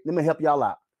educated. Let me help y'all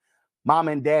out. Mom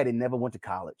and daddy never went to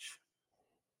college.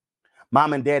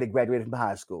 Mom and daddy graduated from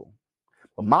high school.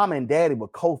 But mom and daddy were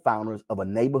co-founders of a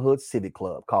neighborhood civic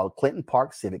club called Clinton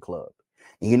Park Civic Club.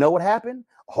 And you know what happened?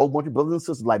 A whole bunch of brothers and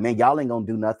sisters like, man, y'all ain't going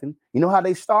to do nothing. You know how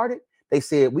they started? They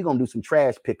said, we're going to do some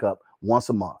trash pickup once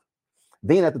a month.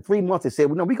 Then after 3 months, they said,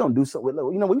 well, no, we're going to do something.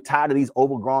 You know, we're tired of these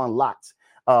overgrown lots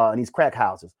and these crack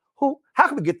houses. How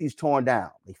can we get these torn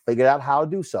down? They figured out how to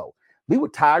do so. We were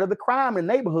tired of the crime in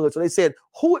the neighborhood. So they said,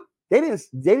 they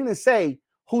didn't say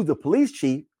who's the police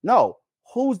chief. No,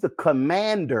 who's the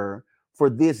commander for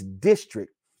this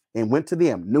district, and went to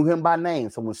them, knew him by name.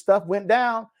 So when stuff went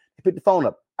down, he picked the phone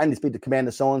up. I need to speak to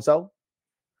Commander so-and-so.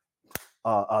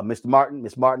 Mr. Martin,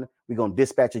 Miss Martin, we're going to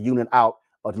dispatch a unit out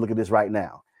to look at this right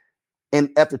now. And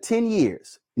after 10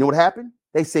 years, you know what happened?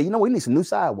 They said, we need some new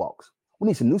sidewalks. We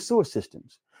need some new sewer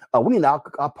systems. We need our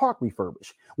park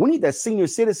refurbished. We need that senior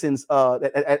citizens,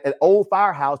 at old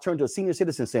firehouse turned to a senior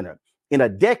citizen center. In a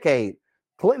decade,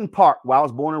 Clinton Park, where I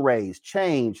was born and raised,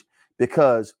 changed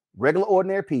because regular,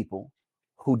 ordinary people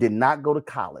who did not go to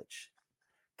college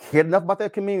cared enough about their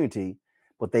community,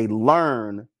 but they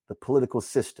learned the political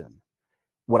system.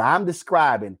 What I'm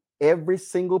describing, every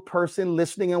single person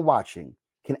listening and watching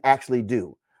can actually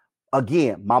do.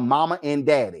 Again, my mama and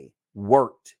daddy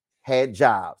worked, had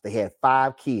jobs. They had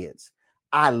 5 kids.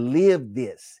 I lived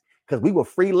this because we were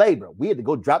free labor. We had to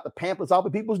go drop the pamphlets off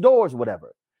at people's doors or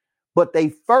whatever. But they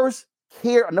first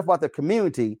cared enough about their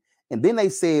community. And then they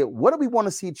said, what do we want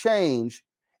to see change?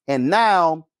 And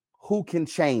now who can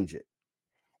change it?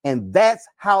 And that's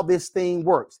how this thing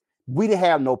works. We didn't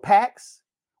have no PACs.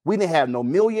 We didn't have no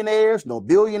millionaires, no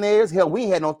billionaires. Hell, we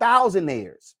had no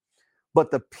thousandaires.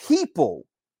 But the people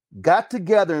got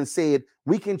together and said,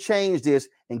 we can change this.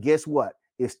 And guess what?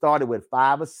 It started with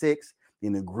 5 or 6,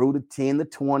 then it grew to 10 to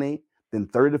 20, then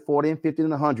 30 to 40 and 50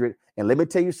 and 100. And let me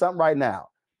tell you something right now.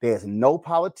 There's no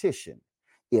politician,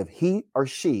 if he or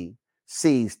she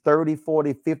sees 30,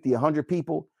 40, 50, 100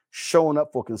 people showing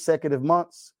up for consecutive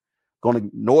months, going to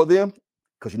ignore them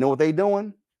because you know what they're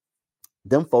doing?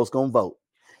 Them folks going to vote.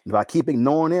 If I keep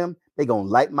ignoring them, they're going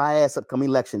to light my ass up come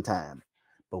election time.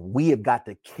 But we have got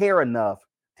to care enough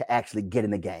to actually get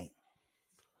in the game.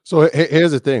 So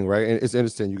here's the thing, right? And it's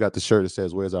interesting. You got the shirt that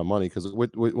says, where's our money? Because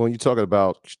when you're talking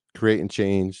about creating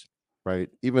change, right?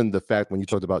 Even the fact when you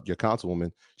talked about your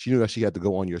councilwoman, she knew that she had to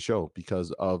go on your show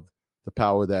because of the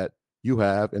power that you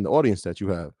have and the audience that you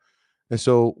have. And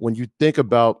so when you think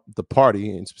about the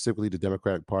party, and specifically the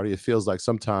Democratic Party, it feels like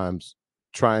sometimes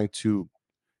trying to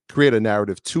create a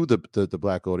narrative to the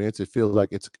black audience, it feels like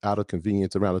it's out of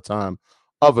convenience around the time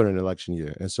of an election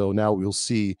year. And so now we'll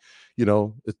see,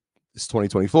 it's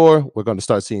 2024. We're going to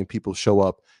start seeing people show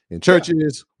up in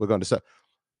churches. Yeah. We're going to start,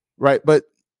 right? But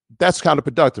that's kind of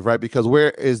productive, right? Because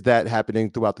where is that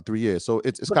happening throughout the 3 years? So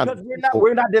it's kind of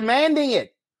we're not demanding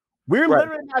it. We're right.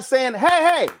 Literally not saying,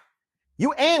 hey,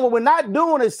 you ain't. What we're not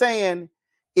doing is saying,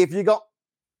 if you're gonna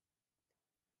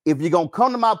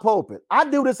come to my pulpit, I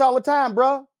do this all the time,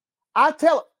 bro. I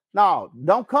tell it, no,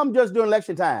 don't come just during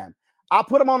election time. I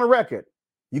put them on the record.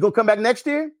 You gonna come back next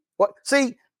year? What?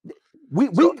 See,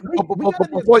 before you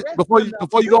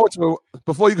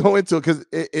go into it, because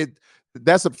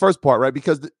that's the first part, right?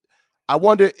 Because I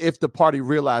wonder if the party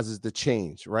realizes the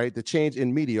change, right? The change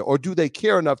in media, or do they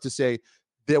care enough to say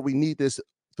that we need this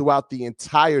throughout the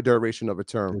entire duration of a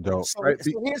term? Right?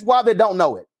 So here's why they don't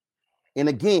know it. And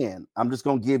again, I'm just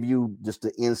going to give you just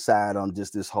the insight on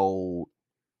just this whole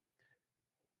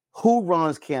who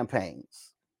runs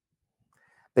campaigns.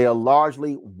 They are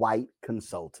largely white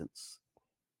consultants.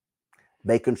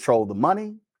 They control the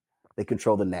money. They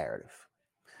control the narrative.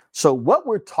 So what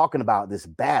we're talking about, this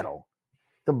battle,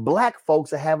 the black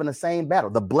folks are having the same battle.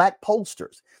 The black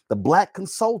pollsters, the black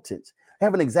consultants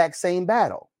have an exact same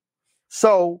battle.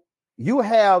 So you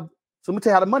have So let me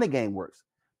tell you how the money game works.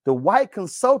 The white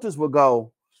consultants will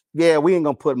go, yeah, we ain't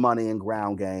gonna put money in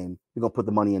ground game. We're gonna put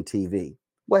the money in TV.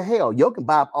 Well, hell, you can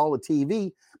buy up all the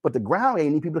TV, but the ground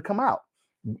game need people to come out.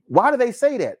 Why do they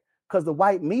say that? Because the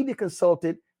white media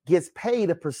consultant gets paid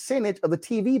a percentage of the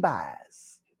TV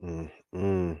buys. They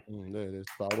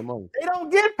follow the money. They don't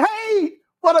get paid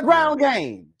for the ground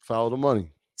game. Follow the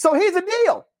money. So here's the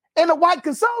deal. And the white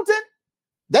consultant,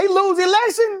 they lose the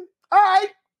election. All right,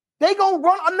 they gonna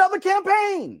run another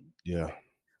campaign. Yeah.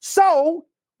 So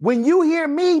when you hear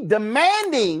me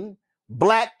demanding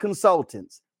black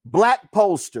consultants, black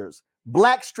posters,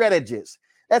 black strategists,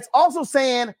 that's also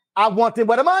saying I want them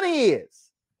where the money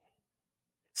is.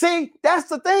 See, that's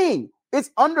the thing. It's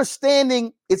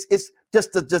understanding. It's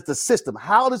just the system,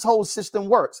 how this whole system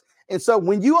works. And so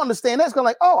when you understand that, it's going to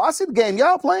like, oh, I see the game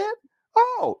y'all playing.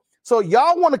 Oh, so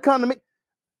y'all want to come to me.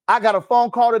 I got a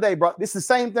phone call today, bro. This is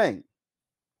the same thing.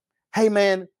 Hey,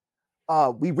 man,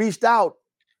 we reached out.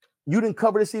 You didn't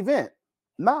cover this event.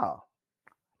 Nah.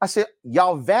 I said,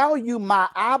 y'all value my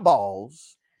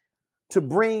eyeballs to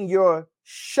bring your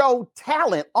show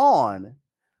talent on,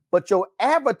 but your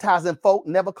advertising folk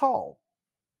never call.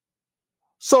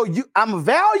 So I'm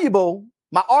valuable.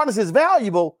 My artist is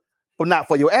valuable, but not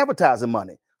for your advertising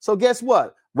money. So guess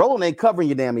what? Roland ain't covering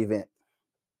your damn event.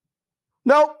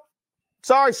 Nope.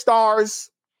 Sorry, Stars.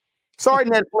 Sorry,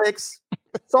 Netflix.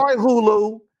 Sorry,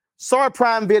 Hulu. Sorry,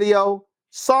 Prime Video.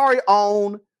 Sorry,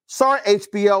 OWN. Sorry,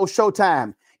 HBO,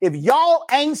 Showtime. If y'all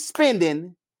ain't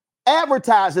spending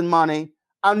advertising money,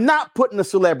 I'm not putting the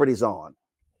celebrities on.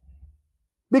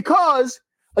 Because,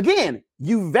 again,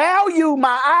 you value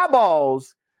my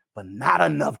eyeballs, but not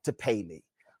enough to pay me.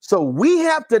 So we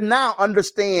have to now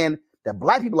understand that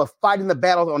black people are fighting the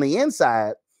battles on the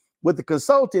inside with the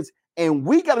consultants, and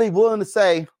we got to be willing to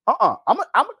say, look, I'm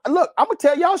gonna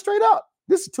tell y'all straight up.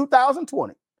 This is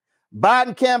 2020.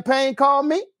 Biden campaign called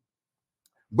me.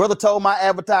 Brother told my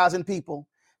advertising people,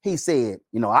 he said,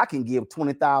 I can give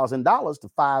 $20,000 to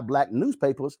 5 black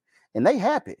newspapers and they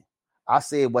happy. I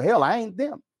said, well, hell, I ain't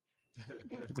them.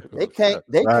 They can't.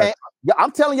 Yeah,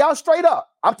 I'm telling y'all straight up.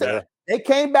 They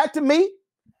came back to me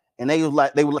and they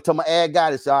would tell my ad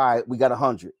guy, they said, all right, we got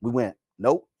 100. We went,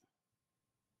 nope.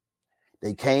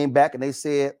 They came back and they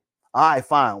said, all right,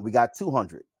 fine, we got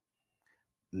 200.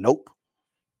 Nope.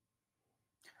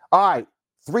 All right,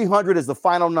 300 is the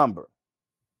final number.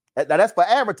 Now that's for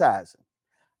advertising.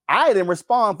 I didn't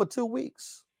respond for 2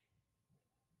 weeks.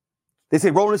 They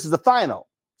said, Roland, this is the final.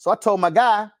 So I told my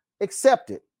guy, accept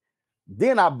it.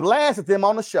 Then I blasted them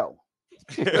on the show.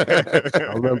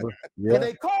 I remember. Yeah. And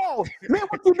they called, man,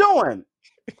 what you doing?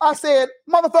 I said,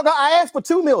 motherfucker, I asked for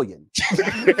 $2 million.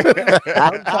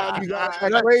 Sometimes you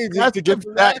gotta crazy to get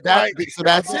that. So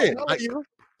that's it.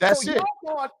 That's it.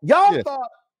 Y'all thought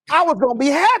I was gonna be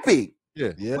happy.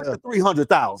 Yeah. With the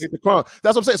 300,000. Take the crumb.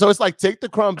 That's what I'm saying. So it's like take the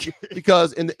crumb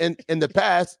because in the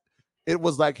past it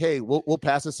was like, hey, we'll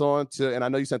pass this on to, and I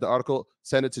know you sent the article,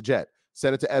 send it to Jet,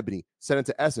 send it to Ebony, send it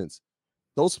to Essence.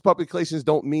 Those publications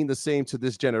don't mean the same to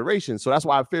this generation. So that's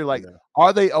why I feel like,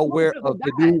 are they aware of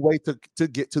the new way to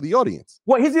get to the audience?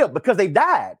 Well, here's the deal, because they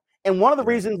died. And one of the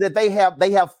reasons that they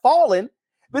have fallen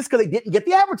is because they didn't get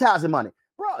the advertising money.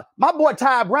 Bro, my boy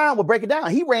Ty Brown will break it down.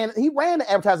 He ran the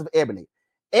advertising for Ebony.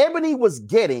 Ebony was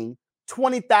getting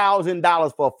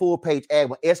 $20,000 for a full page ad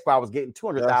when Esquire was getting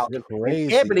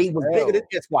 $200,000. Ebony was bigger than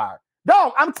Esquire.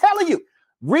 Dog, I'm telling you,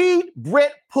 read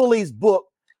Brett Pulley's book,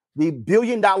 The $1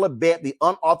 Billion Bet, the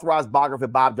unauthorized biography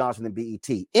of Bob Johnson and BET.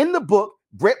 In the book,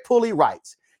 Brett Pulley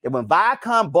writes that when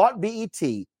Viacom bought BET,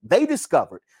 they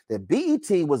discovered that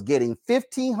BET was getting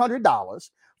 $1,500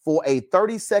 for a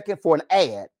 30-second for an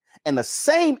ad, and the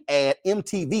same ad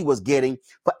MTV was getting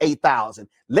for $8,000.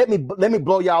 Let me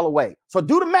blow y'all away. So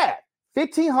do the math.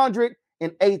 $1,500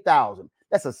 and $8,000.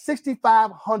 That's a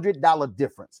 $6,500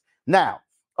 difference. Now,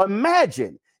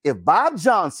 imagine if Bob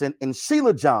Johnson and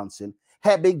Sheila Johnson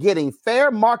had been getting fair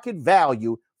market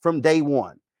value from day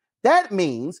one. That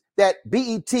means that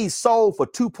BET sold for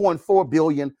 $2.4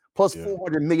 billion plus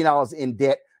 $400 million in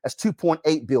debt. That's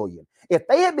 $2.8 billion. If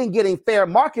they had been getting fair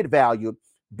market value,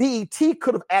 BET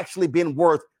could have actually been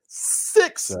worth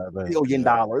 $6 billion.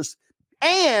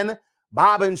 And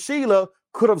Bob and Sheila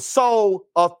could have sold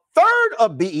a third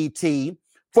of BET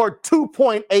for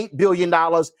 $2.8 billion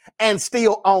and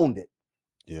still owned it.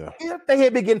 Yeah. If they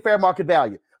had been getting fair market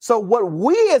value. So what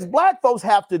we as black folks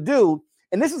have to do,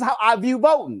 and this is how I view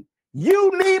voting,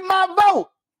 you need my vote.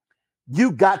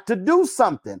 You got to do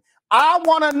something. I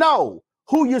want to know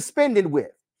who you're spending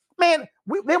with. Man,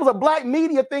 there was a black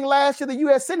media thing last year, the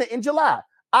U.S. Senate in July.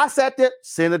 I sat there,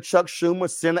 Senator Chuck Schumer,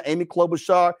 Senator Amy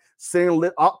Klobuchar,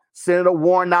 Senator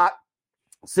Warnock,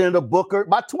 Senator Booker,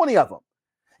 about 20 of them.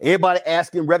 Everybody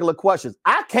asking regular questions.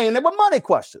 I came there with money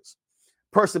questions.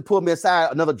 Person pulled me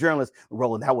aside, another journalist,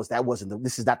 Roland,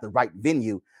 this is not the right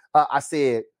venue. I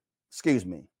said, excuse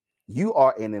me, you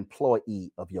are an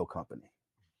employee of your company.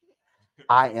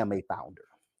 I am a founder.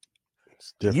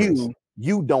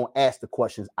 You don't ask the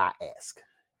questions I ask.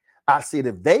 I said,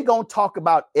 if they gonna talk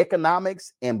about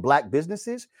economics and black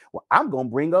businesses, well, I'm gonna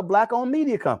bring up black-owned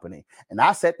media company. And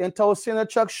I sat there and told Senator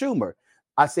Chuck Schumer,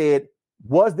 I said,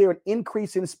 was there an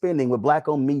increase in spending with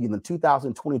black-owned media in the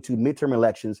 2022 midterm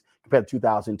elections compared to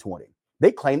 2020?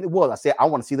 They claimed it was. I said, I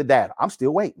want to see the data. I'm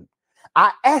still waiting.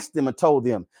 I asked them and told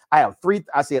them, I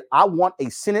said, I want a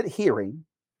Senate hearing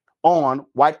on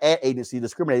white ad agency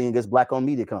discriminating against black-owned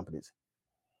media companies.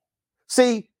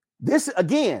 See, this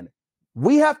again,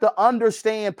 we have to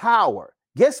understand power.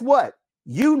 Guess what?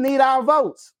 You need our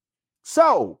votes.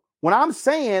 So when I'm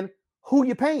saying who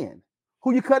you paying,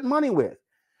 who you cutting money with,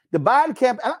 the Biden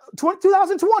campaign,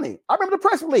 2020, I remember the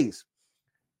press release.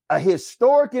 A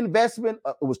historic investment,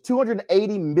 it was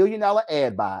 $280 million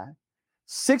ad buy.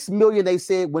 $6 million, they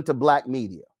said, went to black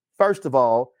media. First of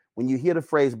all, when you hear the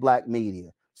phrase black media,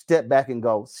 step back and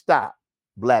go, stop.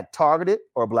 Black targeted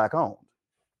or black owned?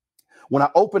 When I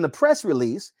opened the press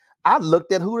release, I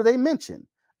looked at who they mentioned.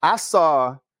 I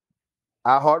saw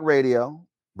iHeartRadio,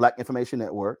 Black Information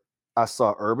Network. I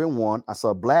saw Urban One. I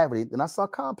saw Blavity. Then I saw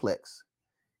Complex.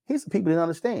 Here's the people didn't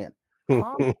understand.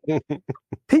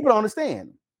 People don't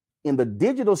understand. In the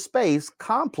digital space,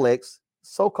 Complex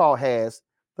so-called has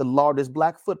the largest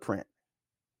black footprint.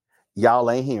 Y'all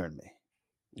ain't hearing me.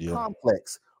 Yeah.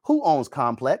 Complex. Who owns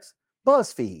Complex?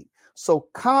 BuzzFeed. So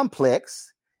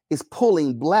Complex is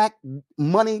pulling black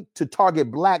money to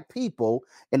target black people,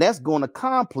 and that's going to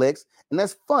Complex, and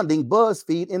that's funding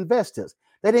BuzzFeed investors.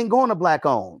 That ain't going to black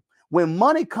owned. When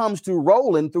money comes to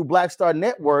Roland through Black Star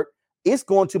Network, it's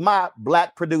going to my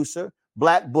black producer,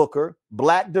 black booker,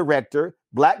 black director,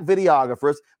 black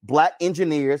videographers, black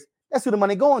engineers. That's who the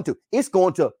money going to. It's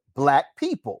going to black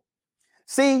people.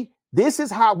 See, this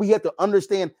is how we have to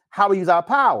understand how we use our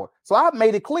power. So I've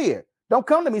made it clear. Don't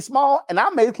come to me small. And I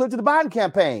made it clear to the Biden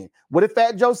campaign. What did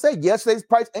Fat Joe say? Yesterday's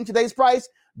price and today's price.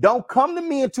 Don't come to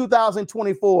me in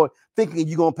 2024 thinking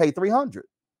you're going to pay $300.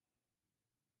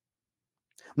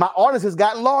 My audience has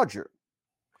gotten larger.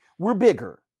 We're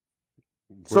bigger.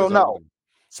 So no,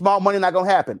 small money not going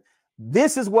to happen.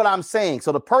 This is what I'm saying.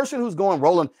 So the person who's going,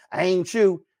 Roland, I ain't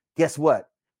you. Guess what?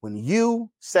 When you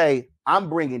say, I'm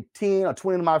bringing 10 or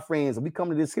 20 of my friends and we come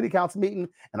to this city council meeting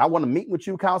and I want to meet with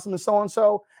you, Councilman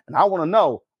so-and-so, and I want to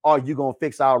know, are you going to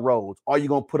fix our roads? Are you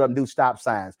going to put up new stop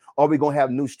signs? Are we going to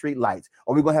have new street lights?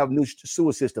 Are we going to have new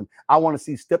sewer system? I want to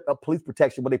see stepped up police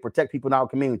protection where they protect people in our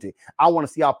community. I want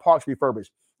to see our parks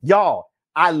refurbished. Y'all,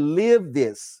 I lived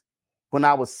this when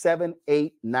I was 7,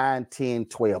 8, 9, 10,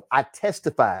 12. I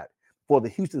testified for the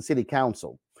Houston City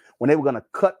Council when they were going to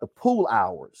cut the pool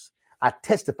hours. I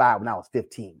testified when I was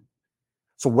 15.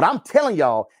 So what I'm telling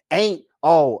y'all ain't,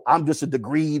 oh, I'm just a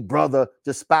degreed brother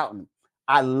just spouting.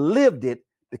 I lived it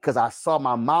because I saw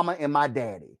my mama and my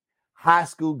daddy, high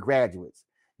school graduates,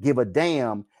 give a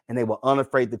damn, and they were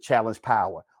unafraid to challenge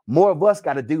power. More of us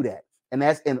got to do that.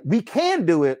 And we can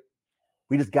do it.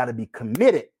 We just got to be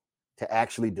committed to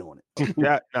actually doing it.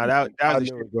 that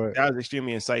was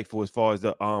extremely insightful as far as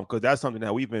the because that's something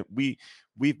that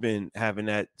we've been having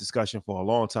that discussion for a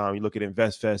long time. You look at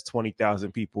InvestFest,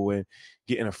 20,000 people and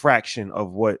getting a fraction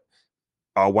of what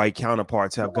our white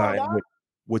counterparts have gotten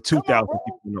with 2,000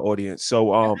 people in the audience.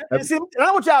 So see,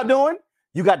 what y'all doing?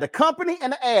 You got the company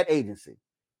and the ad agency.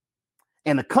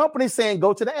 And the company saying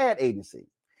go to the ad agency.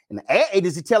 And the ad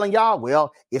agency telling y'all,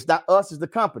 well, it's not us, it's the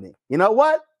company. You know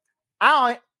what?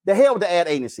 The hell with the ad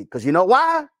agency. Because you know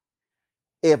why?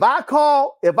 If I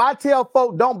tell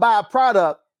folk don't buy a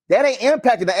product, that ain't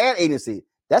impacting the ad agency.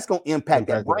 That's going to impact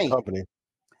that brand. Company.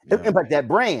 Yeah. Impact that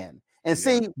brand. And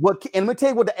see what, and let me tell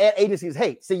you what the ad agencies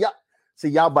hate. See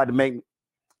y'all about to make me.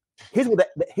 Here's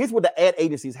what the ad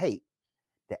agencies hate.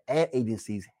 The ad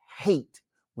agencies hate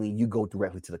when you go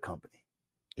directly to the company.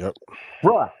 Yep.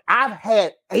 Bruh, I've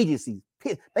had agencies,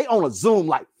 they on a Zoom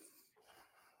like,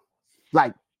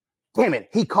 damn it,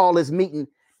 he called this meeting.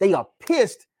 They are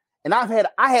pissed. And I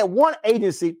had one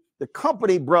agency, the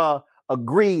company, bruh,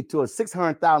 agreed to a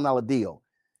 $600,000 deal.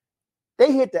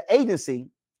 They hit the agency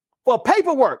for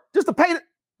paperwork, just to pay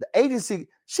the agency.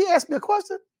 She asked me a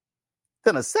question,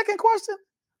 then a second question,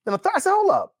 then a third. I said,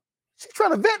 hold up. She's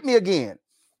trying to vet me again.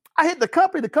 I hit the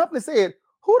company. The company said,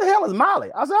 who the hell is Molly?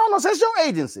 I said, oh, no, that's your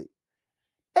agency.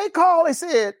 They called, they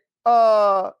said,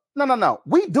 no.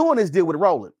 We doing this deal with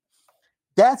Roland.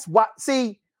 That's why,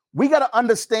 see, we got to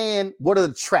understand what are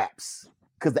the traps.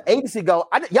 Because the agency go,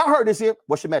 y'all heard this here.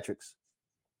 What's your metrics?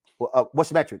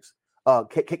 What's your metrics?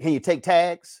 Can you take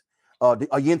tags? Are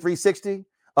you in 360?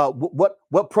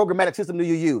 What programmatic system do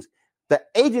you use? The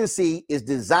agency is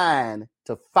designed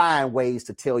to find ways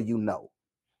to tell you no.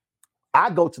 I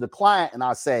go to the client and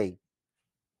I say,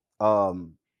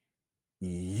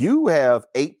 you have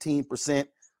 18%,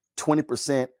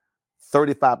 20%,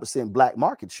 35% black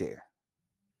market share.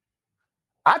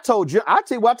 I tell you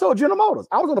what I told General Motors.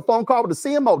 I was on a phone call with the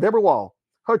CMO, Deborah Wall,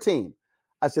 her team.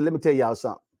 I said, let me tell y'all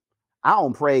something. I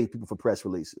don't praise people for press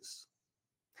releases.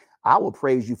 I will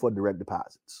praise you for direct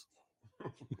deposits.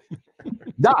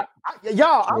 Doc,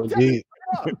 I'm telling you.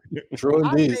 True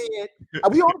indeed.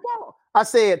 We on the phone. I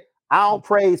said, I don't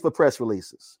praise for press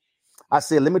releases. I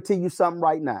said, let me tell you something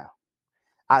right now.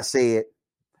 I said,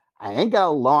 I ain't got to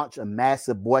launch a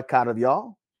massive boycott of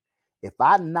y'all. If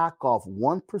I knock off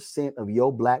 1% of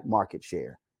your black market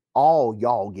share, all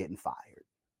y'all getting fired.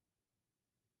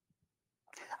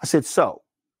 I said, so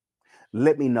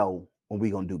let me know when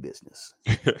we going to do business.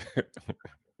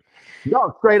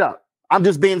 Y'all straight up. I'm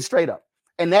just being straight up.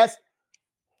 And that's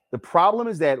the problem,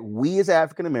 is that we as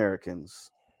African Americans,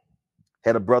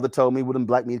 had a brother told me with a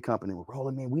black media company, well,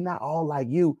 Roland, man, we not all like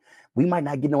you. We might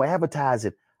not get no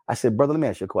advertising. I said, brother, let me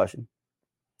ask you a question.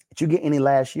 Did you get any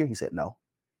last year? He said, no.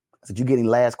 I said, you get any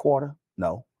last quarter?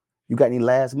 No. You got any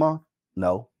last month?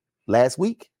 No. Last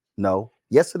week? No.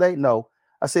 Yesterday? No.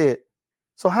 I said,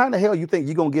 so how in the hell you think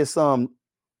you're going to get some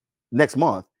next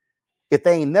month if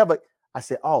they ain't never? I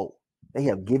said, oh, they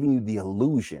have given you the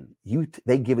illusion.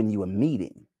 They giving you a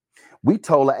meeting. We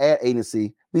told the ad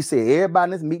agency, we said, everybody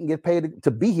in this meeting get paid to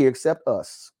be here except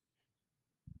us.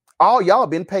 All y'all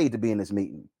been paid to be in this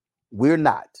meeting. We're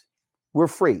not. We're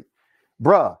free.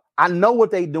 Bruh, I know what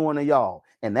they doing to y'all.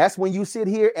 And that's when you sit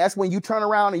here, that's when you turn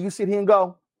around and you sit here and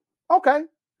go, okay,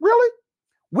 really?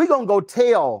 We're going to go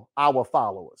tell our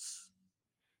followers.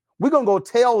 We're going to go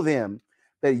tell them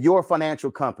that your financial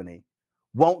company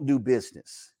won't do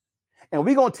business. And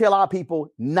we're going to tell our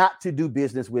people not to do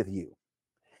business with you.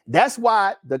 That's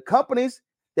why the companies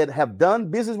that have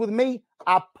done business with me,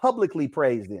 I publicly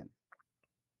praise them.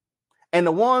 And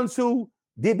the ones who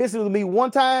did business with me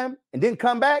one time and didn't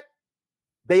come back,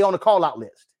 they on the call out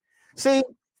list. See,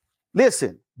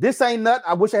 listen, this ain't nothing.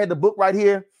 I wish I had the book right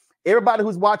here. Everybody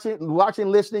who's watching,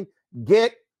 listening,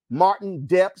 get Martin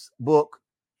Depp's book,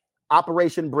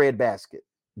 Operation Breadbasket,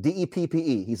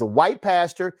 DEPPE. He's a white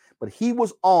pastor, but he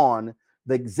was on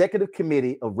the executive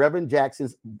committee of Reverend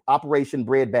Jackson's Operation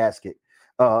Breadbasket.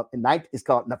 It's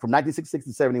called from 1966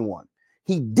 to 71.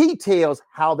 He details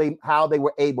how they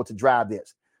were able to drive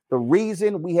this. The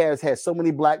reason we have had so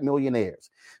many black millionaires,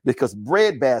 because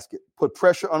Breadbasket put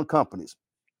pressure on companies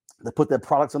to put their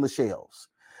products on the shelves.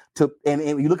 And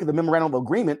you look at the memorandum of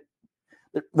agreement,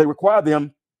 they require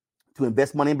them to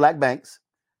invest money in black banks,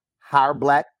 hire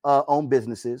black owned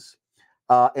businesses,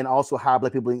 and also hire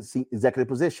black people in executive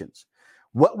positions.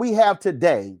 What we have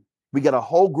today, we got a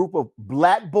whole group of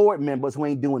black board members who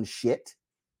ain't doing shit,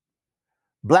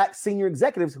 black senior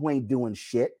executives who ain't doing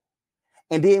shit.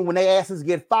 And then when they ask us to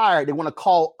get fired, they want to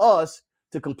call us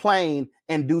to complain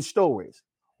and do stories.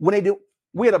 When they do,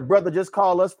 we had a brother just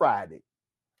call us Friday.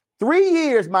 3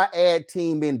 years my ad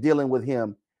team been dealing with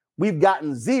him. We've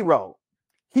gotten zero.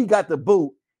 He got the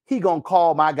boot. He gonna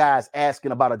call my guys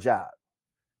asking about a job.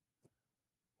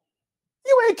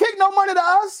 You ain't kick no money to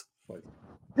us.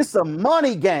 This is a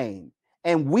money game.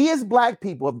 And we as black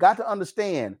people have got to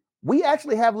understand we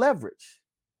actually have leverage.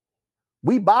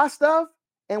 We buy stuff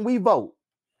and we vote.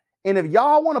 And if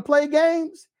y'all want to play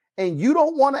games and you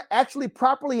don't want to actually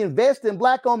properly invest in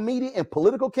black-owned media and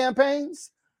political campaigns,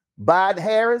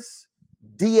 Biden-Harris,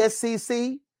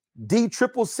 DSCC,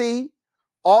 DCCC,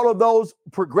 all of those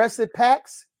progressive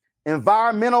PACs,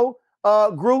 environmental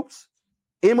groups,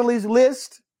 Emily's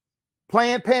List,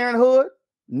 Planned Parenthood,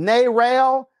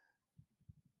 NARAL.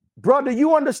 Bro, do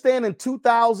you understand in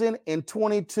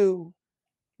 2022,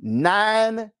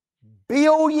 $9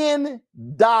 billion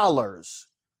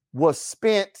was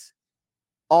spent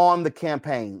on the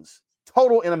campaigns,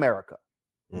 total in America,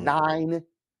 $9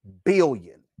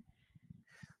 billion.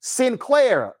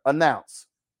 Sinclair announced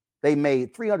they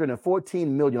made $314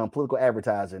 million on political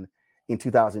advertising in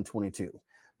 2022.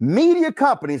 Media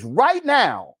companies right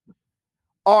now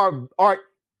are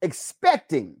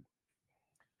expecting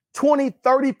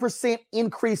 20-30%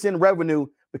 increase in revenue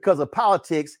because of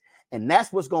politics, and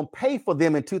that's what's going to pay for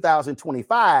them in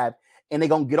 2025. And they're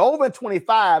going to get over in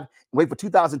 25 and wait for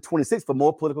 2026 for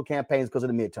more political campaigns because of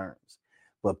the midterms.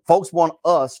 But folks want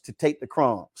us to take the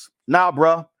crumbs. Nah,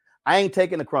 bro, I ain't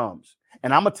taking the crumbs.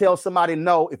 And I'm going to tell somebody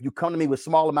no if you come to me with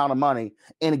small amount of money.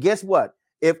 And guess what?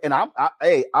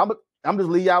 I'm just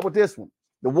leave y'all with this one.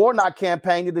 The Warnock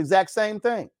campaign did the exact same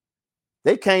thing.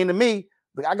 They came to me.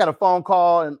 I got a phone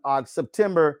call in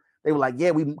September. They were like,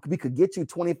 "Yeah, we could get you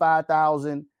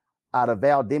 25,000 out of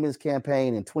Val Demings'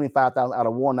 campaign and 25,000 out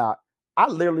of Warnock." I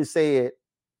literally said,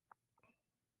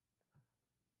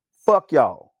 "Fuck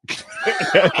y'all."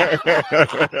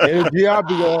 Energy I'll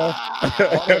be on.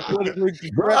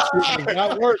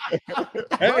 Not work.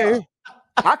 Hey,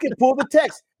 I can pull the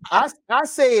text. I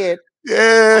said,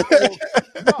 Yeah, no,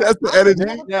 that's the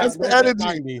energy. That's the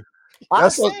energy. We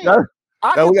gotta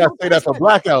say that for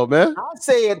blackout, man. I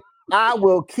said, I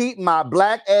will keep my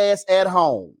black ass at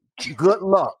home. Good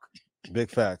luck.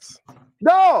 Big facts.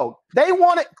 No, they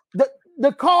wanted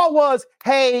the call was,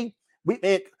 "Hey, we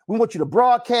want you to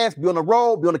broadcast, be on the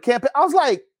road, be on the campaign." I was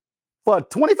like, for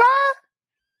 25?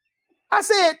 I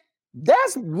said,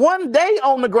 that's one day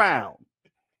on the ground.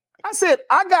 I said,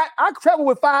 I travel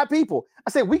with 5 people. I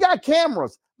said, we got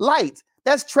cameras, lights,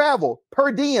 that's travel,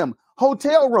 per diem,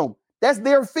 hotel room, that's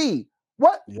their fee.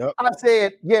 What? Yep. I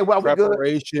said, yeah, well, we're good.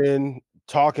 Preparation,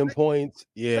 talking points.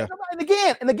 Yeah.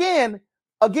 And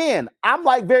again, I'm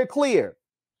like very clear.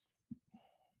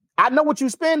 I know what you're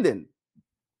spending.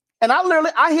 And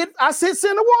I said,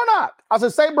 send a Warnock. I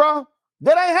said, say, bro,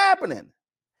 that ain't happening.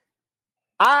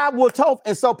 I will tell.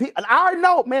 And so people, and I already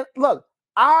know, man,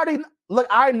 I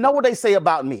already know what they say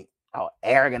about me. Oh,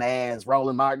 arrogant ass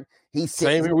Roland Martin. He's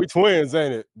same here. We twins,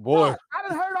 ain't it? Boy. I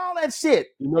done heard all that shit.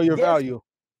 You know your value.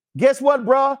 Guess what,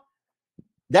 bro?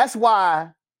 That's why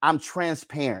I'm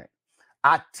transparent.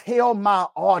 I tell my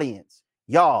audience,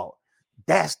 y'all,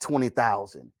 that's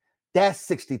 20,000. That's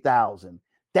 60,000.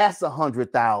 That's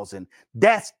 100,000.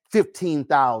 That's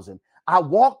 15,000. I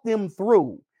walk them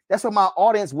through. That's what my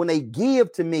audience, when they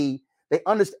give to me, they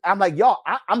understand. I'm like, y'all,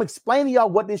 I'm explaining y'all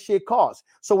what this shit costs.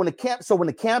 So when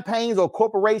the campaigns or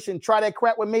corporation try that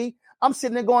crap with me, I'm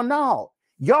sitting there going, no,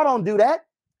 y'all don't do that.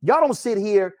 Y'all don't sit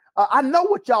here. I know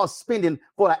what y'all spending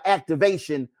for the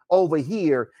activation over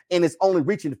here, and it's only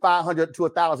reaching 500 to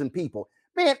 1,000 people.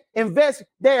 Man, invest.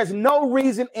 There's no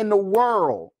reason in the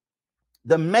world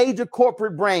the major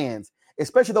corporate brands,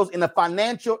 especially those in the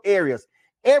financial areas,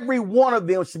 every one of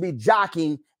them should be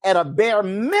jockeying at a bare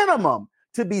minimum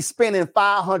to be spending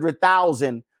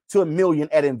 500,000 to $1 million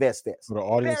at InvestFest. For the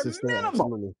audience is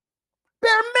minimum.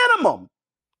 Bare minimum.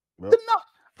 Yep.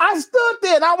 I stood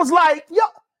there and I was like, yo,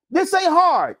 this ain't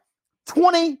hard.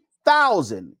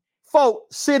 20,000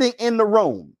 folks sitting in the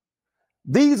room.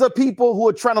 These are people who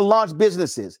are trying to launch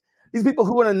businesses. These people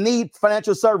who are going to need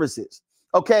financial services.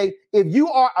 Okay, if you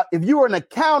are an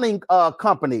accounting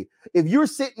company, if you're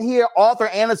sitting here, Arthur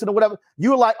Anderson or whatever,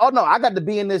 you're like, oh no, I got to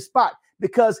be in this spot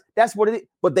because that's what it is.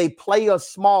 But they play us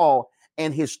small,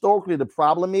 and historically, the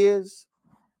problem is,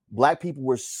 black people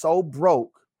were so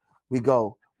broke. We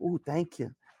go, oh, thank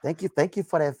you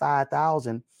for that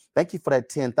 5,000, thank you for that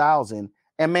 10,000,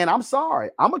 and man, I'm sorry,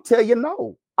 I'm gonna tell you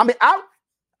no. I mean,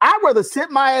 I'd rather sit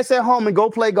my ass at home and go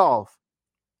play golf.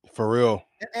 For real.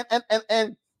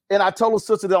 And I told a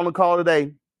sister that on the call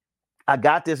today, I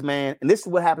got this, man. And this is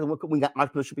what happens when we got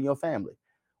entrepreneurship in your family.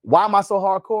 Why am I so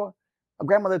hardcore? My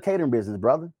grandmother catering business,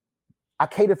 brother. I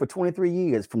catered for 23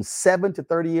 years, from 7 to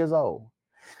 30 years old.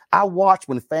 I watched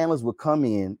when families would come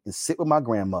in and sit with my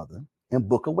grandmother and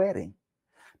book a wedding.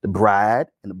 The bride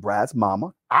and the bride's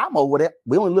mama, I'm over there.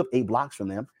 We only live 8 blocks from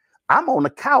them. I'm on the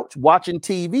couch watching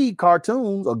TV,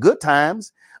 cartoons, or Good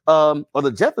Times, or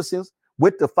the Jeffersons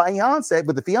with the fiance,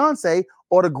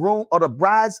 or the groom or the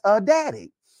bride's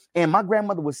daddy. And my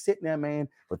grandmother was sitting there, man,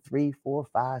 for 3, 4,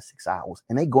 5, 6 hours.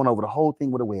 And they going over the whole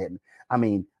thing with a wedding. I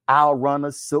mean, aisle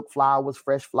runners, silk flowers,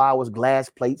 fresh flowers, glass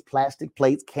plates, plastic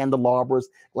plates, candelabras.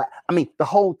 I mean, the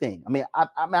whole thing. I mean,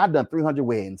 I've done 300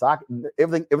 weddings. So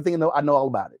everything I know all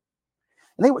about it.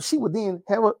 And she would then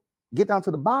have her get down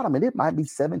to the bottom, and it might be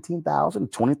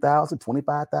 17,000, 20,000,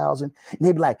 25,000. And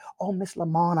they'd be like, oh, Miss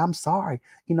Lamont, I'm sorry.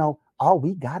 You know, all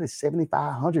we got is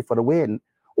 $7,500 for the wedding.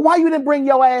 Why you didn't bring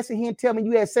your ass in here and tell me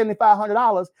you had $7,500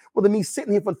 rather than me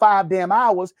sitting here for 5 damn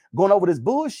hours going over this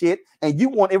bullshit, and you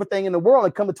want everything in the world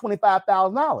and come to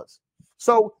 $25,000?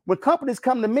 So when companies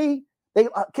come to me, they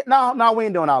no, we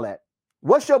ain't doing all that.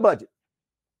 What's your budget?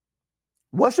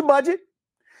 What's your budget?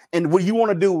 And what you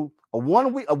want to do? A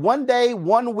 1 week, a 1 day,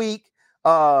 1 week,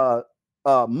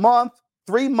 month,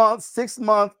 3 months, 6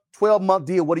 month, 12-month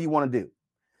deal. What do you want to do?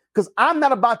 Because I'm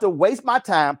not about to waste my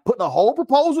time putting a whole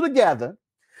proposal together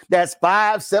that's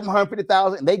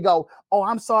 $750,000. And they go, oh,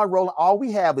 I'm sorry, Roland, all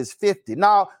we have is 50.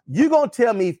 Now, you're going to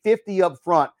tell me 50 up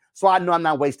front, so I know I'm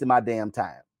not wasting my damn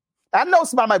time. I know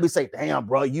somebody might be saying, damn,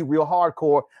 bro, you real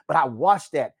hardcore. But I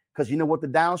watched that because you know what the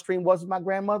downstream was with my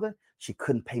grandmother? She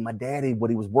couldn't pay my daddy what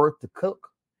he was worth to cook.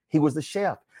 He was the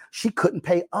chef. She couldn't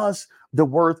pay us the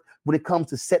worth when it comes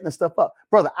to setting the stuff up.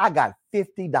 Brother, I got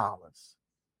 $50.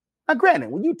 Now,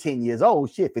 granted, when you're 10 years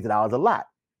old, shit, $50 a lot.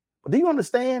 But do you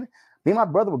understand? Me and my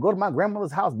brother would go to my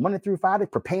grandmother's house Monday through Friday,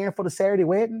 preparing for the Saturday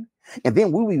wedding. And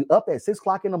then we would be up at 6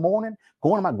 o'clock in the morning,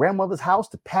 going to my grandmother's house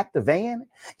to pack the van.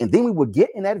 And then we would get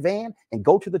in that van and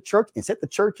go to the church and set the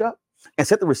church up and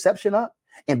set the reception up.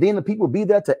 And then the people would be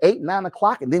there to 8, 9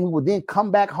 o'clock. And then we would then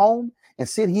come back home and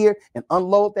sit here and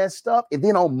unload that stuff. And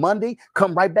then on Monday,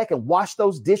 come right back and wash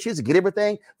those dishes and get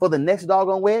everything for the next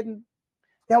doggone wedding.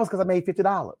 That was because I made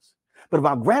 $50. But if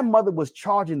my grandmother was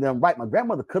charging them right, my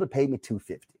grandmother could have paid me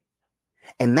 $250.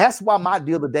 And that's why my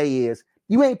deal today is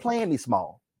you ain't playing me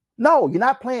small. No, you're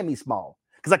not playing me small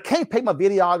because I can't pay my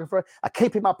videographer. I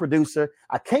can't pay my producer.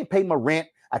 I can't pay my rent.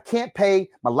 I can't pay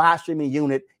my live streaming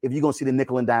unit if you're going to see the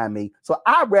nickel and dime me. So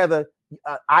I'd rather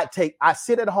I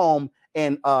sit at home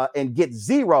and get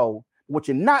zero. What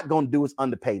you're not going to do is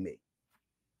underpay me.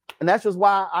 And that's just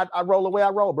why I roll the way I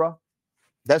roll, bro.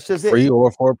 That's just Free it.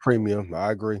 or for a premium.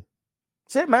 I agree.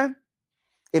 That's it, man.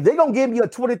 If they're going to give me a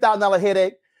 $20,000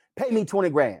 headache, pay me 20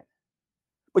 grand.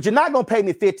 But you're not going to pay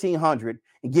me $1,500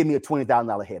 and give me a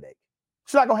 $20,000 headache.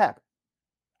 It's not going to happen.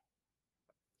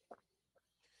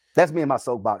 That's me in my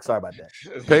soapbox. Sorry about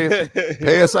that.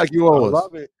 Pay us like you owe us.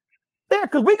 Love it. Yeah,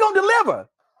 because we're going to deliver.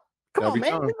 Come Every on,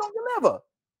 man. time. We're going to deliver.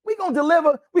 We're going to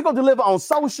deliver. We're going to deliver on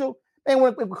social. And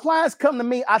when clients come to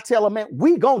me, I tell them, man,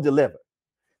 we going to deliver.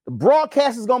 The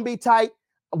broadcast is going to be tight.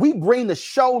 We bring the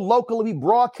show locally. We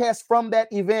broadcast from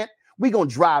that event. We're going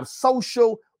to drive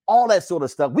social, all that sort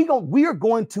of stuff. We're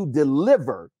going to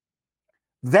deliver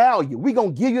value. We're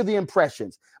going to give you the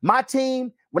impressions. My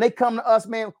team, when they come to us,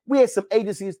 man, we had some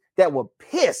agencies that were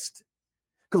pissed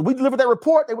because we delivered that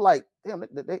report. They were like, damn,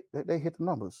 they hit the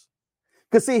numbers.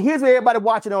 Because see, here's where everybody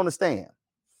watching don't understand.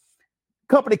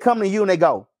 Company come to you and they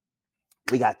go,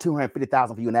 we got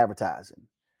 $250,000 for you in advertising.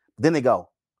 Then they go,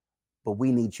 but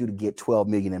we need you to get 12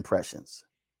 million impressions.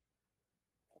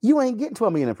 You ain't getting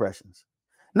 12 million impressions.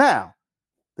 Now,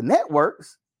 the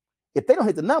networks, if they don't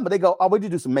hit the number, they go, oh, we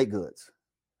just do some make goods.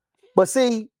 But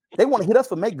see, they want to hit us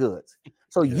for make goods.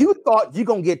 So you thought you're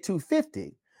going to get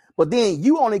 250, but then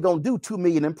you only going to do 2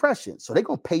 million impressions. So they're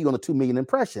going to pay you on the 2 million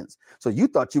impressions. So you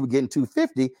thought you were getting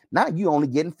 250. Now you only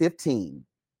getting 15.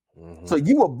 Mm-hmm. So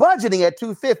you were budgeting at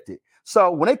 250.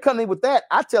 So when they come in with that,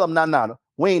 I tell them, no,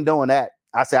 we ain't doing that.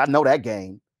 I say, I know that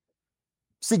game.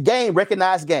 See, game,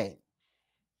 recognize game.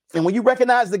 And when you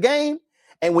recognize the game,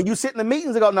 and when you sit in the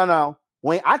meetings and go, no.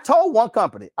 When I told one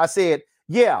company, I said,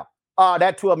 yeah,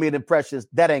 that 12 million impressions,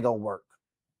 that ain't gonna work.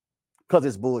 Because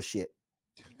it's bullshit.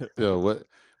 Yo,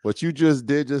 what you just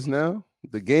did just now,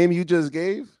 the game you just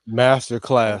gave,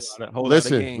 masterclass.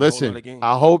 Listen.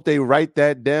 I hope they write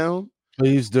that down.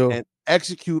 Please do. And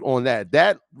execute on that.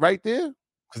 That right there.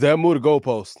 Because they'll move the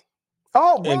goalpost.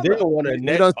 Oh, brother. And they don't want to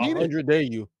net 100 day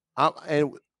you.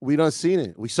 And we done seen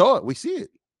it. We saw it. We see it.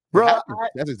 Bro,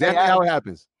 that's exactly how it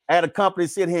happens. I had a company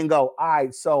sit here and go, all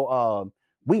right, so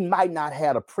we might not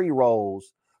have the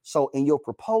pre-rolls. So in your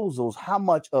proposals, how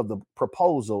much of the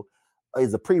proposal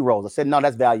is the pre-rolls? I said, no,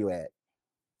 that's value add.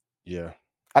 Yeah.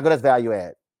 I go, that's value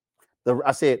add.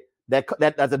 I said,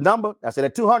 that's a number. I said,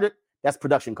 at 200, that's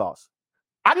production costs.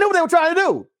 I knew what they were trying to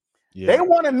do. Yeah. They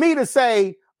wanted me to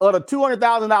say, of the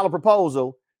 $200,000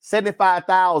 proposal,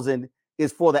 $75,000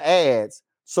 is for the ads.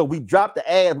 So we dropped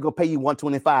the ad. We're gonna pay you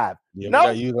 $125. Yeah, no,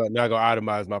 you're not gonna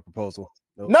itemize my proposal.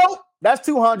 Nope, that's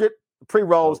 200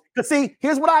 pre-rolls. Cause see,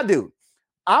 here's what I do.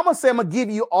 I'm gonna say I'm gonna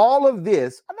give you all of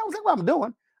this. I know exactly what I'm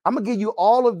doing. I'm gonna give you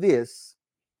all of this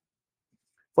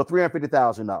for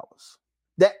 $350,000.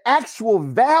 The actual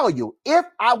value, if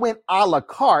I went a la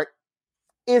carte,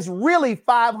 is really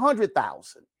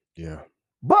 $500,000. Yeah.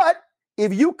 But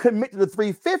if you commit to the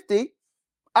 350,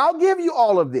 I'll give you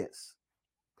all of this.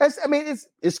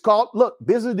 It's called, look,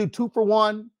 business do 2 for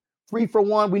 1, 3 for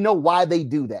 1. We know why they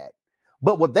do that.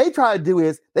 But what they try to do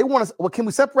is they want us, well, can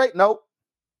we separate? No.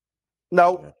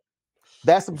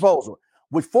 That's the proposal,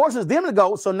 which forces them to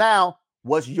go. So now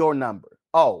what's your number?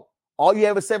 Oh, all you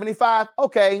have is 75.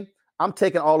 Okay. I'm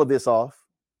taking all of this off.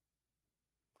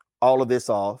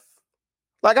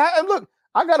 Like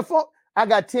I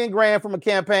got 10 grand from a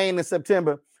campaign in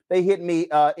September. They hit me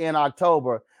in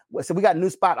October. So we got a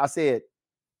new spot. I said,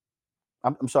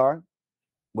 I'm sorry.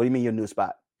 What do you mean your new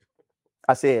spot?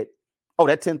 I said, oh,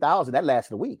 that 10,000, that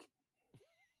lasted a week.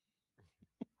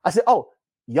 I said, oh,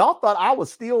 y'all thought I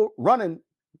was still running.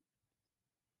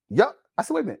 I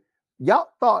said, wait a minute. Y'all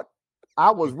thought I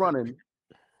was running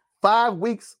 5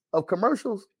 weeks of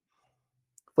commercials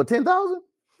for 10,000?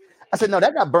 I said, no,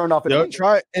 that got burned off in a They'll week.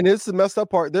 try, and it's the messed up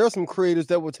part. There are some creators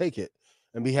that will take it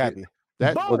and be happy.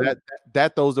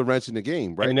 That throws the wrench in the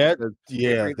game, right? And that, Because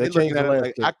that they're changed looking the at it like,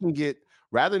 landscape. I can get,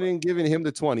 rather than giving him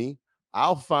the 20,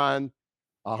 I'll find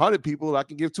 100 people I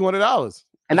can give $200.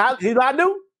 And you know what I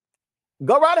do?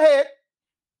 Go right ahead.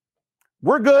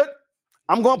 We're good.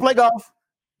 I'm going to play golf.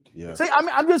 Yeah. See, I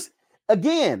mean, I'm just,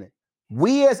 again,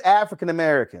 we as African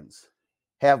Americans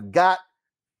have got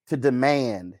to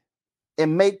demand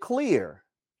and make clear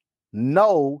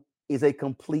no is a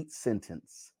complete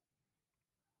sentence.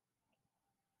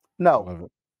 No.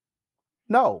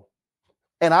 No.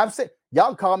 And I've said,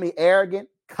 y'all call me arrogant,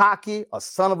 cocky, a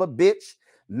son of a bitch,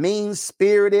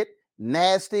 mean-spirited,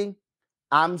 nasty.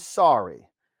 I'm sorry.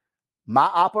 My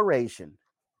operation,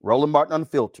 Roland Martin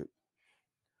Unfiltered,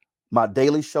 my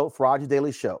daily show, Farage's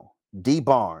Daily Show, D.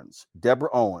 Barnes, Deborah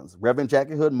Owens, Reverend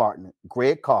Jackie Hood Martin,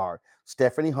 Greg Carr,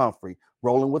 Stephanie Humphrey,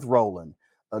 Rolling with Roland,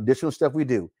 additional stuff we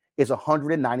do, is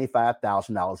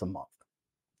 $195,000 a month.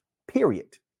 Period.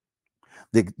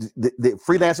 The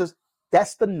freelancers,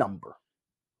 that's the number.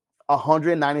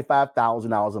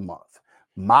 $195,000 a month.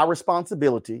 My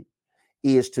responsibility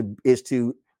is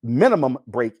to minimum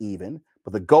break even,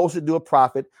 but the goal is to do a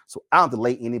profit, so I don't have to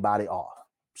lay anybody off.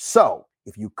 So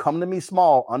if you come to me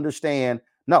small, understand,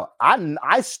 no,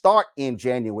 I start in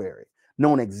January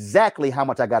knowing exactly how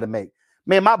much I got to make.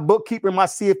 Man, my bookkeeper and my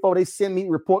CFO, they send me a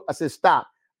report. I said, stop.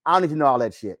 I don't need to know all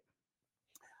that shit.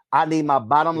 I need my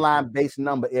bottom line base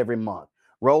number every month.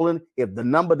 Roland, if the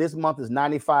number this month is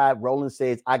 95, Roland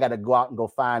says, I got to go out and go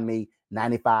find me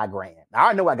 95 grand. Now,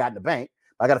 I know I got in the bank,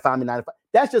 but I got to find me 95.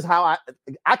 That's just how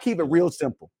I keep it real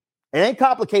simple. It ain't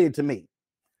complicated to me.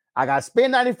 I got to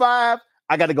spend 95.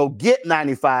 I got to go get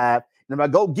 95. And if I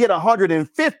go get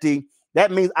 150,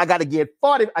 that means I got to get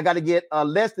 40. I got to get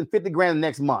less than 50 grand the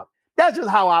next month. That's just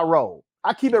how I roll.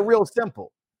 I keep it real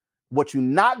simple. What you're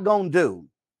not going to do,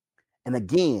 and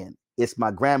again, it's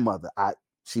my grandmother.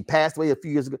 She passed away a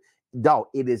few years ago. Dog,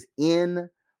 it is in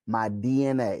my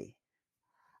DNA.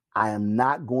 I am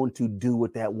not going to do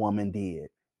what that woman did.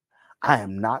 I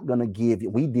am not going to give you.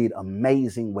 We did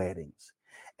amazing weddings.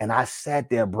 And I sat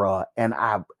there, bro, and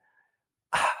I'm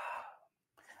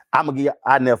going to give,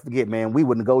 I never forget, man, we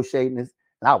were negotiating this,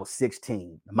 and I was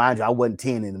 16. Mind you, I wasn't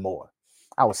 10 anymore.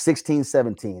 I was 16,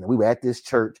 17, and we were at this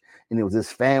church, and it was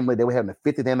this family. They were having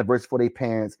the 50th anniversary for their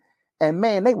parents. And,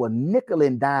 man, they were nickel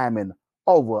and diming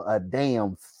over a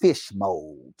damn fish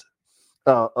mold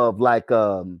of like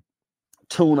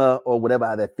tuna or whatever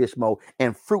out of that fish mold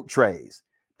and fruit trays.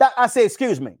 I said,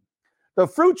 excuse me, the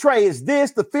fruit tray is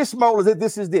this, the fish mold is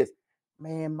this is this.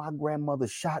 Man, my grandmother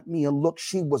shot me a look.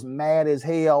 She was mad as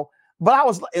hell. But I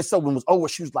was, and so when it was over,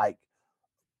 she was like,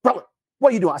 brother, what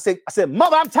are you doing? I said,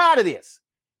 mother, I'm tired of this.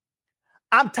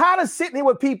 I'm tired of sitting here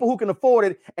with people who can afford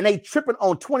it and they tripping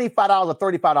on $25 or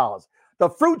 $35. The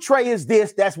fruit tray is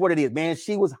this. That's what it is, man.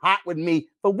 She was hot with me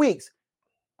for weeks.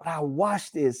 But I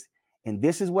watched this, and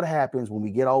this is what happens when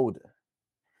we get older.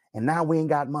 And now we ain't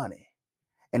got money.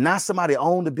 And now somebody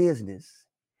owned the business,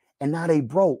 and now they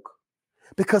broke.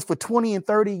 Because for 20 and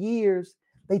 30 years,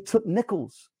 they took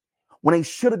nickels when they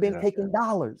should have been taking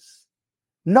dollars.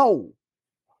 No,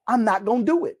 I'm not going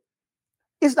to do it.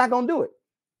 It's not going to do it.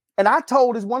 And I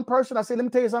told this one person, I said, let me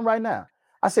tell you something right now.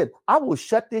 I said, I will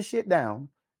shut this shit down,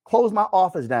 close my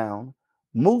office down,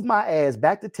 move my ass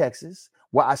back to Texas,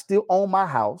 where I still own my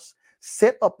house,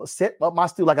 set up my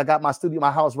studio like I got my studio in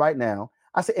my house right now.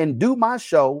 I said, and do my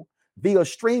show via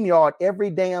StreamYard every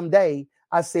damn day.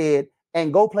 I said,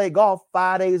 and go play golf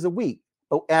 5 days a week.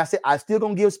 And I said, I still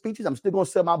gonna give speeches. I'm still gonna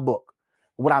sell my book.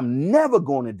 What I'm never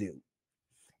gonna do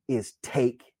is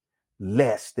take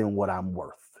less than what I'm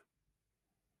worth.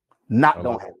 Not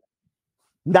gonna happen.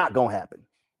 Not gonna happen.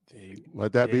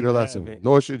 Let that be the lesson.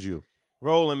 Nor should you.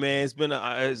 Roland, man, it's been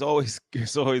it's always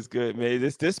good, man.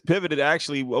 This pivoted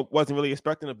actually wasn't really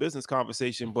expecting a business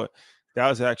conversation, but that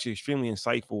was actually extremely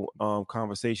insightful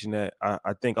conversation that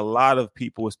I think a lot of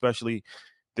people, especially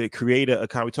the creator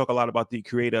economy, we talk a lot about the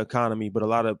creator economy, but a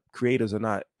lot of creators are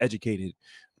not educated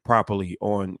properly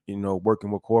on,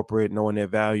 working with corporate, knowing their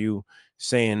value,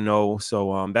 saying no.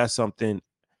 So that's something.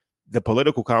 The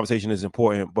political conversation is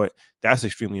important, but that's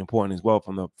extremely important as well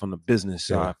from the business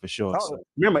side for sure. So.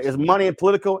 Remember, it's money in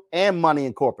political and money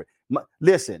in corporate.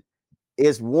 Listen,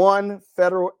 it's one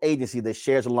federal agency that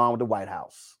shares along with the White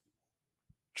House.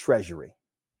 Treasury.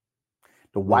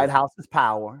 The White House is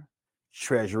power.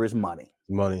 Treasury is money.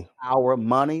 Money. Power,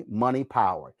 money,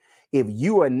 power. If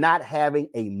you are not having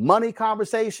a money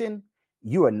conversation,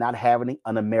 you are not having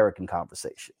an American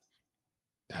conversation.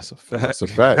 That's a fact. That's a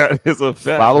fact. That is a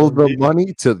fact. Follow the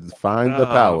money to find the Uh,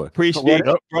 power. That is a fact. Follow the money to find the power. Appreciate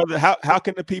you, brother. How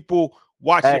can the people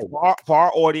watch Hey. it for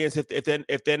our audience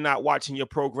if they're not watching your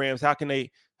programs? How can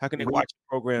they watch your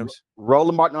programs?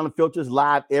 Roland Martin Unfiltered is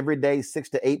live every day, 6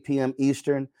 to 8 p.m.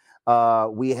 Eastern.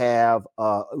 We have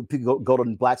people go to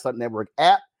the Black Start Network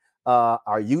app,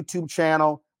 our YouTube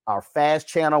channel, our Fast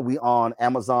channel. We on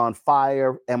Amazon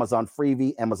Fire, Amazon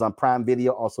Freevee, Amazon Prime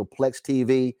Video, also Plex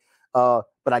TV.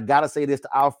 But I gotta say this to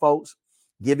our folks: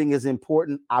 giving is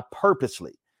important. I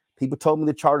purposely, people told me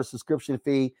to charge a subscription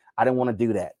fee. I didn't want to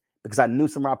do that because I knew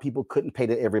some of our people couldn't pay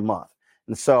that every month,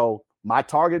 and so my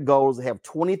target goal is to have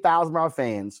 20,000 of our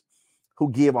fans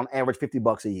who give on average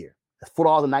 $50 a year. That's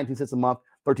 $4.19 a month,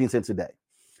 13 cents a day.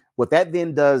 What that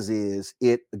then does is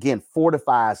it, again,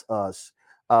 fortifies us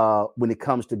when it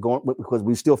comes to going, because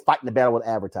we're still fighting the battle with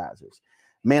advertisers.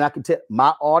 Man, I can tell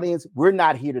my audience, we're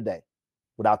not here today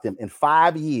without them. In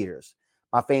 5 years,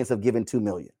 my fans have given $2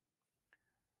 million.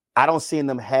 I don't send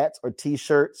them hats or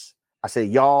T-shirts. I say,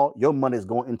 y'all, your money is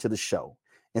going into the show.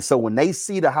 And so when they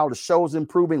see how the show's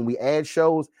improving, we add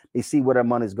shows, they see where their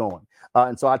money's going.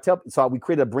 And so we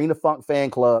created a Bring the Funk fan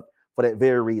club for that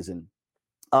very reason.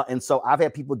 And so I've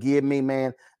had people give me,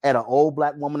 man, at an old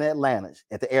black woman in Atlanta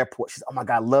at the airport. She said, oh my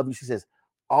God, I love you. She says,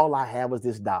 all I have is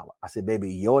this dollar. I said,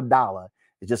 baby, your dollar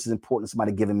is just as important as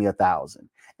somebody giving me 1,000.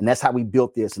 And that's how we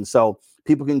built this. And so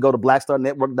people can go to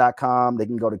blackstarnetwork.com. They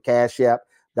can go to Cash App,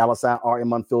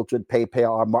 $RM Unfiltered,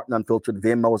 PayPal, R Martin Unfiltered,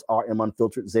 Venmo is RM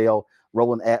Unfiltered, Zelle,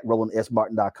 Roland at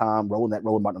RolandSMartin.com, Roland at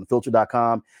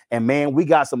RolandMartinUnfiltered.com. And man, we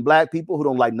got some black people who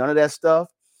don't like none of that stuff.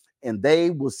 And they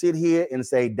will sit here and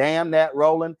say, damn that,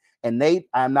 Roland. And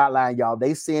I'm not lying, y'all,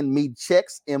 they send me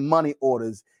checks and money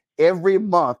orders every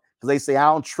month because they say,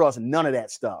 I don't trust none of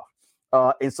that stuff.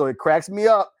 And so it cracks me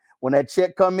up when that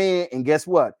check come in. And guess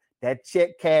what? That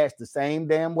check cashed the same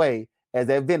damn way as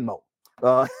that Venmo.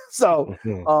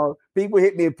 People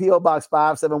hit me at P.O. Box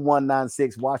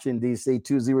 57196, Washington, D.C.,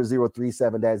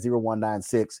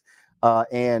 20037-0196.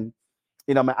 And,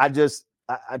 you know, man, I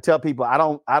tell people, I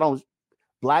don't,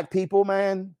 black people,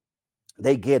 man,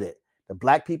 they get it. The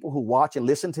black people who watch and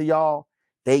listen to y'all,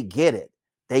 they get it.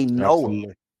 They know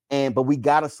it. But we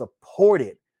got to support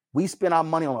it. We spend our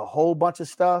money on a whole bunch of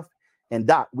stuff. And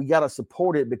Doc, we got to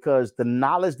support it because the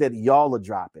knowledge that y'all are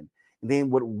dropping, and then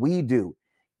what we do,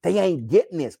 they ain't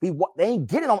getting this. They ain't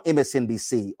getting on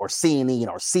MSNBC or CNN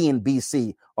or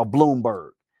CNBC or Bloomberg.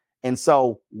 And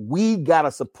so we got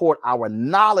to support our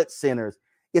knowledge centers.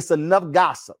 It's enough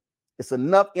gossip. It's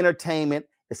enough entertainment.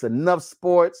 It's enough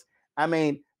sports. I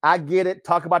mean, I get it.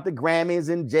 Talk about the Grammys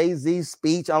and Jay-Z's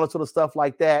speech, all that sort of stuff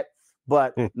like that.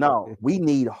 But no, we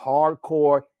need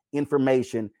hardcore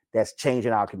information that's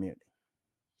changing our community.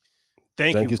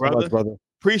 Thank you, so much, brother.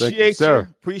 Appreciate you.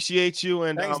 Appreciate you.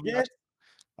 And thanks,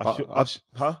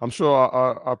 I'm sure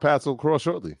our paths will cross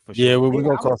shortly. For sure. Yeah, we're going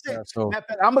to cross that. So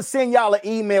I'm going to send y'all an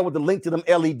email with the link to them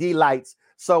LED lights.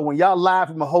 So when y'all live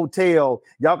from a hotel,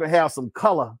 y'all can have some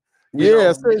color.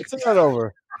 Yeah, send that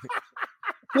over.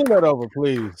 Send that over,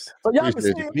 please. So y'all can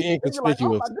see be inconspicuous. Like,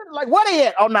 oh my goodness, like, what are you?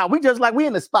 Oh, no, we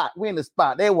in the spot. We in the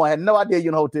spot. They had no idea you're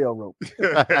in a hotel room.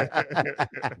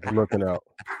 I'm looking out.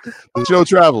 The show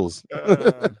travels.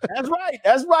 That's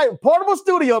right. Portable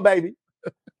studio, baby.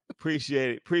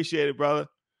 Appreciate it, brother.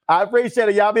 I appreciate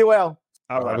it. Y'all be well.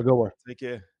 All right. Have a good one. Take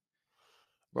care.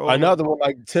 Another one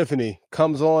like Tiffany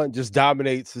comes on, just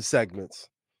dominates the segments.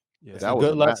 Yeah, it's a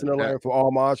good lesson to learn for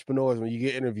all my entrepreneurs. When you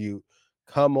get interviewed,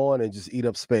 come on and just eat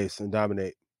up space and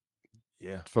dominate.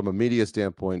 Yeah. From a media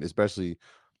standpoint, especially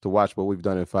to watch what we've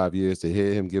done in 5 years, to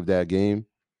hear him give that game,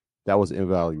 that was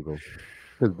invaluable.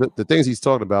 Because the things he's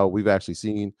talking about, we've actually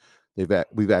seen,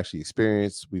 we've actually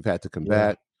experienced, we've had to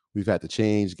combat, we've had to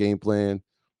change game plan.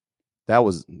 That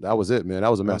was it, man. That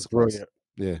was a masterclass.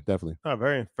 Yeah, definitely.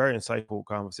 Very, very insightful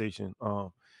conversation.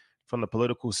 From the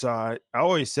political side, I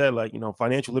always said, like,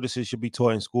 financial literacy should be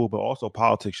taught in school, but also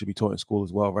politics should be taught in school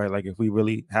as well, right? Like, if we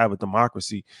really have a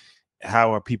democracy,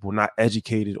 how are people not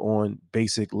educated on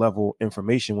basic level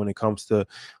information when it comes to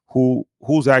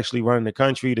who's actually running the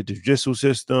country, the judicial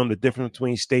system, the difference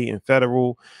between state and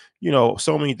federal,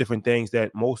 so many different things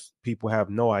that most people have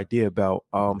no idea about.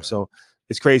 So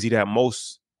it's crazy that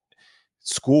most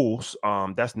schools,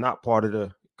 that's not part of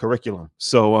the curriculum.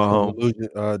 So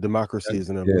democracy is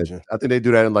an illusion. I think they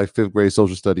do that in like 5th grade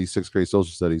social studies, 6th grade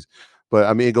social studies. But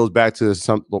I mean, it goes back to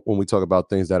when we talk about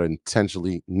things that are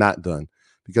intentionally not done.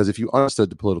 Because if you understood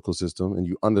the political system and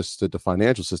you understood the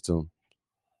financial system,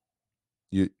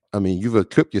 you've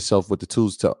equipped yourself with the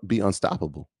tools to be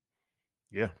unstoppable.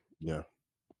 Yeah.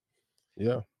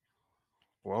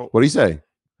 Well, what do you say?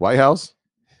 White House,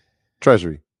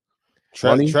 Treasury.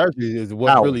 Money, Treasury is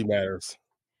what power. really matters.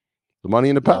 The money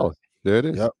and the power. There it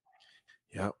is. Yep.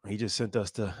 Yep. He just sent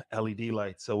us the LED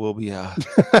light, so we'll be Yeah, it's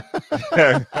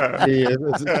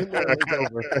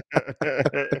over.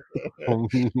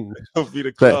 It'll be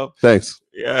the club. Thanks.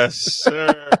 Yes,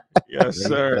 sir. Yes, Great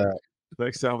sir. job.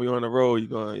 Next time we on the road,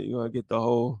 you're gonna get the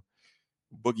whole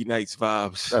Boogie Nights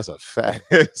vibes. That's a fact.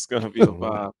 It's gonna be a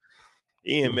vibe.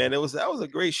 Ian, man, that was a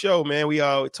great show, man. We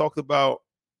talked about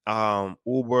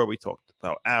Uber, we talked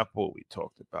about Apple, we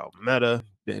talked about Meta,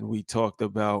 then we talked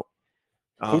about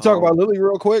Can we talk about Lily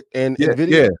real quick and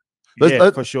NVIDIA? Yeah.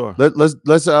 Let's for sure.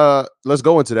 Let's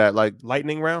go into that. Like,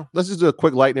 lightning round. Let's just do a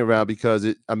quick lightning round because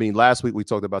last week we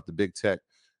talked about the big tech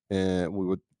and we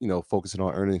were, focusing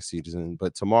on earnings season.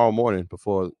 But tomorrow morning,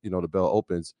 before the bell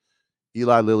opens,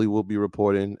 Eli Lilly will be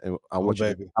reporting, and I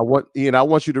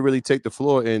want you to really take the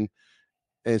floor and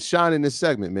shine in this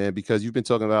segment, man, because you've been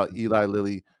talking about Eli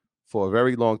Lilly for a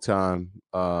very long time.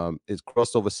 It's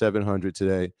crossed over 700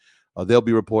 today. They'll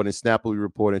be reporting. Snap will be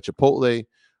reporting. Chipotle,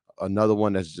 another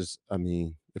one that's just,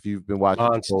 if you've been watching,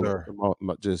 monster.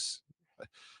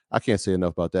 I can't say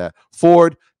enough about that.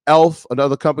 Ford, Elf,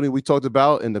 another company we talked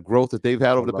about, and the growth that they've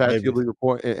had over the past year,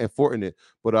 report and Fortinet.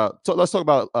 But let's talk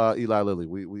about Eli Lilly.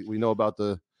 We know about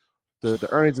the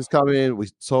earnings is coming. We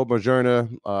told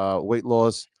Moderna weight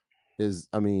loss is,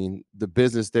 the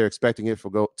business, they're expecting it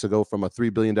to go from a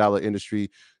 $3 billion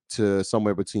industry to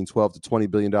somewhere between $12 to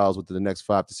 $20 billion within the next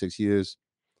 5 to 6 years.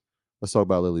 Let's talk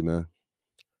about Lilly, man.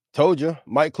 Told you,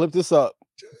 Mike, clip this up.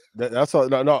 That's all.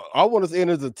 No, I want us in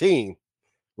as a team,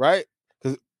 right?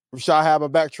 Because Rashad had my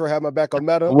back, Troy had my back on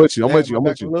Meta. I'm with you.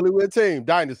 Lilly with team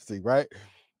dynasty, right?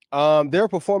 They're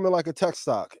performing like a tech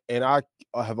stock, and I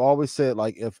have always said,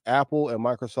 like, if Apple and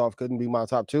Microsoft couldn't be my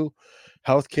top two,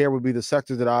 healthcare would be the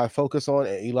sector that I focus on,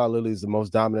 and Eli Lilly is the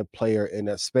most dominant player in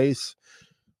that space.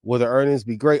 Will the earnings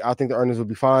be great? I think the earnings will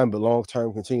be fine, but long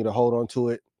term, continue to hold on to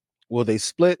it. Will they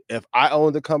split? If I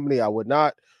owned the company, I would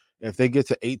not. If they get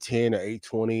to 810 or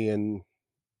 820 in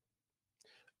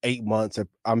 8 months,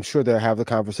 I'm sure they'll have the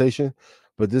conversation.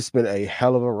 But this has been a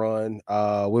hell of a run.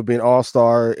 We've been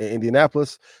all-star in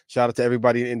Indianapolis. Shout out to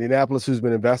everybody in Indianapolis who's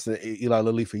been investing in Eli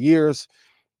Lilly for years.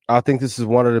 I think this is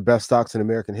one of the best stocks in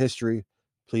American history.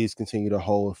 Please continue to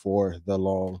hold for the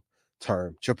long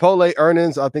term. Chipotle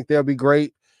earnings, I think they'll be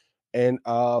great. And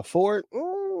Ford,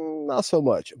 not so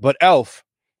much. But Elf,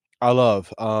 I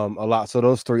love a lot. So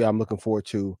those three I'm looking forward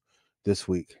to this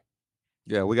week.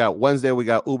 Yeah, we got Wednesday, we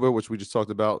got Uber, which we just talked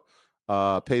about,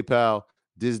 PayPal,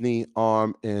 Disney,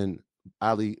 ARM, and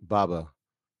Alibaba.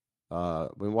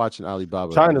 Been watching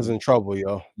Alibaba. China's in trouble,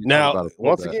 yo. Now,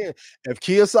 once again, if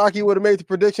Kiyosaki would have made the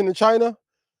prediction in China,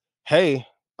 hey,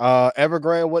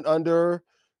 Evergrande went under.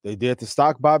 They did the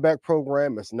stock buyback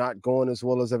program. It's not going as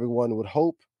well as everyone would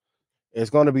hope. It's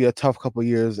going to be a tough couple of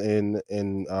years in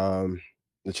the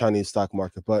Chinese stock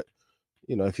market. But,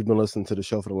 if you've been listening to the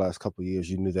show for the last couple of years,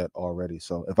 you knew that already.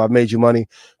 So if I've made you money,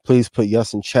 please put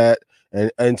yes in chat.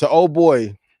 And to old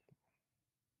boy,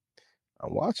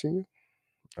 I'm watching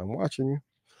you.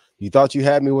 You thought you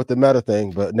had me with the Meta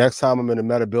thing, but next time I'm in the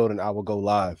Meta building, I will go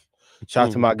live. Shout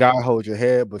out to my guy, Hold Your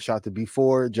Head, but shout out to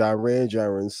B4, John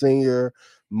Wren Sr.,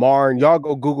 Marn. Y'all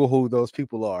go Google who those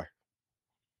people are.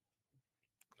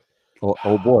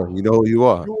 Oh boy, you know who you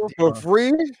are. For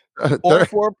free or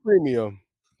for a premium?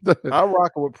 I'm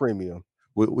rocking with premium.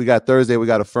 We got Thursday. We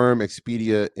got Affirm,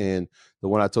 Expedia, and the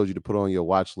one I told you to put on your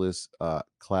watch list,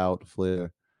 Cloudflare.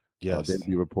 Yes, they'll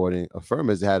be reporting. Affirm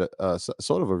has had a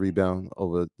sort of a rebound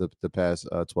over the past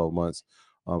 12 months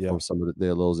from some of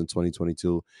their lows in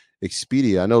 2022.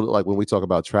 Expedia, I know, like when we talk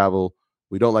about travel,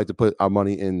 we don't like to put our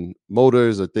money in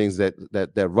motors or things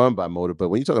that run by motor. But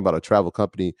when you're talking about a travel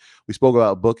company, we spoke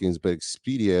about bookings, but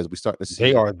Expedia, as we start to see,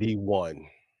 they are the one.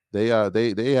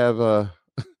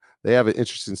 They have an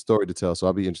interesting story to tell. So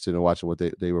I'll be interested in watching what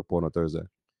they report on Thursday.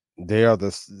 They are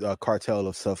the cartel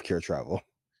of self-care travel,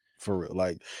 for real.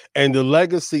 Like, and the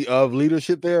legacy of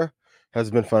leadership there has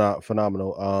been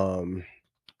phenomenal.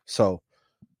 So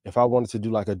if I wanted to do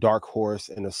like a dark horse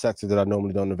in a sector that I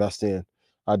normally don't invest in,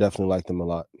 I definitely like them a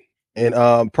lot.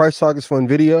 And price targets for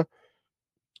NVIDIA.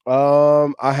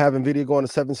 I have NVIDIA going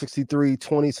to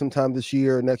 763.20 sometime this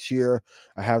year. Next year,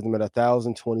 I have them at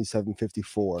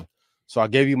 1,027.54. So I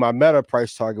gave you my Meta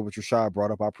price target, which Rashad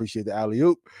brought up. I appreciate the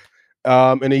alley-oop.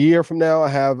 In a year from now, I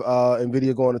have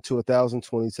NVIDIA going to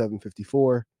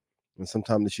 1,027.54. And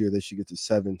sometime this year, they should get to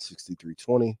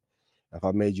 763.20. If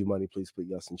I made you money, please put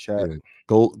yes in chat. Yeah.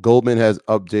 Goldman has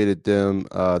updated them.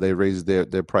 They raised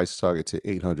their price target to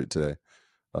 800 today.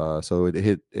 So it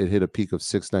hit a peak of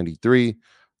 693.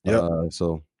 Yeah.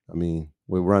 So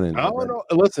we're running. I don't know.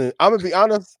 Listen, I'm gonna be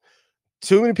honest.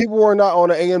 Too many people were not on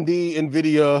the AMD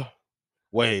Nvidia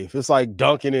wave. It's like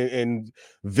Duncan and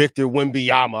Victor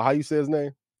Wembanyama. How you say his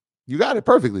name? You got it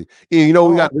perfectly. And, you know,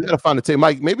 we Oh, got to find the tape.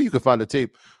 Mike, maybe you could find the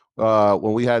tape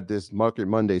when we had this Market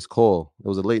Mondays call. It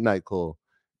was a late night call,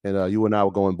 and you and I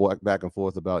were going back and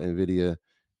forth about Nvidia,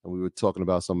 and we were talking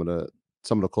about some of the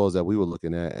calls that we were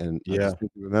looking at. And I just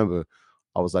think you remember,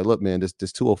 I was like, look, man, this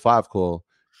 205 call.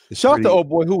 Shout out to old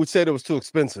boy who would say it was too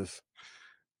expensive.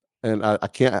 And I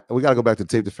can't. We got to go back to the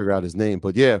tape to figure out his name.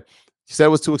 But yeah, he said it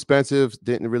was too expensive.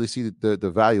 Didn't really see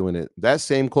the value in it. That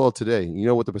same call today. You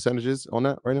know what the percentage is on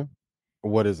that right now?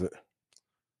 What is it?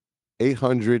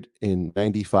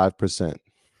 895%.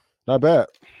 Not bad.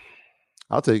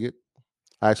 I'll take it.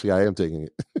 Actually, I am taking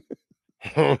it.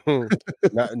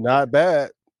 not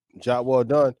bad. Job well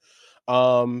done.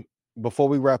 Before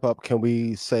we wrap up, can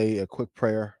we say a quick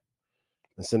prayer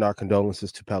and send our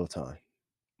condolences to Peloton?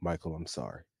 Michael, I'm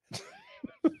sorry.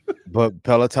 But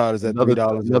Peloton is at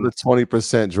 $3. Another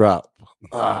 20% drop.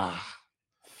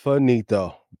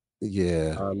 Finito.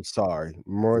 Yeah. I'm sorry.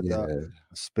 Morta,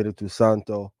 Spiritu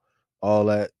Santo, all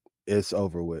that, it's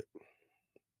over with.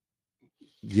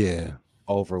 Yeah.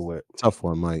 Over with. Tough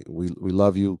one, Mike. We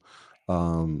love you.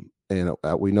 And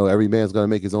we know every man's going to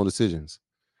make his own decisions.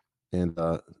 And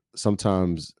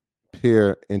sometimes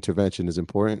peer intervention is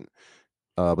important,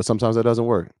 but sometimes that doesn't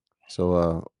work.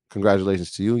 So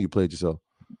congratulations to you. You played yourself.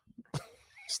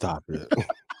 Stop it.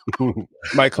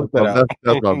 Mike, clip that out.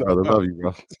 That's my brother. Love you,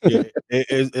 bro. Yeah,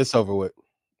 it's over with.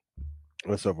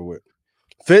 It's over with.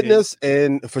 Fitness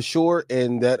and for sure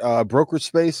in that brokerage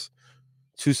space,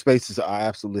 two spaces I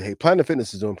absolutely hate. Planet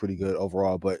Fitness is doing pretty good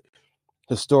overall, but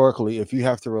historically, if you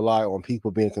have to rely on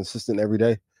people being consistent every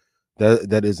day,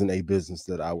 that isn't a business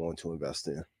that I want to invest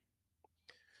in.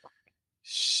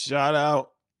 Shout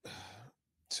out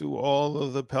to all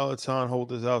of the Peloton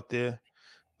holders out there.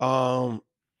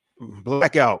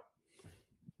 Blackout,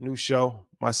 new show.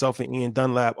 Myself and Ian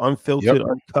Dunlap, unfiltered,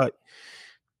 uncut.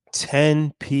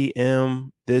 10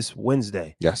 p.m. this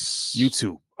Wednesday. Yes.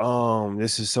 YouTube.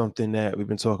 This is something that we've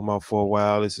been talking about for a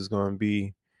while. This is going to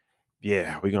be,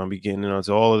 we're going to be getting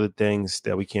into all of the things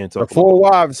that we can't talk about. The Four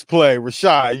Wives play.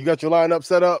 Rashad, you got your lineup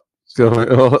set up?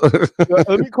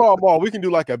 Let me call them all. We can do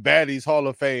like a Baddies Hall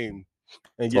of Fame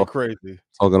and get crazy.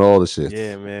 Talking all the shit.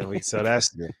 Yeah, man. So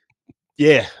that's,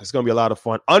 it's going to be a lot of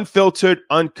fun. Unfiltered,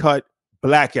 uncut,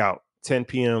 blackout, 10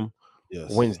 p.m.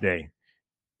 Wednesday,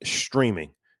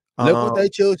 streaming. Look what they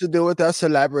choose to do with that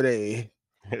celebrity.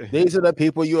 These are the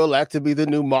people you elect to be the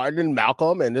new Martin and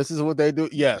Malcolm, and this is what they do.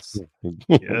 Yes.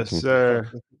 Yes, sir.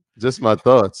 Just my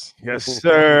thoughts. Yes,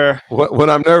 sir.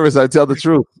 When I'm nervous, I tell the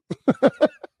truth.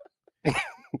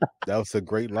 That was a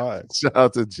great line. Shout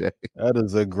out to Jay. That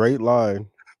is a great line.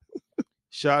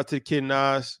 Shout out to Kid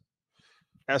Nas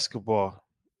Escobar.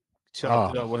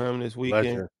 Chopped it up with him this weekend.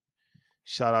 Legend.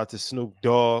 Shout out to Snoop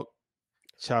Dogg.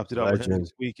 Chopped it up with him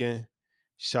this weekend.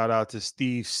 Shout out to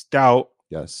Steve Stout.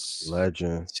 Yes.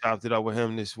 Legend. Chopped it up with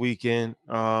him this weekend.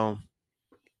 We ran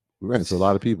into a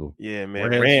lot of people. Yeah,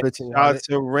 man. Rant. Shout out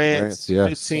to Rants.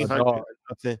 1,500.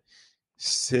 Nothing.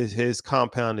 His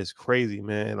compound is crazy,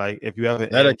 man. Like if you ever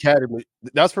that academy,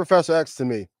 that's Professor X to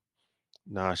me.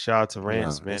 Nah, shout out to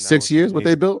Rants, man. 6 years, what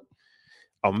they built?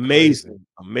 Amazing.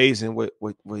 With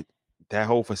that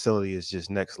whole facility is just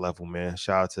next level, man.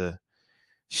 Shout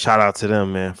out to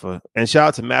them, man. And shout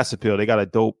out to Mass Appeal. They got a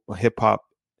dope hip hop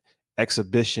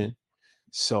exhibition.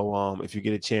 So if you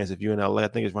get a chance, if you're in LA, I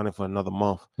think it's running for another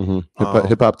month. Mm-hmm.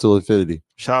 Hip hop to infinity.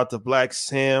 Shout out to Black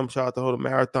Sam. Shout out to the whole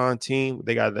marathon team.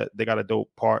 They got a dope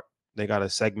part. They got a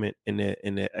segment in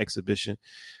their exhibition,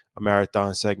 a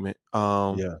marathon segment.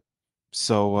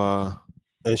 So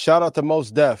and shout out to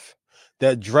Mos Def,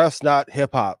 that dress not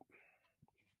hip hop.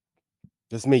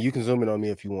 That's me. You can zoom in on me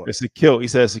if you want. It's a kill. He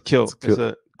says it's a kill. It's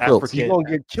a African. You're gonna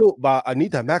get killed by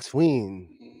Anita McSween.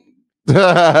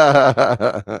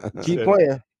 Keep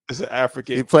playing. It's an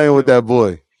African. Keep playing with that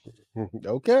boy.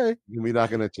 Okay. You be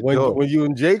knocking at your door. When you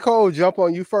and J. Cole jump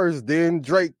on you first, then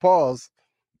Drake pause.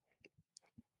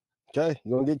 Okay,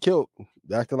 you're gonna get killed.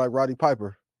 Acting like Roddy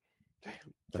Piper.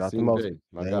 Got the most.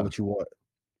 What you want.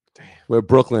 Damn. Where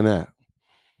Brooklyn at?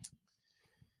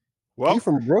 Well, you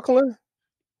from Brooklyn?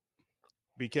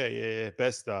 BK,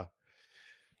 best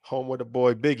home with the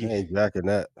boy Biggie. I ain't jacking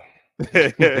that.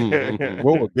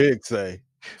 What would Big say?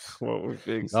 What would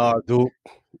Big say? Nah, dude.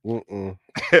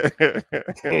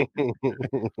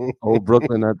 Old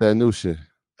Brooklyn, not that new shit.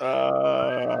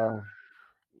 Yeah,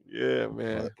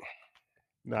 man.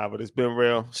 Nah, but it's been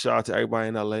real. Shout out to everybody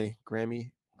in LA. Grammy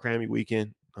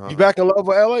weekend. You back in love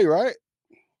with LA, right?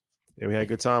 Yeah, we had a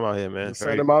good time out here, man.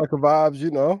 Santa Monica vibes, you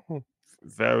know.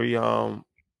 Very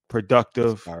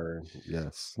productive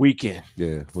Yes. weekend.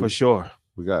 Yeah, for sure.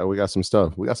 We got some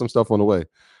stuff. We got some stuff on the way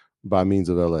by means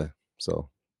of LA. So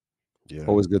Yeah.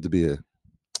 always good to be here.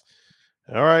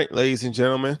 All right, ladies and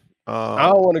gentlemen. I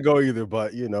don't want to go either,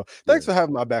 but thanks for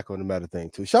having my back on the Meta thing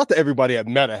too. Shout out to everybody at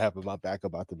Meta having my back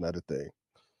about the Meta thing.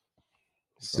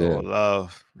 So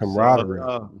love, camaraderie.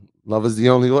 Love is the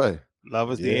only way.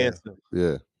 Love is the answer.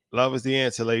 Yeah. Love is the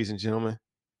answer, ladies and gentlemen.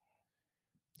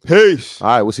 Peace. All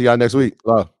right, we'll see y'all next week.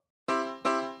 Love.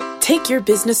 Take your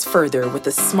business further with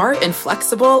the smart and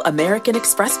flexible American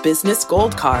Express Business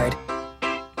Gold Card.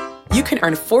 You can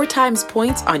earn 4 times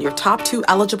points on your top 2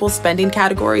 eligible spending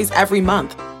categories every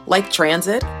month, like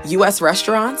transit, U.S.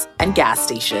 restaurants, and gas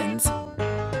stations.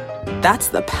 That's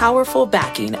the powerful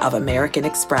backing of American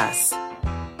Express.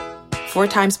 4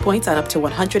 times points on up to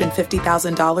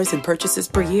 $150,000 in purchases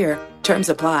per year. Terms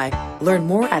apply. Learn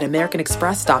more at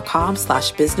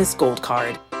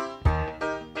americanexpress.com/businessgoldcard.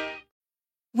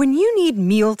 When you need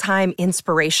mealtime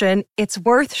inspiration, it's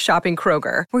worth shopping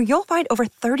Kroger, where you'll find over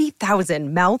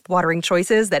 30,000 mouth-watering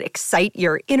choices that excite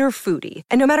your inner foodie.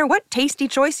 And no matter what tasty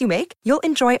choice you make, you'll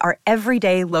enjoy our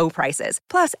everyday low prices,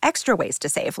 plus extra ways to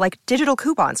save, like digital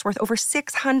coupons worth over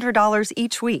 $600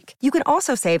 each week. You can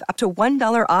also save up to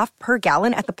 $1 off per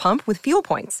gallon at the pump with fuel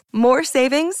points. More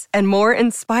savings and more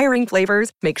inspiring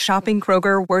flavors make shopping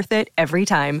Kroger worth it every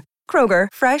time. Kroger,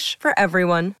 fresh for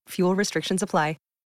everyone. Fuel restrictions apply.